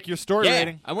 your pick, your story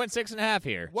rating. I went 6.5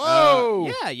 here.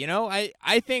 Whoa! Yeah, you know, I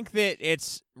think that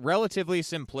it's relatively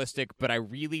simplistic, but I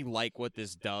really like what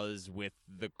this does with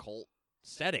the cult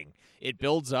setting. It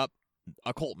builds up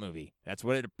a cult movie. That's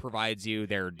what it provides you.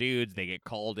 There are dudes, they get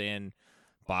called in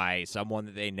by someone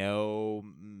that they know.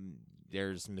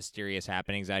 There's mysterious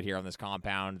happenings out here on this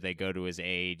compound. They go to his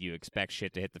aid. You expect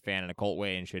shit to hit the fan in a cult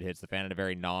way, and shit hits the fan in a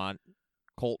very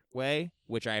non-cult way,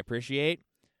 which I appreciate.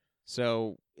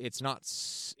 So it's not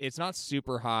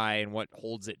super high, and what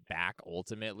holds it back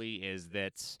ultimately is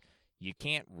that you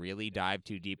can't really dive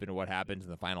too deep into what happens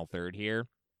in the final third here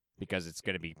because it's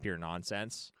going to be pure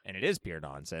nonsense, and it is pure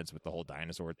nonsense with the whole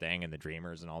dinosaur thing and the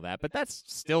dreamers and all that, but that's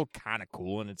still kind of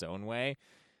cool in its own way.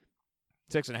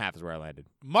 6.5 is where I landed.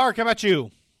 Mark, how about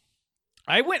you?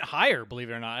 I went higher, believe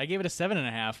it or not. I gave it a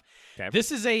 7.5. Okay.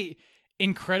 This is a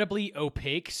incredibly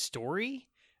opaque story,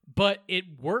 but it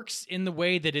works in the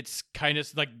way that it's kind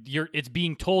of like it's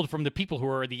being told from the people who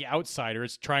are the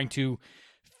outsiders trying to,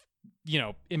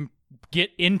 get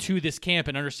into this camp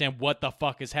and understand what the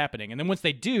fuck is happening. And then once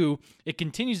they do, it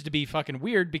continues to be fucking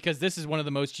weird because this is one of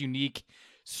the most unique,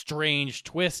 strange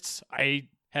twists I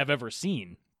have ever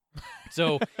seen.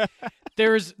 So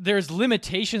there's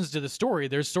limitations to the story.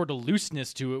 There's sort of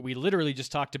looseness to it. We literally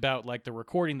just talked about like the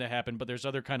recording that happened, but there's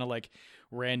other kind of like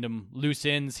random loose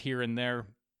ends here and there.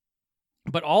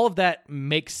 But all of that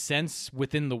makes sense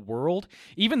within the world.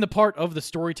 Even the part of the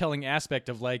storytelling aspect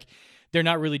of like they're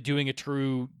not really doing a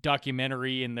true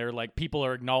documentary and they're like people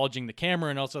are acknowledging the camera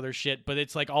and all this other shit, but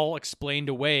it's like all explained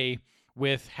away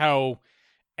with how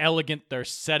elegant they're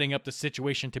setting up the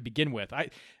situation to begin with.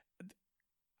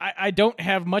 I don't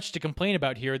have much to complain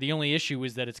about here. The only issue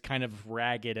is that it's kind of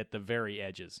ragged at the very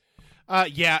edges.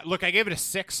 Yeah, look, I gave it a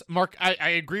 6. Mark, I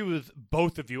agree with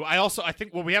both of you. I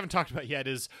think what we haven't talked about yet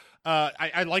is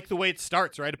I like the way it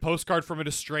starts, right? A postcard from an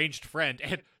estranged friend.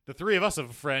 And the three of us have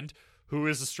a friend who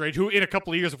is estranged, who in a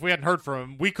couple of years, if we hadn't heard from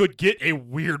him, we could get a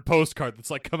weird postcard that's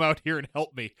like, come out here and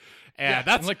help me. And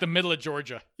that's in like the middle of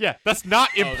Georgia. Yeah, that's not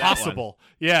that one. impossible.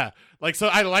 Yeah. Like, so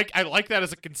I like that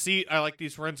as a conceit. I like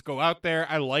these friends go out there.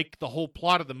 I like the whole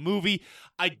plot of the movie.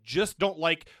 I just don't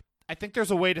like, I think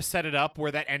there's a way to set it up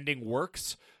where that ending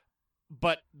works.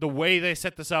 But the way they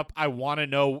set this up, I want to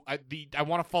know, I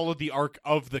want to follow the arc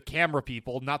of the camera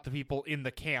people, not the people in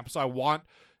the camp. So I want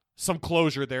some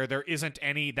closure there. There isn't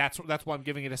any. That's why I'm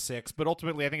giving it a 6. But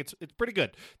ultimately, I think it's pretty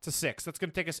good. It's a 6. That's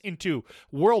going to take us into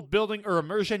world building or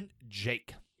immersion.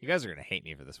 Jake. You guys are going to hate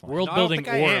me for this one. World No, I don't building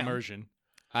think I or am. immersion.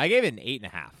 I gave it an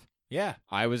 8.5. Yeah.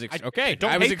 I was don't was hate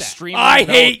that. extremely. I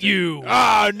hate enveloped you.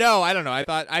 Oh no, I don't know. I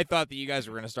thought that you guys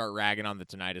were going to start ragging on the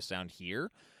tinnitus sound here.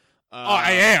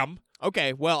 I am.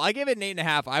 Okay, well, I gave it an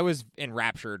 8.5. I was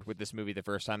enraptured with this movie the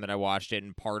first time that I watched it,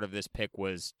 and part of this pick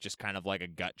was just kind of like a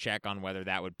gut check on whether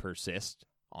that would persist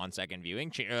on second viewing.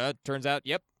 Turns out,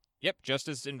 yep, just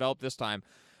as enveloped this time.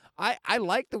 I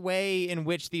like the way in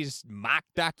which these mock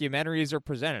documentaries are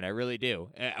presented. I really do.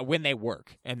 When they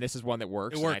work, and this is one that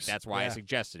works. It works. That's why I Yeah.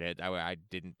 suggested it. I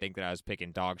didn't think that I was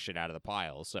picking dog shit out of the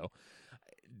pile. So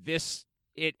this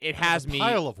it has me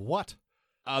Pile of what?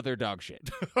 other dog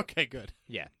shit. Okay, good.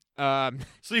 Yeah.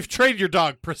 So you've trained your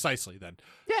dog precisely then.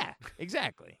 Yeah,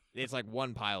 exactly. It's like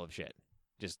one pile of shit.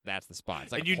 Just that's the spot.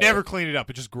 It's like And a you hole. never clean it up.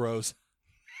 It just grows.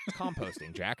 It's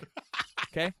composting, Jack.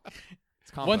 Okay?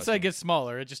 It's composting. Once I get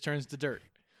smaller, it just turns to dirt.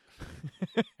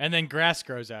 And then grass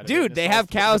grows out of it. Dude, and it they solves- have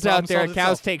the cows problem out there, solves and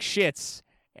cows itself. take shits,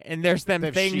 and there's them They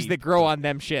have things sheep. that grow on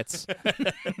them shits.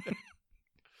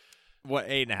 What,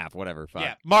 8.5, whatever. Fuck.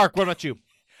 Yeah. Mark, what about you?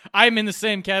 I'm in the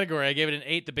same category. I gave it an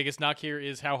 8. The biggest knock here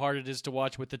is how hard it is to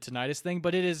watch with the tinnitus thing,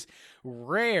 but it is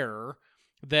rare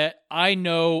that I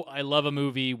know I love a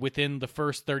movie within the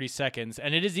first 30 seconds,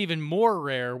 and it is even more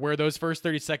rare where those first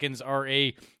 30 seconds are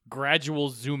a gradual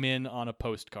zoom in on a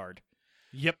postcard.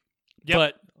 Yep.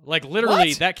 But like literally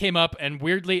What? that came up and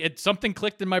weirdly something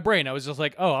clicked in my brain. I was just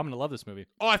like, oh, I'm going to love this movie.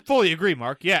 Oh, I fully agree,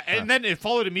 Mark. Yeah, and then it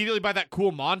followed immediately by that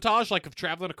cool montage, like of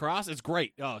traveling across. It's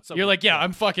great. Oh, it's so You're good. like, yeah,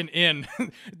 I'm fucking in.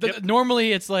 Yep.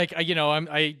 Normally it's like,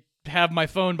 I have my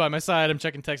phone by my side. I'm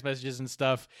checking text messages and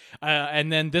stuff.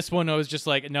 And then this one, I was just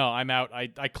like, no, I'm out.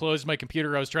 I closed my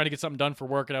computer. I was trying to get something done for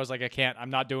work, and I was like, I can't. I'm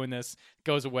not doing this. It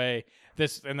goes away.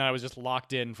 And then I was just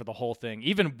locked in for the whole thing,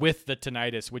 even with the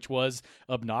tinnitus, which was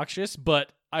obnoxious,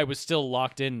 but I was still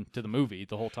locked in to the movie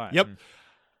the whole time. Yep.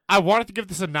 I wanted to give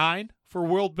this a 9 for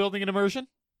world building and immersion.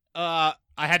 I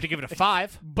had to give it a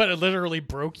 5. But it literally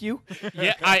broke you.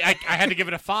 Yeah, I had to give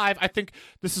it a 5. I think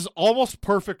this is almost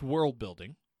perfect world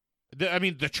building.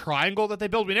 The triangle that they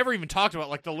build, we never even talked about,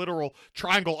 like the literal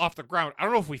triangle off the ground. I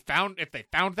don't know if they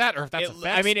found that or if that's effects.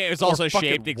 I mean, it was or also fucking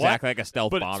shaped what, exactly like a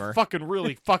stealth but bomber. it's fucking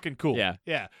really fucking cool. Yeah.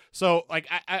 Yeah. So, like,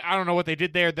 I don't know what they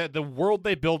did there. The world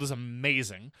they build is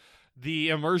amazing. The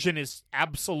immersion is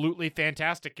absolutely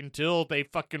fantastic until they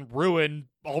fucking ruin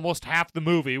almost half the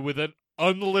movie with an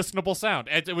unlistenable sound.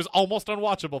 It was almost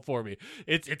unwatchable for me.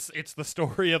 It's the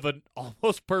story of an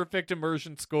almost perfect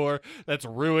immersion score that's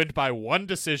ruined by one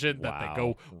decision that they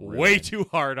go way too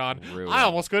hard on. Ruined. I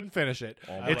almost couldn't finish it.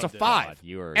 Oh It's a my 5. God,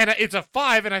 you are- And it's a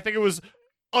 5, and I think it was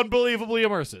unbelievably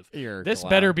immersive. You're a This clown.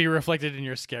 better be reflected in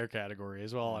your scare category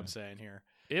is all I'm saying here.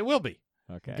 It will be.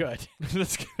 Okay. Good.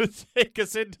 That's going to take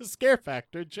us into Scare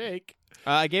Factor, Jake.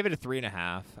 I gave it a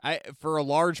 3.5. For a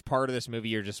large part of this movie,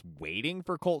 you're just waiting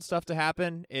for cult stuff to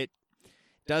happen. It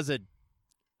does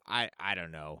I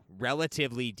don't know,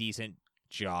 relatively decent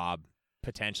job,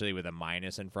 potentially with a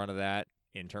minus in front of that,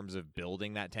 in terms of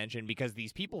building that tension, because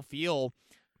these people feel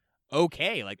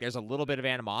okay. Like, there's a little bit of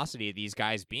animosity of these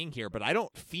guys being here, but I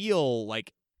don't feel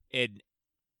like an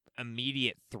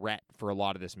immediate threat for a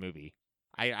lot of this movie.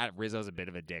 Rizzo's a bit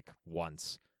of a dick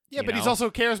once. Yeah, you but he's know? also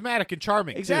charismatic and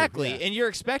charming. Exactly. Too. Yeah. And you're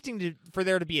expecting for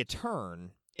there to be a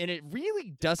turn, and it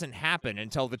really doesn't happen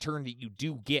until the turn that you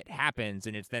do get happens,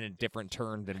 and it's then a different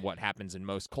turn than what happens in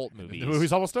most cult movies. The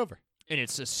movie's almost over. And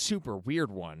it's a super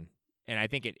weird one. And I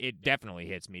think it definitely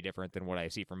hits me different than what I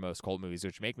see from most cult movies,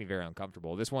 which make me very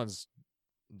uncomfortable. This one's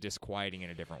disquieting in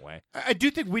a different way. I do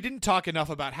think we didn't talk enough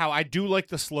about how I do like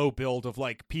the slow build of,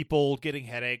 like, people getting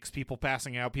headaches, people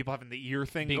passing out, people having the ear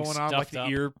thing Being going on, like stuffed the up.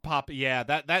 ear pop. Yeah,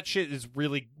 that shit is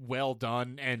really well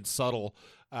done and subtle.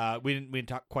 We didn't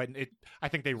talk quite. I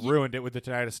think they ruined it with the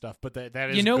tinnitus stuff, but that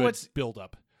is You know good what's- build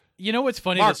up. You know what's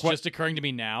funny Mark, that's what- just occurring to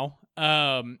me now?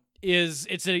 Is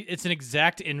it's an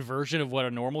exact inversion of what a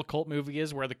normal cult movie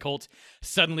is, where the cult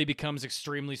suddenly becomes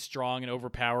extremely strong and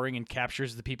overpowering and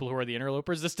captures the people who are the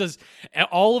interlopers. This does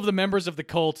all of the members of the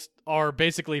cult are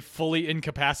basically fully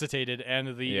incapacitated,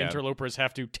 and the Yeah. interlopers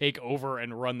have to take over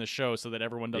and run the show so that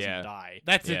everyone doesn't Yeah. die.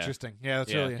 That's Yeah. interesting. Yeah,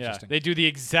 that's Yeah. really Yeah, interesting. they do the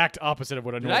exact opposite of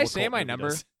what a Did normal I cult say my movie number?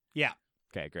 does. Yeah.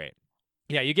 Okay, great.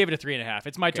 Yeah, you gave it a 3.5.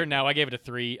 It's my turn now. I gave it a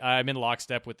 3. I'm in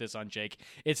lockstep with this on Jake.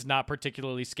 It's not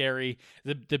particularly scary.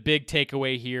 The big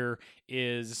takeaway here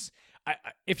is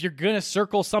if you're going to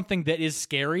circle something that is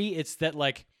scary, it's that,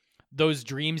 like, those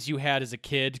dreams you had as a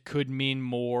kid could mean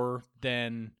more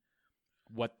than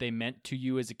what they meant to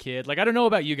you as a kid. Like, I don't know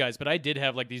about you guys, but I did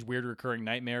have, like, these weird recurring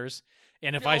nightmares.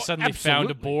 And if I suddenly found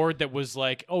a absolutely. board that was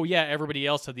like, oh, yeah, everybody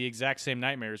else had the exact same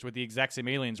nightmares with the exact same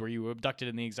aliens where you were abducted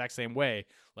in the exact same way,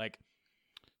 like,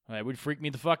 that would freak me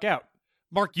the fuck out.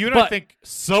 Mark, you and I But- think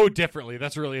so differently.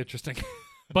 That's really interesting.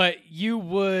 But you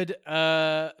would,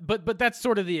 but that's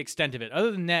sort of the extent of it.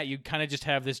 Other than that, you kind of just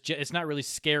have this. It's not really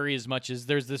scary as much as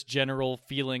there's this general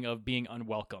feeling of being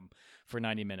unwelcome for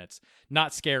 90 minutes.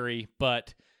 Not scary,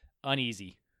 but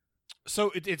uneasy.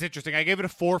 So it's interesting. I gave it a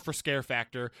 4 for scare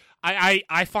factor.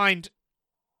 I find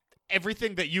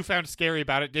everything that you found scary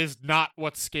about it is not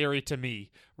what's scary to me,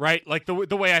 right? Like the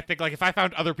way I think, like if I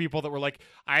found other people that were like,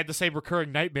 I had the same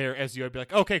recurring nightmare as you, I'd be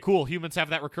like, okay, cool. Humans have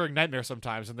that recurring nightmare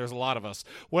sometimes, and there's a lot of us.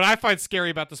 What I find scary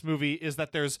about this movie is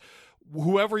that there's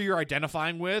whoever you're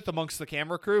identifying with amongst the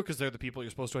camera crew, because they're the people you're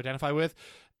supposed to identify with,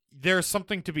 there's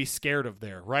something to be scared of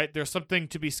there, right? There's something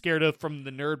to be scared of from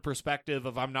the nerd perspective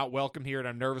of I'm not welcome here and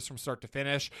I'm nervous from start to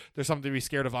finish. There's something to be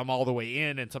scared of I'm all the way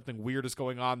in and something weird is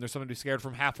going on. There's something to be scared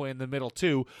from halfway in the middle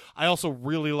too. I also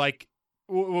really like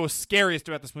what was scariest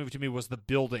about this movie to me was the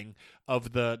building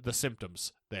of the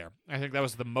symptoms there. I think that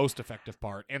was the most effective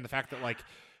part, and the fact that, like,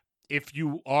 if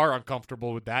you are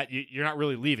uncomfortable with that, you're not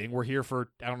really leaving. We're here for,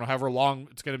 I don't know, however long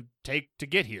it's going to take to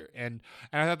get here. And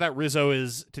I thought that Rizzo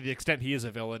is, to the extent he is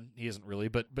a villain, he isn't really,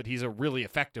 but he's a really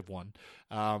effective one.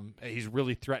 He's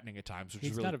really threatening at times, which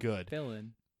is really good.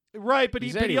 Villain. Right, but He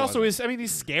he, said but he he also wasn't. is, I mean,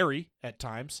 he's scary at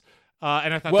times.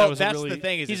 And I thought Well, that was that's a really... the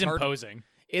thing is He's it's hard, imposing.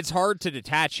 it's hard to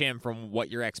detach him from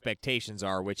what your expectations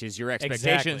are, which is your expectations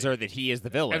Exactly. are that he is the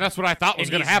villain. And that's what I thought was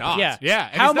And going to he's happen. not. Yeah. Yeah.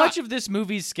 and How he's not. much of this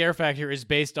movie's scare factor is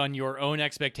based on your own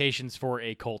expectations for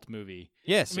a cult movie?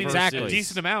 yes, I mean, exactly. a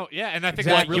decent amount, yeah. And I think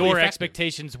What that's really your effective.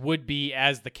 expectations would be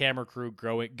as the camera crew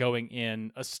going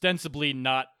in, ostensibly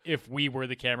not if we were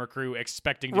the camera crew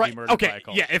expecting to Right. be murdered by Okay. a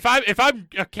cult. Yeah. If I'm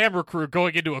a camera crew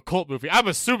going into a cult movie, I'm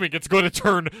assuming it's going to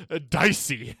turn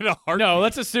dicey in a heartbeat. No,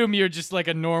 let's assume you're just like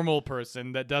a normal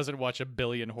person that doesn't watch a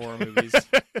billion horror movies.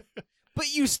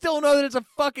 But you still know that it's a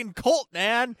fucking cult,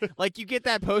 man. Like, you get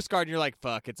that postcard and you're like,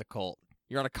 fuck, it's a cult.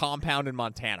 You're on a compound in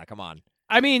Montana. Come on.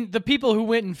 I mean, the people who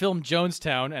went and filmed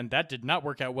Jonestown, and that did not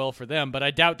work out well for them, but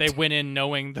I doubt they went in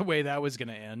knowing the way that was going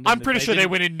to end. I'm and that pretty sure they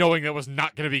didn't- went in knowing that was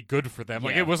not going to be good for them.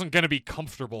 Like, Yeah. it wasn't going to be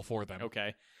comfortable for them.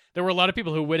 Okay. There were a lot of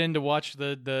people who went in to watch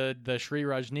the Sri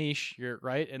Rajneesh, you're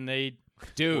right, and they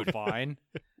Dude, were fine.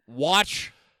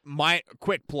 watch my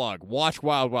quick plug. Watch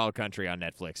Wild Wild Country on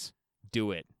Netflix.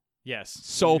 Do it. Yes.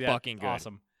 So Yeah, fucking good.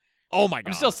 Awesome. Oh my god.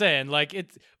 I'm still saying, like,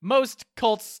 it's most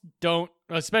cults don't,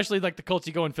 especially like the cults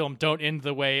you go and film, don't end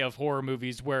the way of horror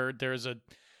movies where there's a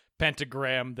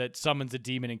pentagram that summons a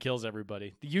demon and kills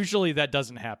everybody. Usually that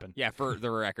doesn't happen. Yeah, for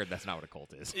the record, that's not what a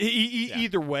cult is.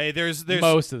 Either way, there's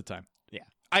Most of the time.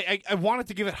 I wanted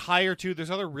to give it higher too. There's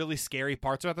other really scary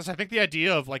parts about this. I think the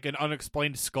idea of like an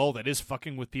unexplained skull that is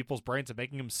fucking with people's brains and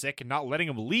making them sick and not letting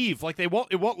them leave, like it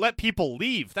won't let people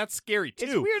leave. That's scary too.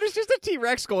 It's weird. It's just a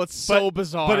T-Rex skull. It's so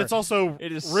bizarre. But it's also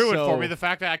It is ruined so- for me the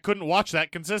fact that I couldn't watch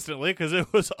that consistently because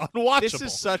it was unwatchable. This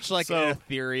is such like So- an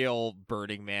ethereal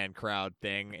Burning Man crowd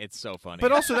thing. It's so funny.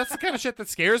 But also, that's the kind of shit that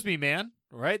scares me, man.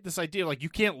 Right? This idea, like, you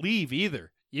can't leave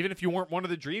either. Even if you weren't one of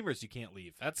the dreamers, you can't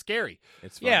leave. That's scary.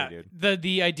 it's funny, Yeah, dude.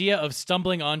 the idea of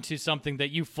stumbling onto something that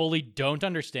you fully don't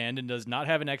understand and does not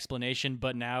have an explanation,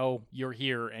 but now you're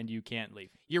here and you can't leave.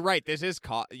 You're right. This is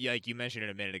like you mentioned it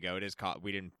a minute ago. It is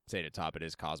we didn't say it at top. It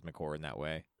is cosmic horror in that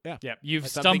way. Yeah, you've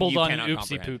It's something stumbled you on cannot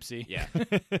oopsie comprehend. poopsie.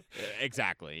 Yeah,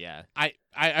 exactly. Yeah.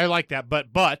 I like that, but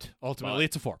ultimately But.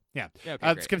 it's a 4. Yeah. Yeah,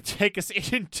 okay, It's going to take us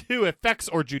into effects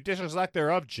or judicious lack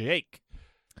thereof. Jake.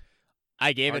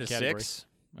 I gave Hard it a category. 6.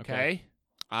 Okay.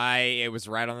 It was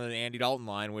right on the Andy Dalton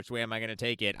line. Which way am I going to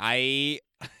take it?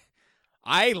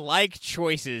 I like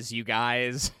choices, you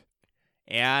guys.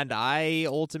 And I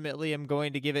ultimately am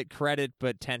going to give it credit,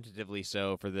 but tentatively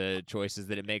so, for the choices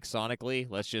that it makes sonically.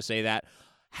 Let's just say that.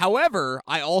 However,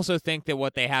 I also think that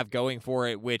what they have going for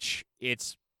it, which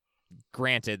it's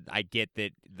granted, I get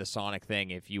that the Sonic thing,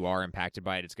 if you are impacted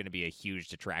by it, it's going to be a huge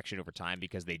detraction over time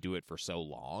because they do it for so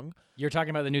long. You're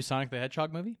talking about the new Sonic the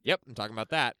Hedgehog movie? Yep, I'm talking about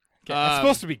that. It's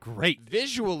supposed to be great.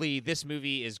 Visually, this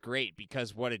movie is great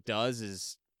because what it does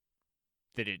is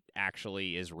that it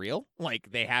actually is real.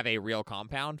 Like, they have a real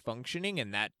compound functioning,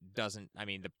 and that doesn't, I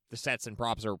mean, the sets and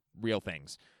props are real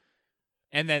things.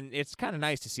 And then it's kind of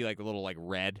nice to see, like, a little, like,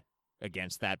 red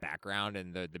against that background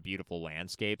and the beautiful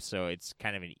landscape. So it's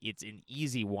kind of it's an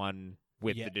easy one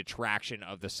with the detraction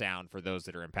of the sound for those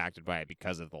that are impacted by it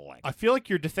because of the length. I feel like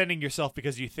you're defending yourself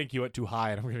because you think you went too high,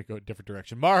 and I'm going to go a different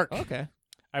direction. Mark. Okay.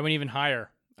 I went even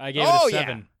higher. I gave Oh, it a yeah.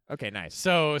 7. Okay, nice.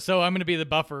 So I'm going to be the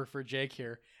buffer for Jake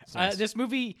here. Nice. This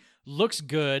movie looks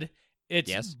good. It's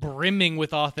Yes. brimming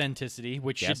with authenticity,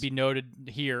 which Yes. should be noted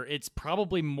here. It's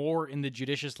probably more in the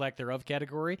judicious lack thereof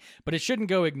category, but it shouldn't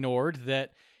go ignored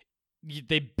that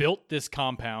they built this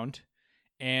compound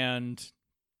and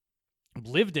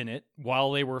lived in it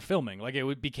while they were filming. Like,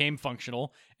 it became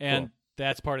functional, and Cool.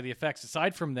 that's part of the effects.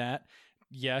 Aside from that,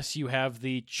 yes, you have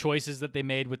the choices that they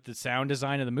made with the sound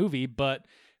design of the movie, but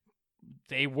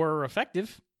they were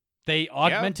effective. They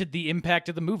augmented the impact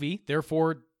of the movie.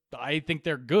 Therefore, I think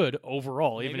they're good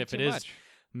overall, even Maybe if it too is much.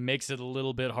 makes it a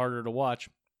little bit harder to watch.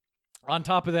 On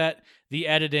top of that, the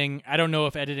editing, I don't know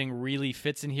if editing really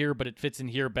fits in here, but it fits in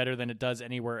here better than it does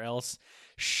anywhere else.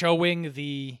 Showing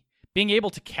being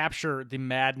able to capture the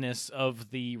madness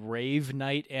of the rave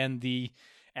night and the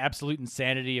absolute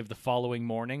insanity of the following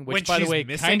morning, which, When by the she's way,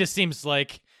 missing? kind of seems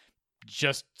like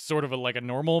just sort of like a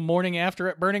normal morning after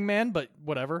at Burning Man, but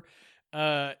whatever.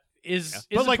 Is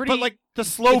But a like, pretty, but like the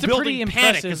slow it's a pretty building panic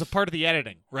impressive- is a part of the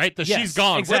editing, right? Yes, She's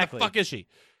gone. exactly. Where the fuck is she?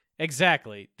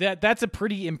 Exactly. That's a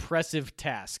pretty impressive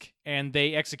task, and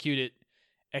they execute it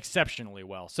exceptionally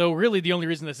well. So really, the only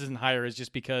reason this isn't higher is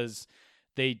just because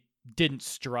they didn't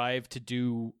strive to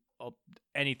do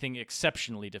anything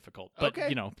exceptionally difficult. But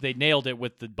Okay. they nailed it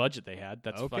with the budget they had.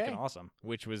 That's Okay. fucking awesome.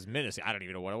 Which was minuscule. I don't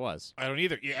even know what it was. I don't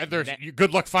either. Yeah,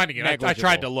 good luck finding it. I tried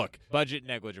Negligible. to look. Budget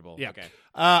negligible. Yeah. Okay.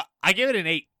 I gave it an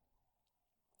 8,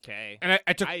 Okay. and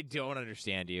I took I don't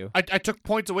understand you. I took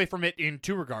points away from it in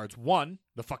 2 regards. One,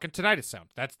 the fucking tinnitus sound.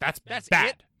 That's That's bad.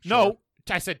 it? No,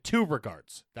 I said 2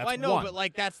 regards. That's Well, I know, one. but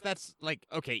like that's like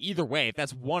okay. Either way, if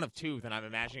that's 1 of 2, then I'm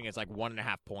imagining it's like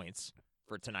 1.5 points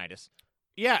for tinnitus.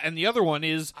 Yeah, and the other one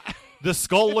is the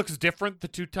skull looks different the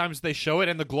 2 times they show it,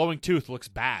 and the glowing tooth looks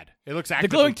bad. It looks The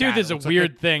actively glowing tooth bad. is It a looks like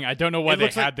weird thing. I don't know why it they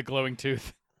looks like- had the glowing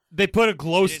tooth. they put a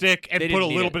glow stick and they put a didn't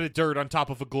need little it. bit of dirt on top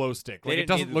of a glow stick. Like, They it didn't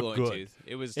doesn't need the look glowing good. tooth.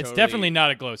 It was. It's totally, definitely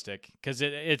not a glow stick because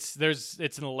it's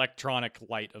an electronic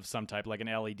light of some type, like an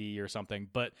LED or something.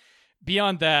 But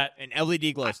beyond that, an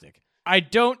LED glow stick. I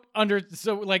don't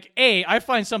I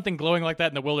find something glowing like that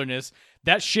in the wilderness.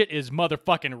 That shit is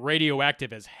motherfucking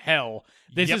radioactive as hell.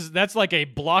 That's like a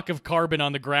block of carbon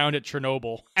on the ground at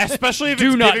Chernobyl. Especially if Do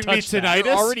it's not giving me touch that. tinnitus.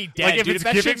 You're already dead. Like if dude. it's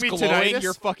that giving shit's me glowing, tinnitus,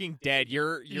 you're fucking dead.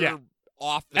 You're Yeah.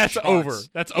 off the that's charts. over.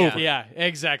 That's over. Yeah,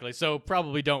 exactly. So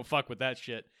probably don't fuck with that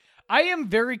shit. I am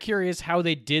very curious how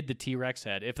they did the T-Rex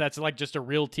head. If that's like just a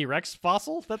real T-Rex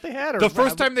fossil that they had, or The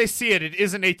first time they see it, it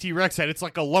isn't a T-Rex head. It's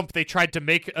like a lump they tried to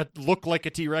make look like a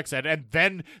T-Rex head, and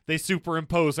then they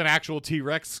superimpose an actual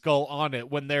T-Rex skull on it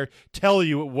when they tell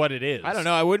you what it is. I don't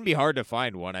know. It wouldn't be hard to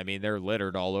find one. I mean, they're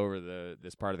littered all over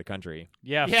this part of the country.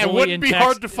 Yeah, Yeah, it fully wouldn't be intact,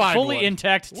 hard to find fully one.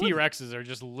 intact T-Rexes are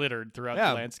just littered throughout Yeah.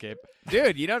 the landscape.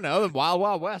 Dude, you don't know the Wild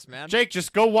Wild West, man. Jake,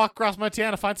 just go walk across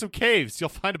Montana, find some caves. You'll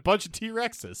find a bunch of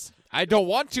T-Rexes. I don't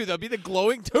want to. They'll be the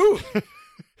glowing tooth.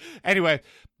 Anyway,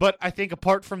 but I think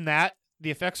apart from that,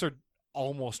 the effects are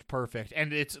almost perfect,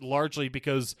 and it's largely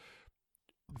because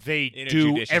they In a do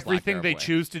judicious everything lack they thereof way.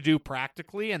 choose to do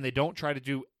practically, and they don't try to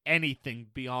do anything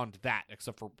beyond that,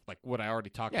 except for like what I already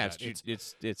talked Yeah, about.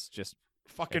 it's just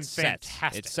fucking it's sets.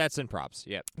 fantastic. It's sets and props.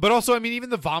 Yep. But also, I mean, even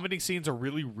the vomiting scenes are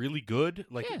really, really good.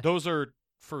 Like Yeah. those are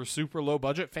for super low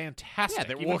budget, fantastic.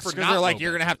 Yeah, even well, for because not they're like low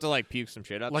you're gonna budget. have to like puke some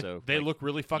shit up. Like so they like, look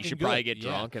really fucking You should good. probably get Yeah.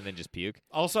 drunk and then just puke.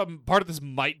 Also, part of this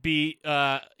might be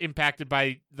impacted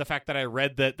by the fact that I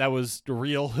read that was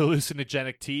real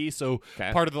hallucinogenic tea. So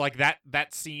Okay. part of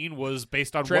that scene was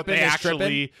based on Tripping what they is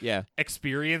actually tripping? Yeah.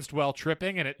 experienced while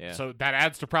tripping, and Yeah. so that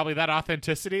adds to probably that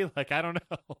authenticity. Like I don't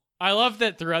know. I love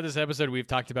that throughout this episode we've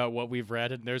talked about what we've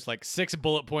read, and there's like 6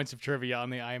 bullet points of trivia on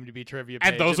the IMDb trivia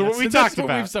page. And those are what we that's talked what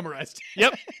about. we've summarized.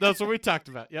 Yep, that's what we talked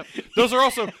about. Yep, those are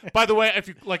also, by the way, if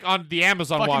you like on the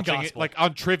Amazon Fucking watching it, gospel. like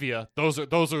on trivia, those are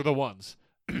the ones.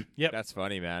 Yep. That's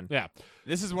funny, man. Yeah,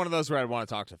 This is one of those where I'd want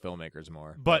to talk to filmmakers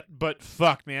more. but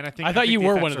fuck, man, I I thought you the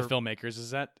were effects one of are- the filmmakers.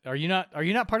 Is that? Are you not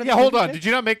part of? Yeah, the hold movie on. thing? Did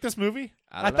you not make this movie?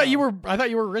 I thought you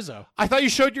were Rizzo. I thought you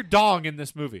showed your dong in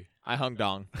this movie. I hung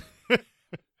dong.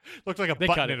 Looked like a They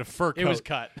button cut it. in a fur coat. It was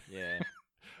cut. Yeah.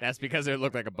 That's because it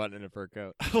looked like a button in a fur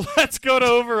coat. Let's go to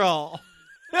overall.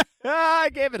 I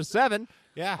gave it a 7.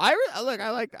 Yeah.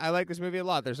 I like this movie a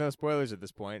lot. There's no spoilers at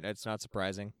this point. It's not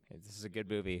surprising. This is a good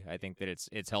movie. I think that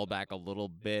it's held back a little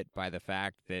bit by the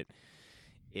fact that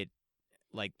it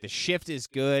like the shift is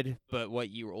good, but what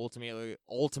you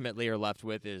ultimately are left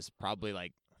with is probably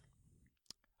like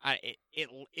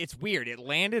it's weird. It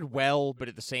landed well, but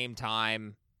at the same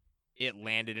time it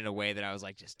landed in a way that I was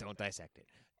like, just don't dissect it.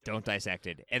 Don't dissect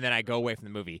it. And then I go away from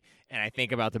the movie and I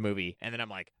think about the movie and then I'm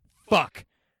like, fuck.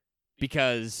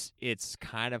 Because it's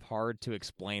kind of hard to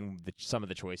explain some of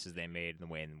the choices they made and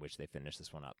the way in which they finished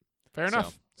this one up. Fair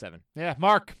enough. 7. Yeah,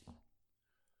 Mark.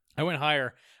 I went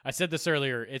higher. I said this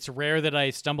earlier. It's rare that I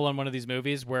stumble on one of these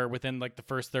movies where within like the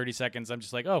first 30 seconds, I'm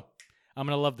just like, oh, I'm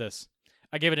going to love this.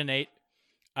 I gave it an 8.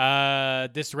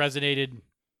 This resonated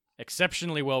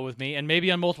exceptionally well with me, and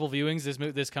maybe on multiple viewings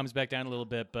this comes back down a little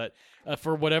bit, but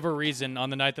for whatever reason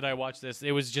on the night that I watched this,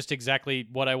 it was just exactly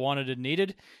what I wanted and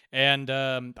needed. And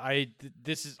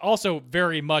this is also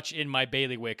very much in my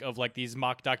bailiwick of like these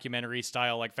mock documentary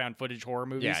style like found footage horror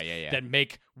movies Yeah. that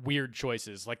make weird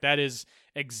choices. Like that is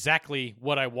exactly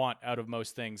what I want out of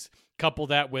most things. Couple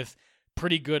that with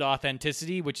pretty good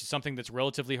authenticity, which is something that's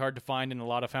relatively hard to find in a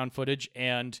lot of found footage,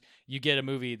 and you get a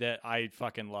movie that I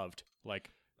fucking loved.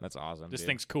 Like, That's awesome. this dude.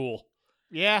 thing's cool.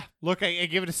 Yeah, look, I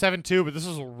give it a 7 too, but this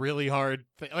was a really hard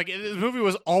thing. Like, this movie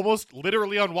was almost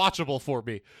literally unwatchable for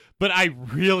me, but I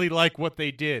really like what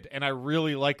they did, and I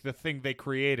really like the thing they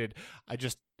created. I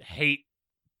just hate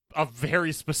a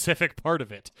very specific part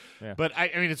of it. Yeah. But, I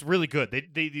mean, it's really good.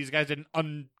 These guys did an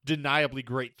undeniably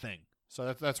great thing,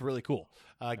 so that's really cool.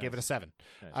 I gave it a 7.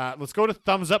 Nice. Let's go to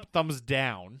thumbs up, thumbs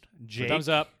down. Jake. Thumbs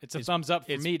up. It's a thumbs up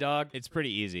for me, dog. It's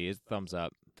pretty easy. It's thumbs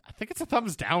up. I think it's a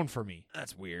thumbs down for me.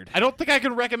 That's weird. I don't think I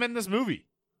can recommend this movie.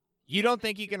 You don't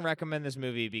think you can recommend this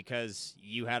movie because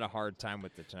you had a hard time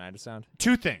with the tinnitus sound?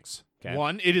 Two things. Okay.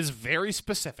 One, it is very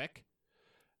specific,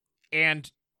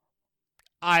 and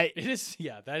It is,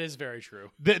 yeah, that is very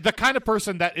true. the kind of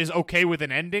person that is okay with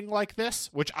an ending like this,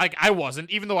 which I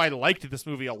wasn't, even though I liked this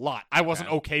movie a lot, I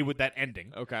wasn't okay with that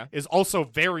ending. Okay. Is also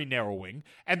very narrowing.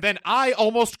 And then I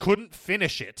almost couldn't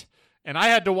finish it, and I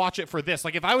had to watch it for this.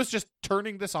 Like, if I was just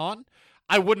turning this on,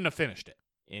 I wouldn't have finished it.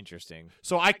 Interesting.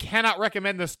 So I cannot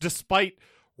recommend this despite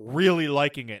really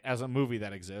liking it as a movie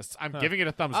that exists. I'm giving it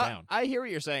a thumbs down. I hear what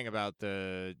you're saying about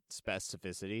the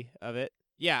specificity of it.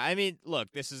 Yeah, I mean, look,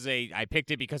 I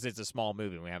picked it because it's a small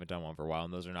movie and we haven't done one for a while,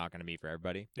 and those are not going to be for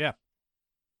everybody. Yeah.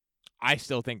 I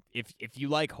still think if you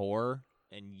like horror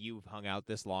and you've hung out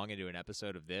this long into an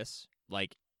episode of this,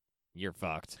 like, you're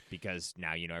fucked because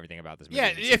now you know everything about this movie. Yeah,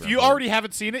 and it's if super you important. already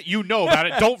haven't seen it, you know about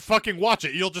it. Don't fucking watch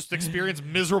it. You'll just experience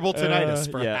miserable tinnitus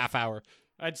for a half hour.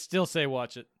 I'd still say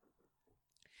watch it.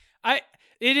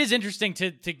 It is interesting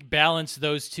to balance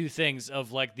those two things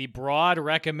of like the broad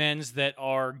recommends that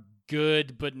are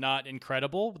good but not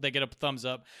incredible. They get a thumbs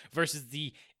up versus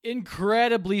the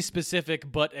incredibly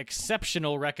specific but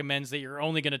exceptional recommends that you're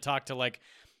only going to talk to like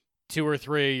 2 or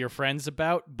 3 of your friends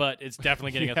about, but it's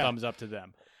definitely getting a thumbs up to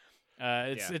them.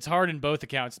 It's hard in both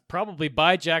accounts. Probably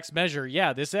by Jack's measure,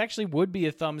 yeah, this actually would be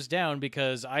a thumbs down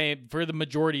because for the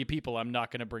majority of people, I'm not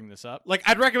going to bring this up. Like,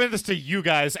 I'd recommend this to you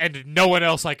guys and no one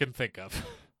else I can think of.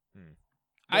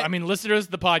 I mean, listeners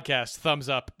of the podcast, thumbs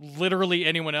up. Literally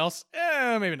anyone else,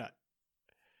 maybe not.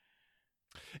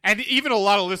 And even a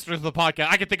lot of listeners of the podcast,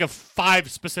 I can think of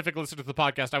 5 specific listeners of the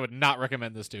podcast I would not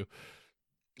recommend this to.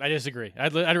 I disagree.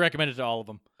 I'd recommend it to all of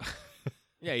them.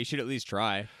 Yeah, you should at least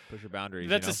try. Push your boundaries.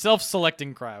 That's you know? a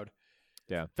self-selecting crowd.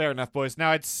 Yeah. Fair enough, boys. Now,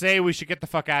 I'd say we should get the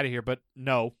fuck out of here, but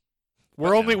no.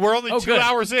 We're only Oh, 2 good.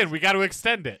 hours in. We got to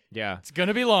extend it. Yeah. It's going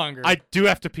to be longer. I do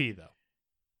have to pee, though.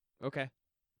 Okay.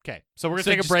 Okay, so we're going to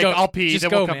So take a just break. go- I'll pee, just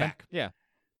then go, we'll come man. back. Yeah.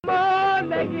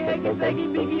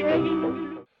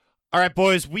 All right,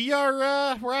 boys, we're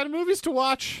out of movies to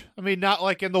watch. I mean, not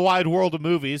like in the wide world of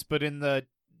movies, but in the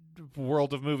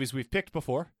world of movies we've picked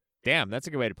before. Damn, that's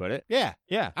a good way to put it. Yeah.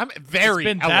 Yeah. I'm very It's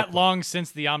been eloquent. that long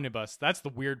since the omnibus. That's the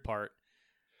weird part.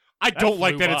 I don't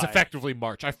like flew that it's by. effectively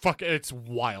March. It's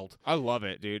wild. I love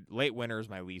it, dude. Late winter is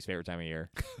my least favorite time of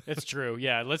year. It's true.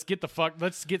 Yeah, let's get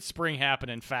spring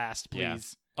happening fast, please.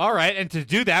 Yeah. All right, and to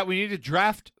do that, we need to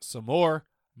draft some more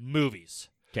movies.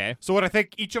 Okay. So what I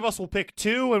think each of us will pick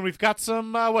 2, and we've got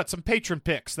some patron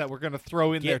picks that we're going to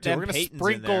throw in there Get too. them We're going to Paytons in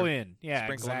sprinkle there. in. Yeah,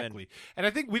 Sprinkle 'em in. exactly. And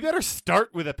I think we better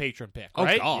start with a patron pick, Oh,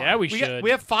 right? God. Yeah, we We should.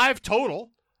 have 5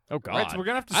 total. Oh, God. Right, so we're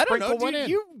going to have to I don't sprinkle know, one dude. in.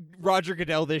 You Roger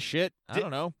Goodell this shit. I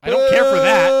don't know. I don't care for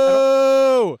that.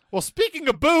 Boo! Well, speaking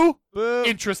of boo, Boo.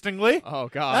 interestingly, Oh,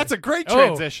 God. that's a great Oh,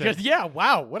 transition. good. Yeah,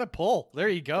 wow, what a pull. There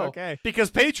you go. Okay.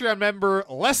 Because Patreon member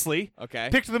Leslie Okay.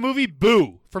 picked the movie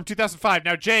Boo from 2005.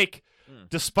 Now, Jake,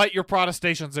 despite your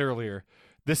protestations earlier,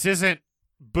 this isn't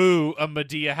Boo, a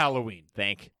Medea Halloween.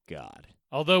 Thank God.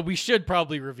 Although we should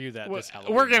probably review that this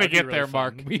Halloween. We're gonna That'd be get really there,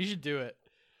 fun. Mark. We should do it.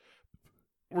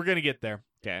 We're going to get there.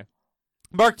 Okay.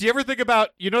 Mark, do you ever think about,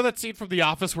 that scene from The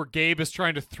Office where Gabe is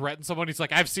trying to threaten someone? He's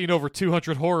like, I've seen over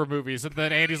 200 horror movies. And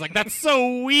then Andy's like, that's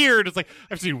so weird. It's like,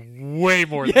 I've seen way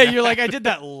more than Yeah, that. you're like, I did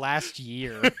that last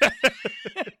year.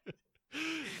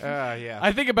 Yeah.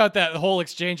 I think about that whole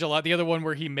exchange a lot. The other one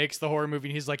where he makes the horror movie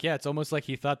and he's like, yeah, it's almost like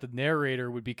he thought the narrator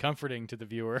would be comforting to the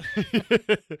viewer.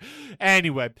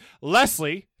 Anyway,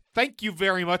 Leslie, thank you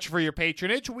very much for your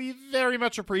patronage. We very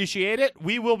much appreciate it.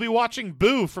 We will be watching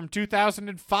Boo from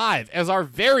 2005 as our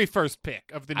very first pick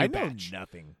of the new I know batch.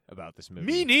 nothing about this movie.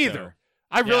 Me neither. so-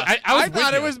 I really, Yeah. I was I with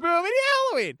thought you. it was Boo Mini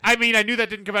Halloween. I mean, I knew that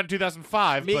didn't come out in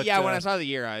 2005. Me, but, yeah, when I saw the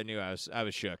year, I knew I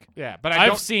was shook. yeah, but I I've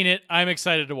don't. seen it. I'm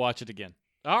excited to watch it again.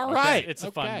 All right, It's a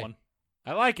okay. fun one.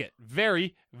 I like it.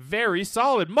 Very, very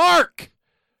solid. Mark,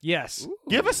 Yes.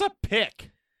 give us a pick.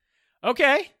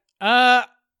 Okay. I'm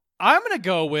going to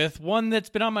go with one that's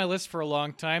been on my list for a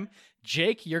long time.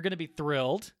 Jake, you're going to be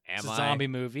thrilled. It's Am a I? zombie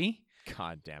movie.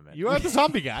 God damn it. You are the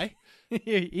zombie guy.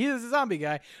 He is a zombie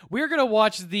guy. We're going to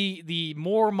watch the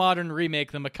more modern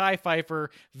remake, the Mekhi Phifer,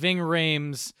 Ving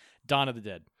Rhames, Dawn of the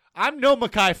Dead. I'm no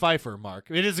Mekhi Phifer, Mark.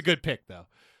 It is a good pick, though.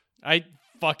 I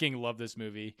fucking love this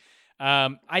movie. I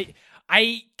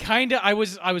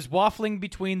was waffling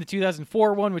between the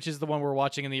 2004 one, which is the one we're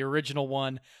watching, and the original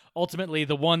one. Ultimately,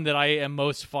 the one that I am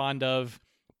most fond of,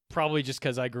 probably just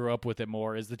because I grew up with it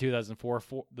more, is the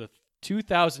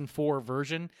 2004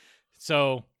 version.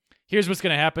 So here's what's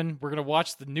going to happen. We're going to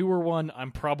watch the newer one.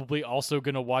 I'm probably also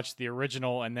going to watch the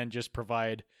original and then just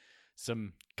provide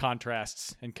some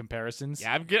contrasts and comparisons.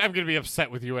 Yeah, I'm gonna be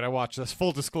upset with you when I watch this.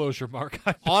 Full disclosure, Mark.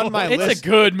 On my It's list, a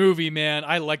good movie, man.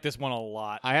 I like this one a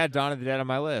lot. I had Dawn of the Dead on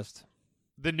my list.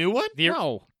 The new one?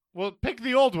 No, Well, pick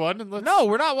the old one and let's. no,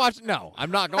 we're not watching. No,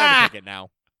 I'm not going to pick it now.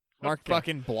 Mark Okay.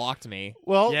 fucking blocked me.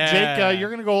 Well, Yeah. Jake, you're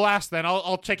gonna go last. Then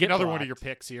I'll take Get another one of blocked. your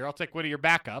picks here. I'll take one of your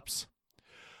backups.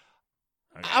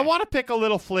 Okay. I want to pick a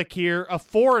little flick here, a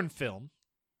foreign film.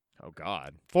 Oh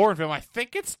God. Foreign film. I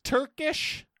think it's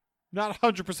Turkish. Not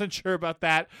 100% sure about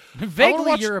that. Vaguely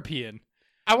watch- European.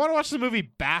 I want to watch the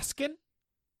movie Baskin.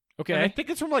 Okay. And I think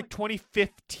it's from like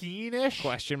 2015-ish.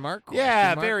 Question mark?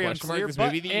 Yeah, Question mark, very question unclear, mark. This but-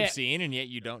 movie that you've seen and yet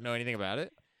you don't know anything about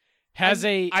it. Has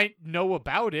I know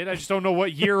about it. I just don't know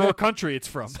what year or country it's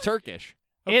from. It's Turkish.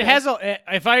 It has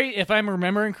if I'm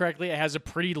remembering correctly, it has a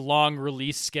pretty long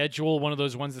release schedule, one of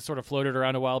those ones that sort of floated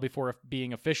around a while before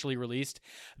being officially released.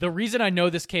 The reason I know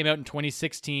this came out in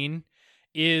 2016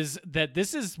 is that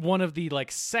this is one of the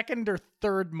like second or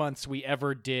third months we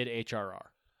ever did HRR.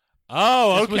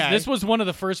 Oh, This was one of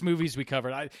the first movies we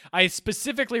covered. I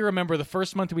specifically remember the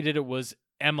first month we did it was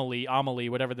Amelie,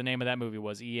 whatever the name of that movie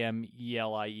was,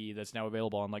 Emelie, that's now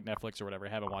available on like Netflix or whatever. I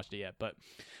haven't watched it yet, but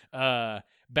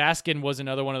Baskin was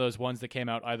another one of those ones that came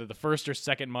out either the first or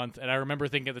second month, and I remember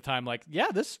thinking at the time like, yeah,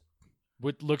 this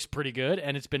looks pretty good,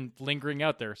 and it's been lingering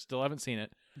out there. Still haven't seen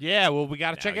it. Yeah, well, we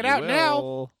got to check it you out now.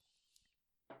 will.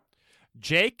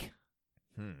 Jake,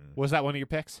 was that one of your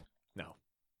picks? No.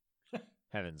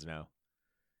 Heavens no.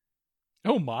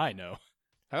 Oh my, no.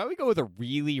 How about we go with a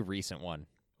really recent one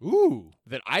Ooh.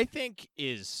 that I think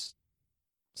is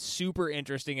super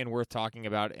interesting and worth talking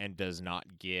about and does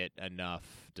not get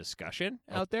enough discussion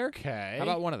out there? Okay. How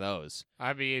about one of those?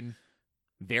 I mean,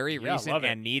 Very Yeah, recent love it.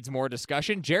 and needs more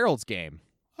discussion. Gerald's Game.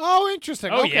 oh,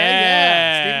 interesting. Oh okay,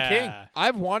 yeah. Stephen King.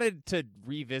 I've wanted to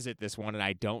revisit this one, and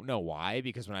I don't know why,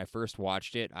 because when I first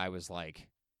watched it, I was like,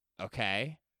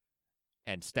 okay,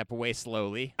 and step away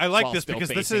slowly. I like while this still because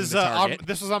this facing is the target.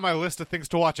 this was on my list of things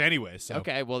to watch anyway. So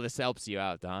Okay, well, this helps you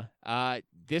out, huh?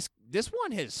 This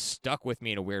one has stuck with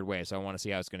me in a weird way, so I want to see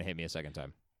how it's going to hit me a second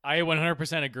time. I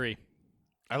 100% agree.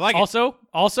 I like it. Also,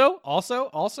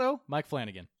 Mike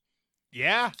Flanagan.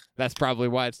 Yeah, That's probably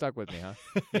why it stuck with me,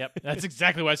 huh? Yep, that's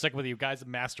exactly why I stuck with you guys. A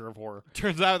master of horror.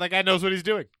 turns out that guy knows what he's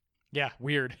doing. Yeah,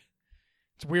 weird.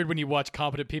 It's weird when you watch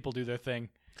competent people do their thing.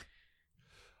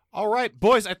 All right,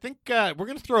 boys. I think we're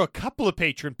going to throw a couple of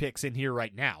patron picks in here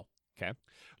right now. Okay.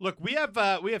 Look, we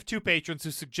have two patrons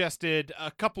who suggested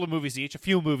a couple of movies each, a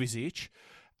few movies each,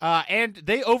 and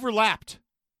they overlapped.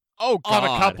 Oh, God.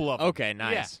 On a couple of them. Okay,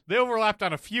 nice. Yeah, they overlapped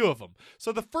on a few of them.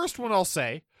 So the first one I'll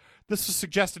say, this was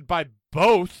suggested by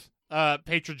both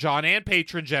patron John and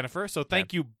patron Jennifer. So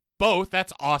thank you both.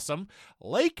 That's awesome.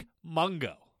 Lake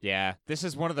Mungo. Yeah, this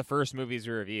is one of the first movies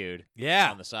we reviewed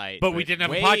Yeah. on the site. But we didn't have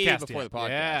a way podcast before yet. the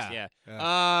podcast. Yeah.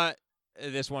 Yeah.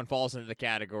 This one falls into the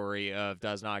category of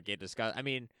does not get discussed. I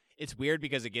mean, it's weird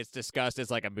because it gets discussed as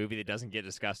like a movie that doesn't get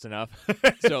discussed enough.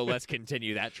 So let's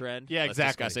continue that trend. Yeah, Let's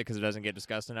exactly. discuss it because it doesn't get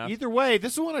discussed enough. Either way,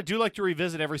 this is one I do like to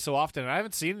revisit every so often, and I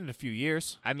haven't seen it in a few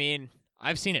years. I mean,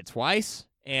 I've seen it twice,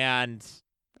 and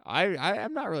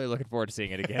I'm not really looking forward to seeing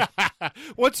it again.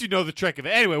 Once you know the trick of it.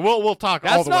 Anyway, we'll talk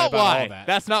all That's the way not about why. all that.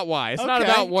 That's not why. It's not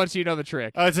Okay. about once you know the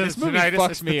trick. It's this movie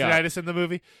fucks me up. tinnitus in the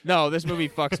movie. No, this movie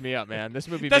fucks me up, man. This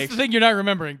movie That's makes the thing you're not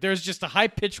remembering. There's just a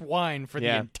high-pitched whine for the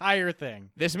Yeah. entire thing.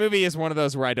 This movie is one of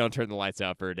those where I don't turn the lights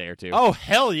out for a day or two. Oh,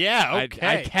 hell yeah. Okay.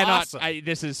 I cannot. Awesome.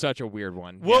 This is such a weird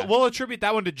one. We'll, we'll attribute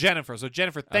that one to Jennifer. So,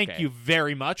 Jennifer, thank Okay. you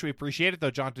very much. We appreciate it, though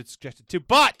John did suggest it too.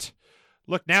 But,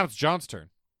 look, now it's John's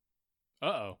turn.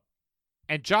 Uh-oh.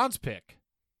 And John's pick.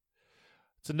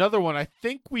 It's another one I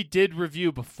think we did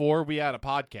review before we had a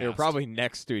podcast. They were probably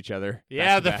next to each other.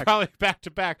 Yeah, back to they're back. probably back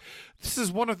to back. This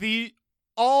is one of the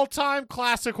all-time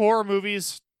classic horror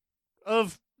movies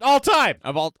of all time.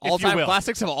 Of all if you time will.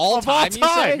 classics of all Of time. all You say?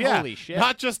 time, yeah. Holy shit!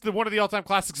 Not just one of the all-time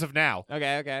classics of now.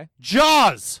 Okay.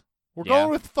 Jaws. We're Yeah. going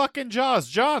with fucking Jaws.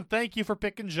 John, thank you for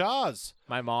picking Jaws.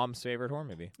 My mom's favorite horror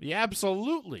movie. Yeah,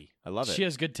 absolutely. I love it. She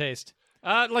has good taste.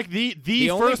 Like the the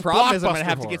only first problem is I'm blockbuster gonna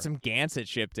have to horror. get some Gansett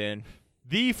shipped in.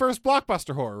 The first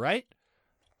blockbuster horror, right?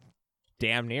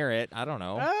 Damn near it. I don't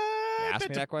know. Ask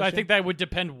me that I question. think that would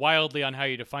depend wildly on how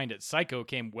you defined it. Psycho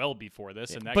came well before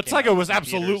this, and that But came Psycho out was in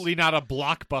theaters. absolutely not a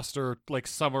blockbuster like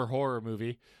summer horror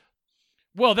movie.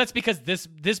 Well, that's because this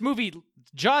movie,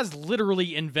 Jaws,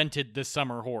 literally invented the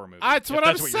summer horror movie. That's if what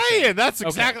I'm you're saying. That's Okay,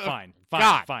 exactly fine.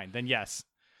 God. Then yes.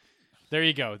 There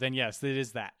you go. Then yes, it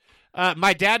is that.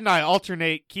 My dad and I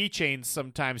alternate keychains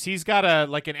sometimes. He's got an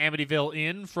Amityville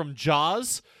Inn from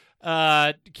Jaws,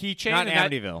 keychain. Not and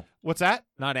that- Amityville. What's that?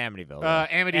 Not Amityville.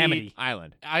 Amity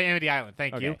Island. Amity Island.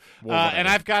 Thank Okay. you. Well, whatever. And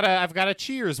I've got a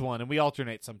Cheers one, and we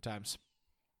alternate sometimes.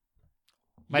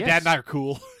 My Yes. dad and I are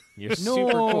cool. You're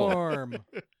super cool. Norm.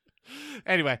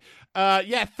 Anyway,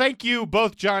 thank you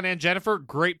both, John and Jennifer.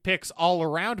 Great picks all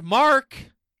around. Mark,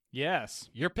 Yes.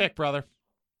 your pick, brother.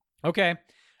 Okay.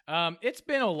 It's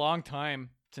been a long time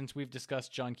since we've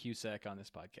discussed John Cusack on this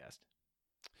podcast.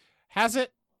 Has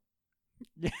it?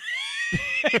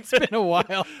 It's been a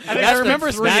while. I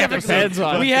remember that depends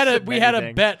on we had a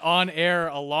anything. bet on air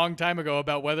a long time ago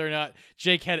about whether or not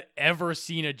Jake had ever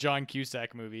seen a John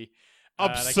Cusack movie.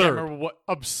 And I can't Absurd. remember what.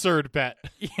 Absurd bet.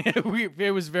 Yeah,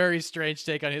 it was very strange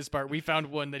take on his part. We found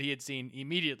one that he had seen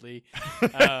immediately.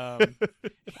 I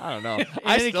don't know.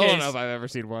 I any still don't case- know if I've ever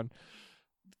seen one.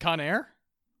 Con Air?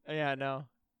 Yeah, no.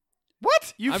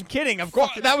 What? I'm kidding. Of course,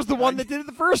 that was the one that did it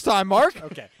the first time, Mark.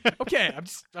 Okay.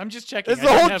 I'm just checking. It's the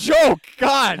whole joke.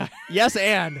 God. Yes,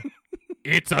 and.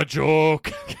 It's a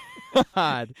joke.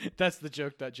 God. That's the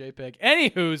joke.jpg.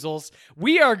 Any hoozles,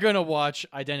 we are gonna watch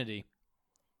Identity,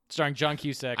 starring John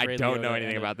Cusack. I Ray don't Liotta, know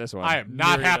anything and about this one. I am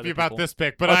not myriad happy other about people. this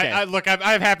pick, but Okay.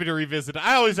 I'm happy to revisit it.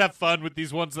 I always have fun with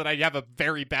these ones that I have a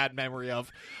very bad memory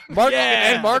of. Mark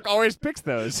Yeah. and Mark always picks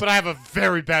those. But I have a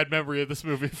very bad memory of this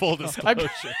movie, full disclosure.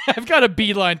 I've got a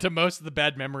beeline to most of the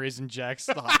bad memories in Jack's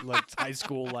high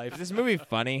school life. Is this movie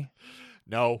funny?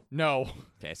 No. No.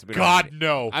 Okay, so we don't have God, any-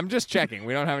 no. I'm just checking.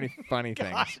 We don't have any funny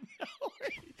things.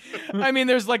 I mean,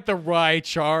 there's like the wry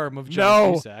charm of John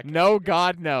No. Cusack. No,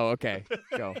 God, no. Okay,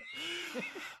 go.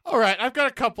 All right, I've got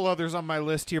a couple others on my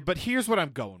list here, but here's what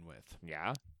I'm going with.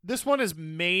 Yeah. This one is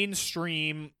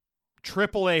mainstream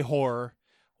AAA horror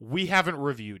we haven't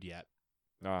reviewed yet.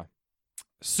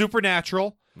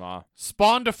 Supernatural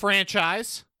spawned a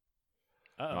franchise.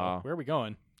 Uh-oh. Where are we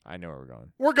going? I know where we're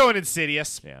going. We're going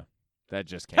Insidious. Yeah. That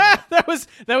just came out. that was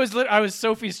I was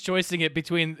Sophie's choicing it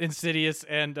between Insidious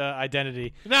and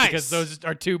Identity. Nice. Because those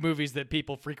are two movies that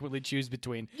people frequently choose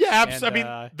between. Yeah, And, I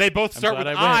mean, they both I'm start with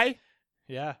glad I. I went.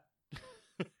 Yeah.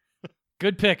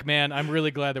 Good pick, man. I'm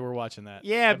really glad that we're watching that.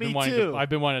 Yeah, I've been me wanting too. I've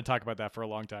been wanting to talk about that for a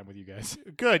long time with you guys.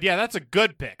 Good. Yeah, that's a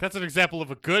good pick. That's an example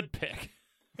of a good pick.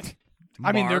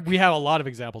 I mean, Mark. we have a lot of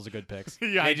examples of good picks.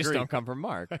 Yeah, I They just agree. don't come from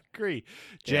Mark. I agree.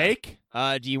 Jake?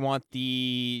 Do you want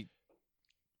the...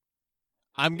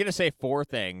 I'm going to say 4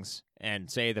 things and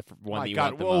say the one My that you God.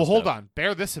 want the Well, most hold of. on.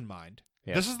 Bear this in mind.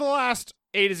 Yeah. This is the last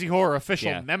A to Z Horror official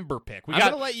Yeah. member pick. We I'm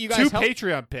got gonna let you guys 2 help.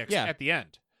 Patreon picks Yeah. at the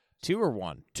end. 2 or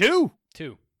 1? 2.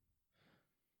 2.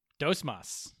 Dos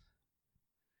mas.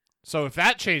 So if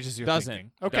that changes your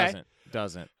thinking. Okay.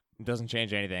 Doesn't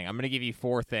change anything. I'm going to give you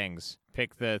 4 things.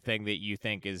 Pick the thing that you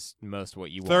think is most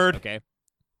what you Third. want. Okay.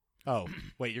 Oh,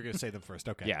 wait, you're going to say them first.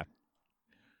 Okay. Yeah.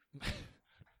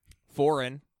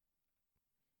 Foreign.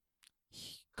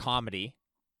 Comedy.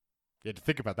 You had to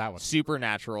think about that one.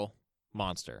 Supernatural.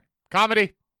 Monster.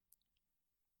 Comedy.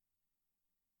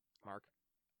 Mark.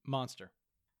 Monster.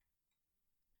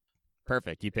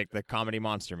 Perfect. You picked the comedy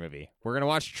monster movie. We're going to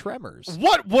watch Tremors.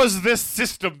 What was this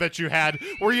system that you had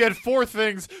where you had 4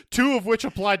 things, 2 of which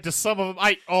applied to some of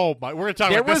them? We're going to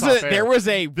talk about this off air. There was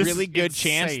a This really is good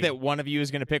chance insane. that one of you was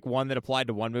going to pick one that applied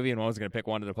to one movie and one was going to pick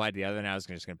one that applied to the other, and I was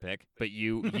just going to pick. But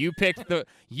you picked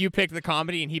the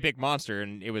comedy and he picked monster,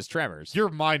 and it was Tremors. Your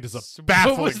mind is a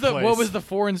baffling place. What was the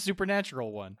foreign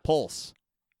supernatural one? Pulse.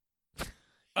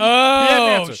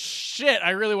 Oh answer. shit!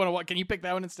 I really want to watch. Can you pick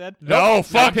that one instead? No,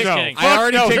 fuck just no. kidding. Fuck I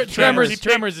already no. picked Tremors. He picked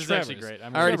Tremors is Tremors. actually great. I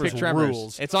already Tremors picked Tremors.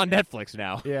 rules. It's on Netflix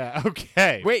now. Yeah,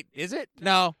 okay. Wait, is it?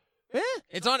 No.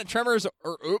 It's on Tremors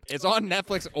it's on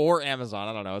Netflix or Amazon.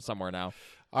 I don't know. It's somewhere now.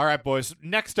 All right, boys.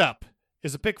 Next up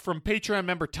is a pick from Patreon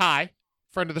member Ty,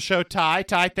 friend of the show, Ty.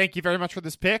 Ty, thank you very much for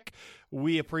this pick.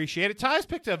 We appreciate it. Ty's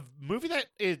picked a movie that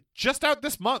is just out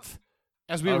this month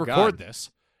as we Oh, record God.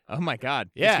 this. Oh my God.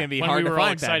 Yeah. It's going to be One hard we to were all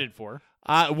find that. excited for.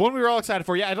 One we were all excited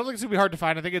for. Yeah, I don't think it's gonna be hard to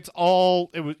find. I think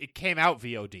it came out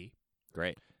VOD.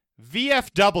 Great.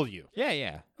 VFW. Yeah.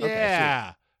 Okay,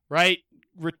 Yeah. Right?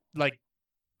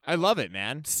 I love it,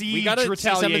 man. Siege We gotta see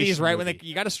some of these retaliation right when movie.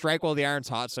 you gotta strike while the iron's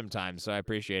hot sometimes. So I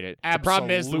appreciate it. The problem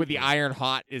is with Absolutely. the iron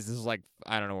hot is this is like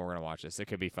I don't know when we're gonna watch this. It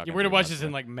could be fucking. Yeah, we're gonna 3 watch months this in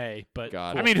away. like May, but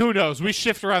God. I mean, who knows? We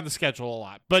shift around the schedule a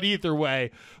lot. But either way,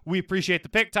 we appreciate the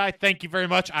pick, Ty. Thank you very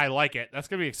much. I like it. That's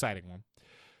going to be an exciting one.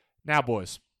 Now,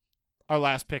 boys, our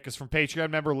last pick is from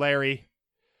Patreon member Larry.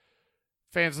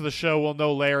 Fans of the show will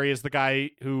know Larry is the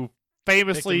guy who picked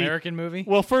famously... American movie.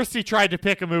 Well, first he tried to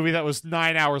pick a movie that was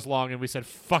 9 hours long, and we said,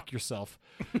 fuck yourself.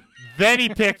 Then he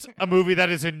picked a movie that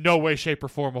is in no way, shape, or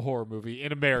form a horror movie,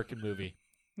 an American movie.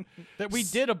 That we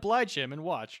did oblige him and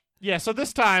watch. Yeah, so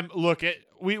this time, look,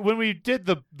 when we did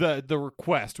the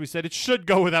request, we said it should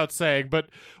go without saying, but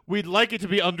we'd like it to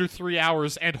be under 3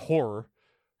 hours and horror.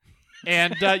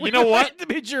 And you know what? To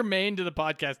be germane to the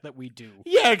podcast that we do.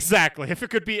 Yeah, exactly. If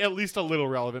it could be at least a little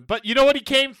relevant. But you know what? He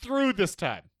came through this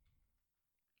time.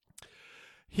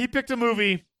 He picked a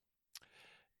movie.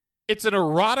 It's an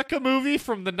erotica movie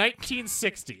from the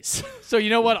 1960s. So you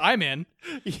know what? I'm in.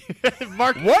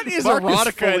 Mark, What is Mark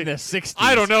erotica fully- in the 60s?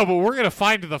 I don't know, but we're going to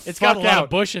find the It's fuck got a lot out. of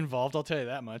Bush involved, I'll tell you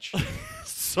that much.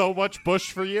 So much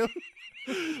Bush for you.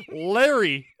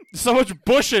 Larry, so much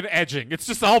Bush and edging. It's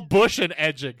just all Bush and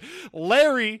edging.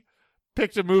 Larry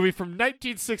picked a movie from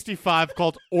 1965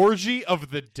 called Orgy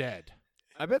of the Dead.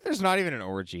 I bet there's not even an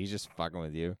orgy. He's just fucking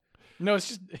with you. No, it's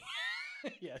just...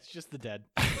 yeah, it's just the dead.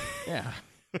 Yeah.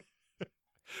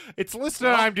 It's listed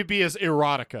on IMDb as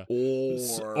erotica.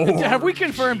 Have we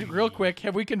confirmed, real quick,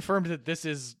 have we confirmed that this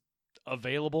is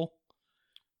available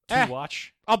to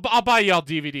watch? I'll buy y'all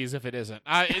DVDs if it isn't.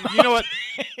 You know what?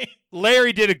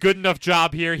 Larry did a good enough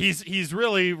job here. He's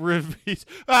really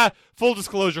full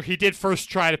disclosure. He did first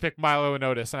try to pick Milo and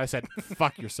Otis, and I said,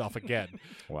 "Fuck yourself again."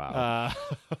 Wow.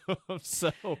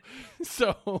 So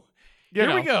Here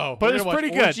know, we go. but We're it's gonna watch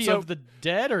pretty good. Orgy So- of the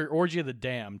Dead or Orgy of the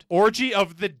Damned? Orgy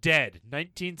of the Dead,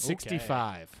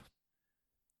 1965.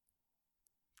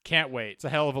 Can't wait. It's a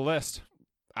hell of a list.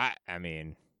 I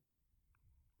mean,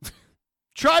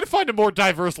 Try to find a more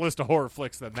diverse list of horror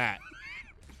flicks than that.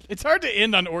 It's hard to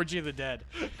end on Orgy of the Dead.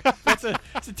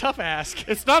 It's a tough ask.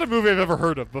 It's not a movie I've ever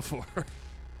heard of before.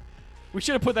 We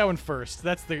should have put that one first.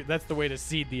 That's the way to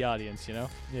seed the audience, you know?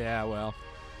 Yeah, well.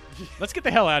 Let's get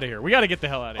the hell out of here. We got to get the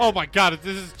hell out of here. Oh my god,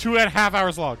 this is 2.5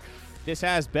 hours long. this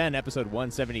has been episode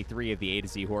 173 of the A to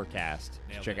Z Horrorcast.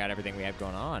 Nailed Check it. out everything we have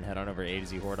going on. Head on over to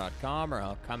atozhorror.com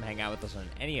or come hang out with us on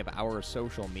any of our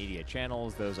social media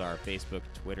channels. Those are Facebook,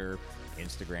 Twitter,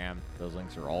 Instagram. Those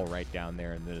links are all right down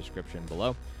there in the description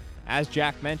below. As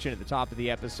Jack mentioned at the top of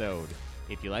the episode,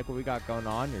 if you like what we got going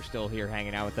on, you're still here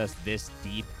hanging out with us this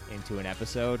deep into an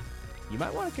episode, you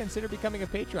might want to consider becoming a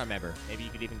Patreon member. Maybe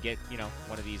you could even get,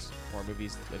 one of these horror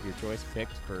movies of your choice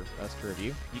picked for us to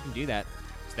review. You can do that.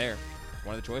 It's there. It's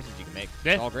one of the choices you can make.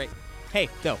 Yeah. It's all great. Hey,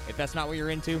 though, if that's not what you're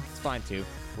into, it's fine too.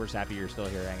 We're just happy you're still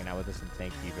here hanging out with us, and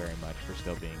thank you very much for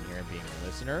still being here and being a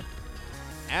listener.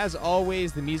 As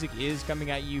always, the music is coming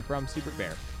at you from Super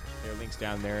Bear. There are links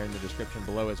down there in the description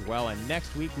below as well. And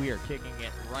next week, we are kicking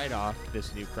it right off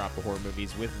this new crop of horror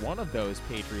movies with one of those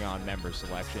Patreon member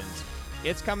selections.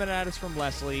 It's coming at us from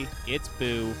Leslie. It's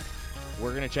Boo.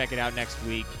 We're going to check it out next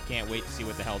week. Can't wait to see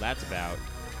what the hell that's about.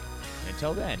 And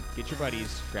until then, get your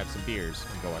buddies, grab some beers,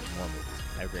 and go watch more movies.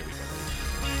 Have a great week,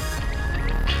 everybody.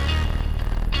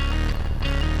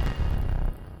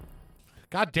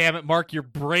 God damn it, Mark, your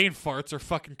brain farts are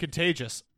fucking contagious.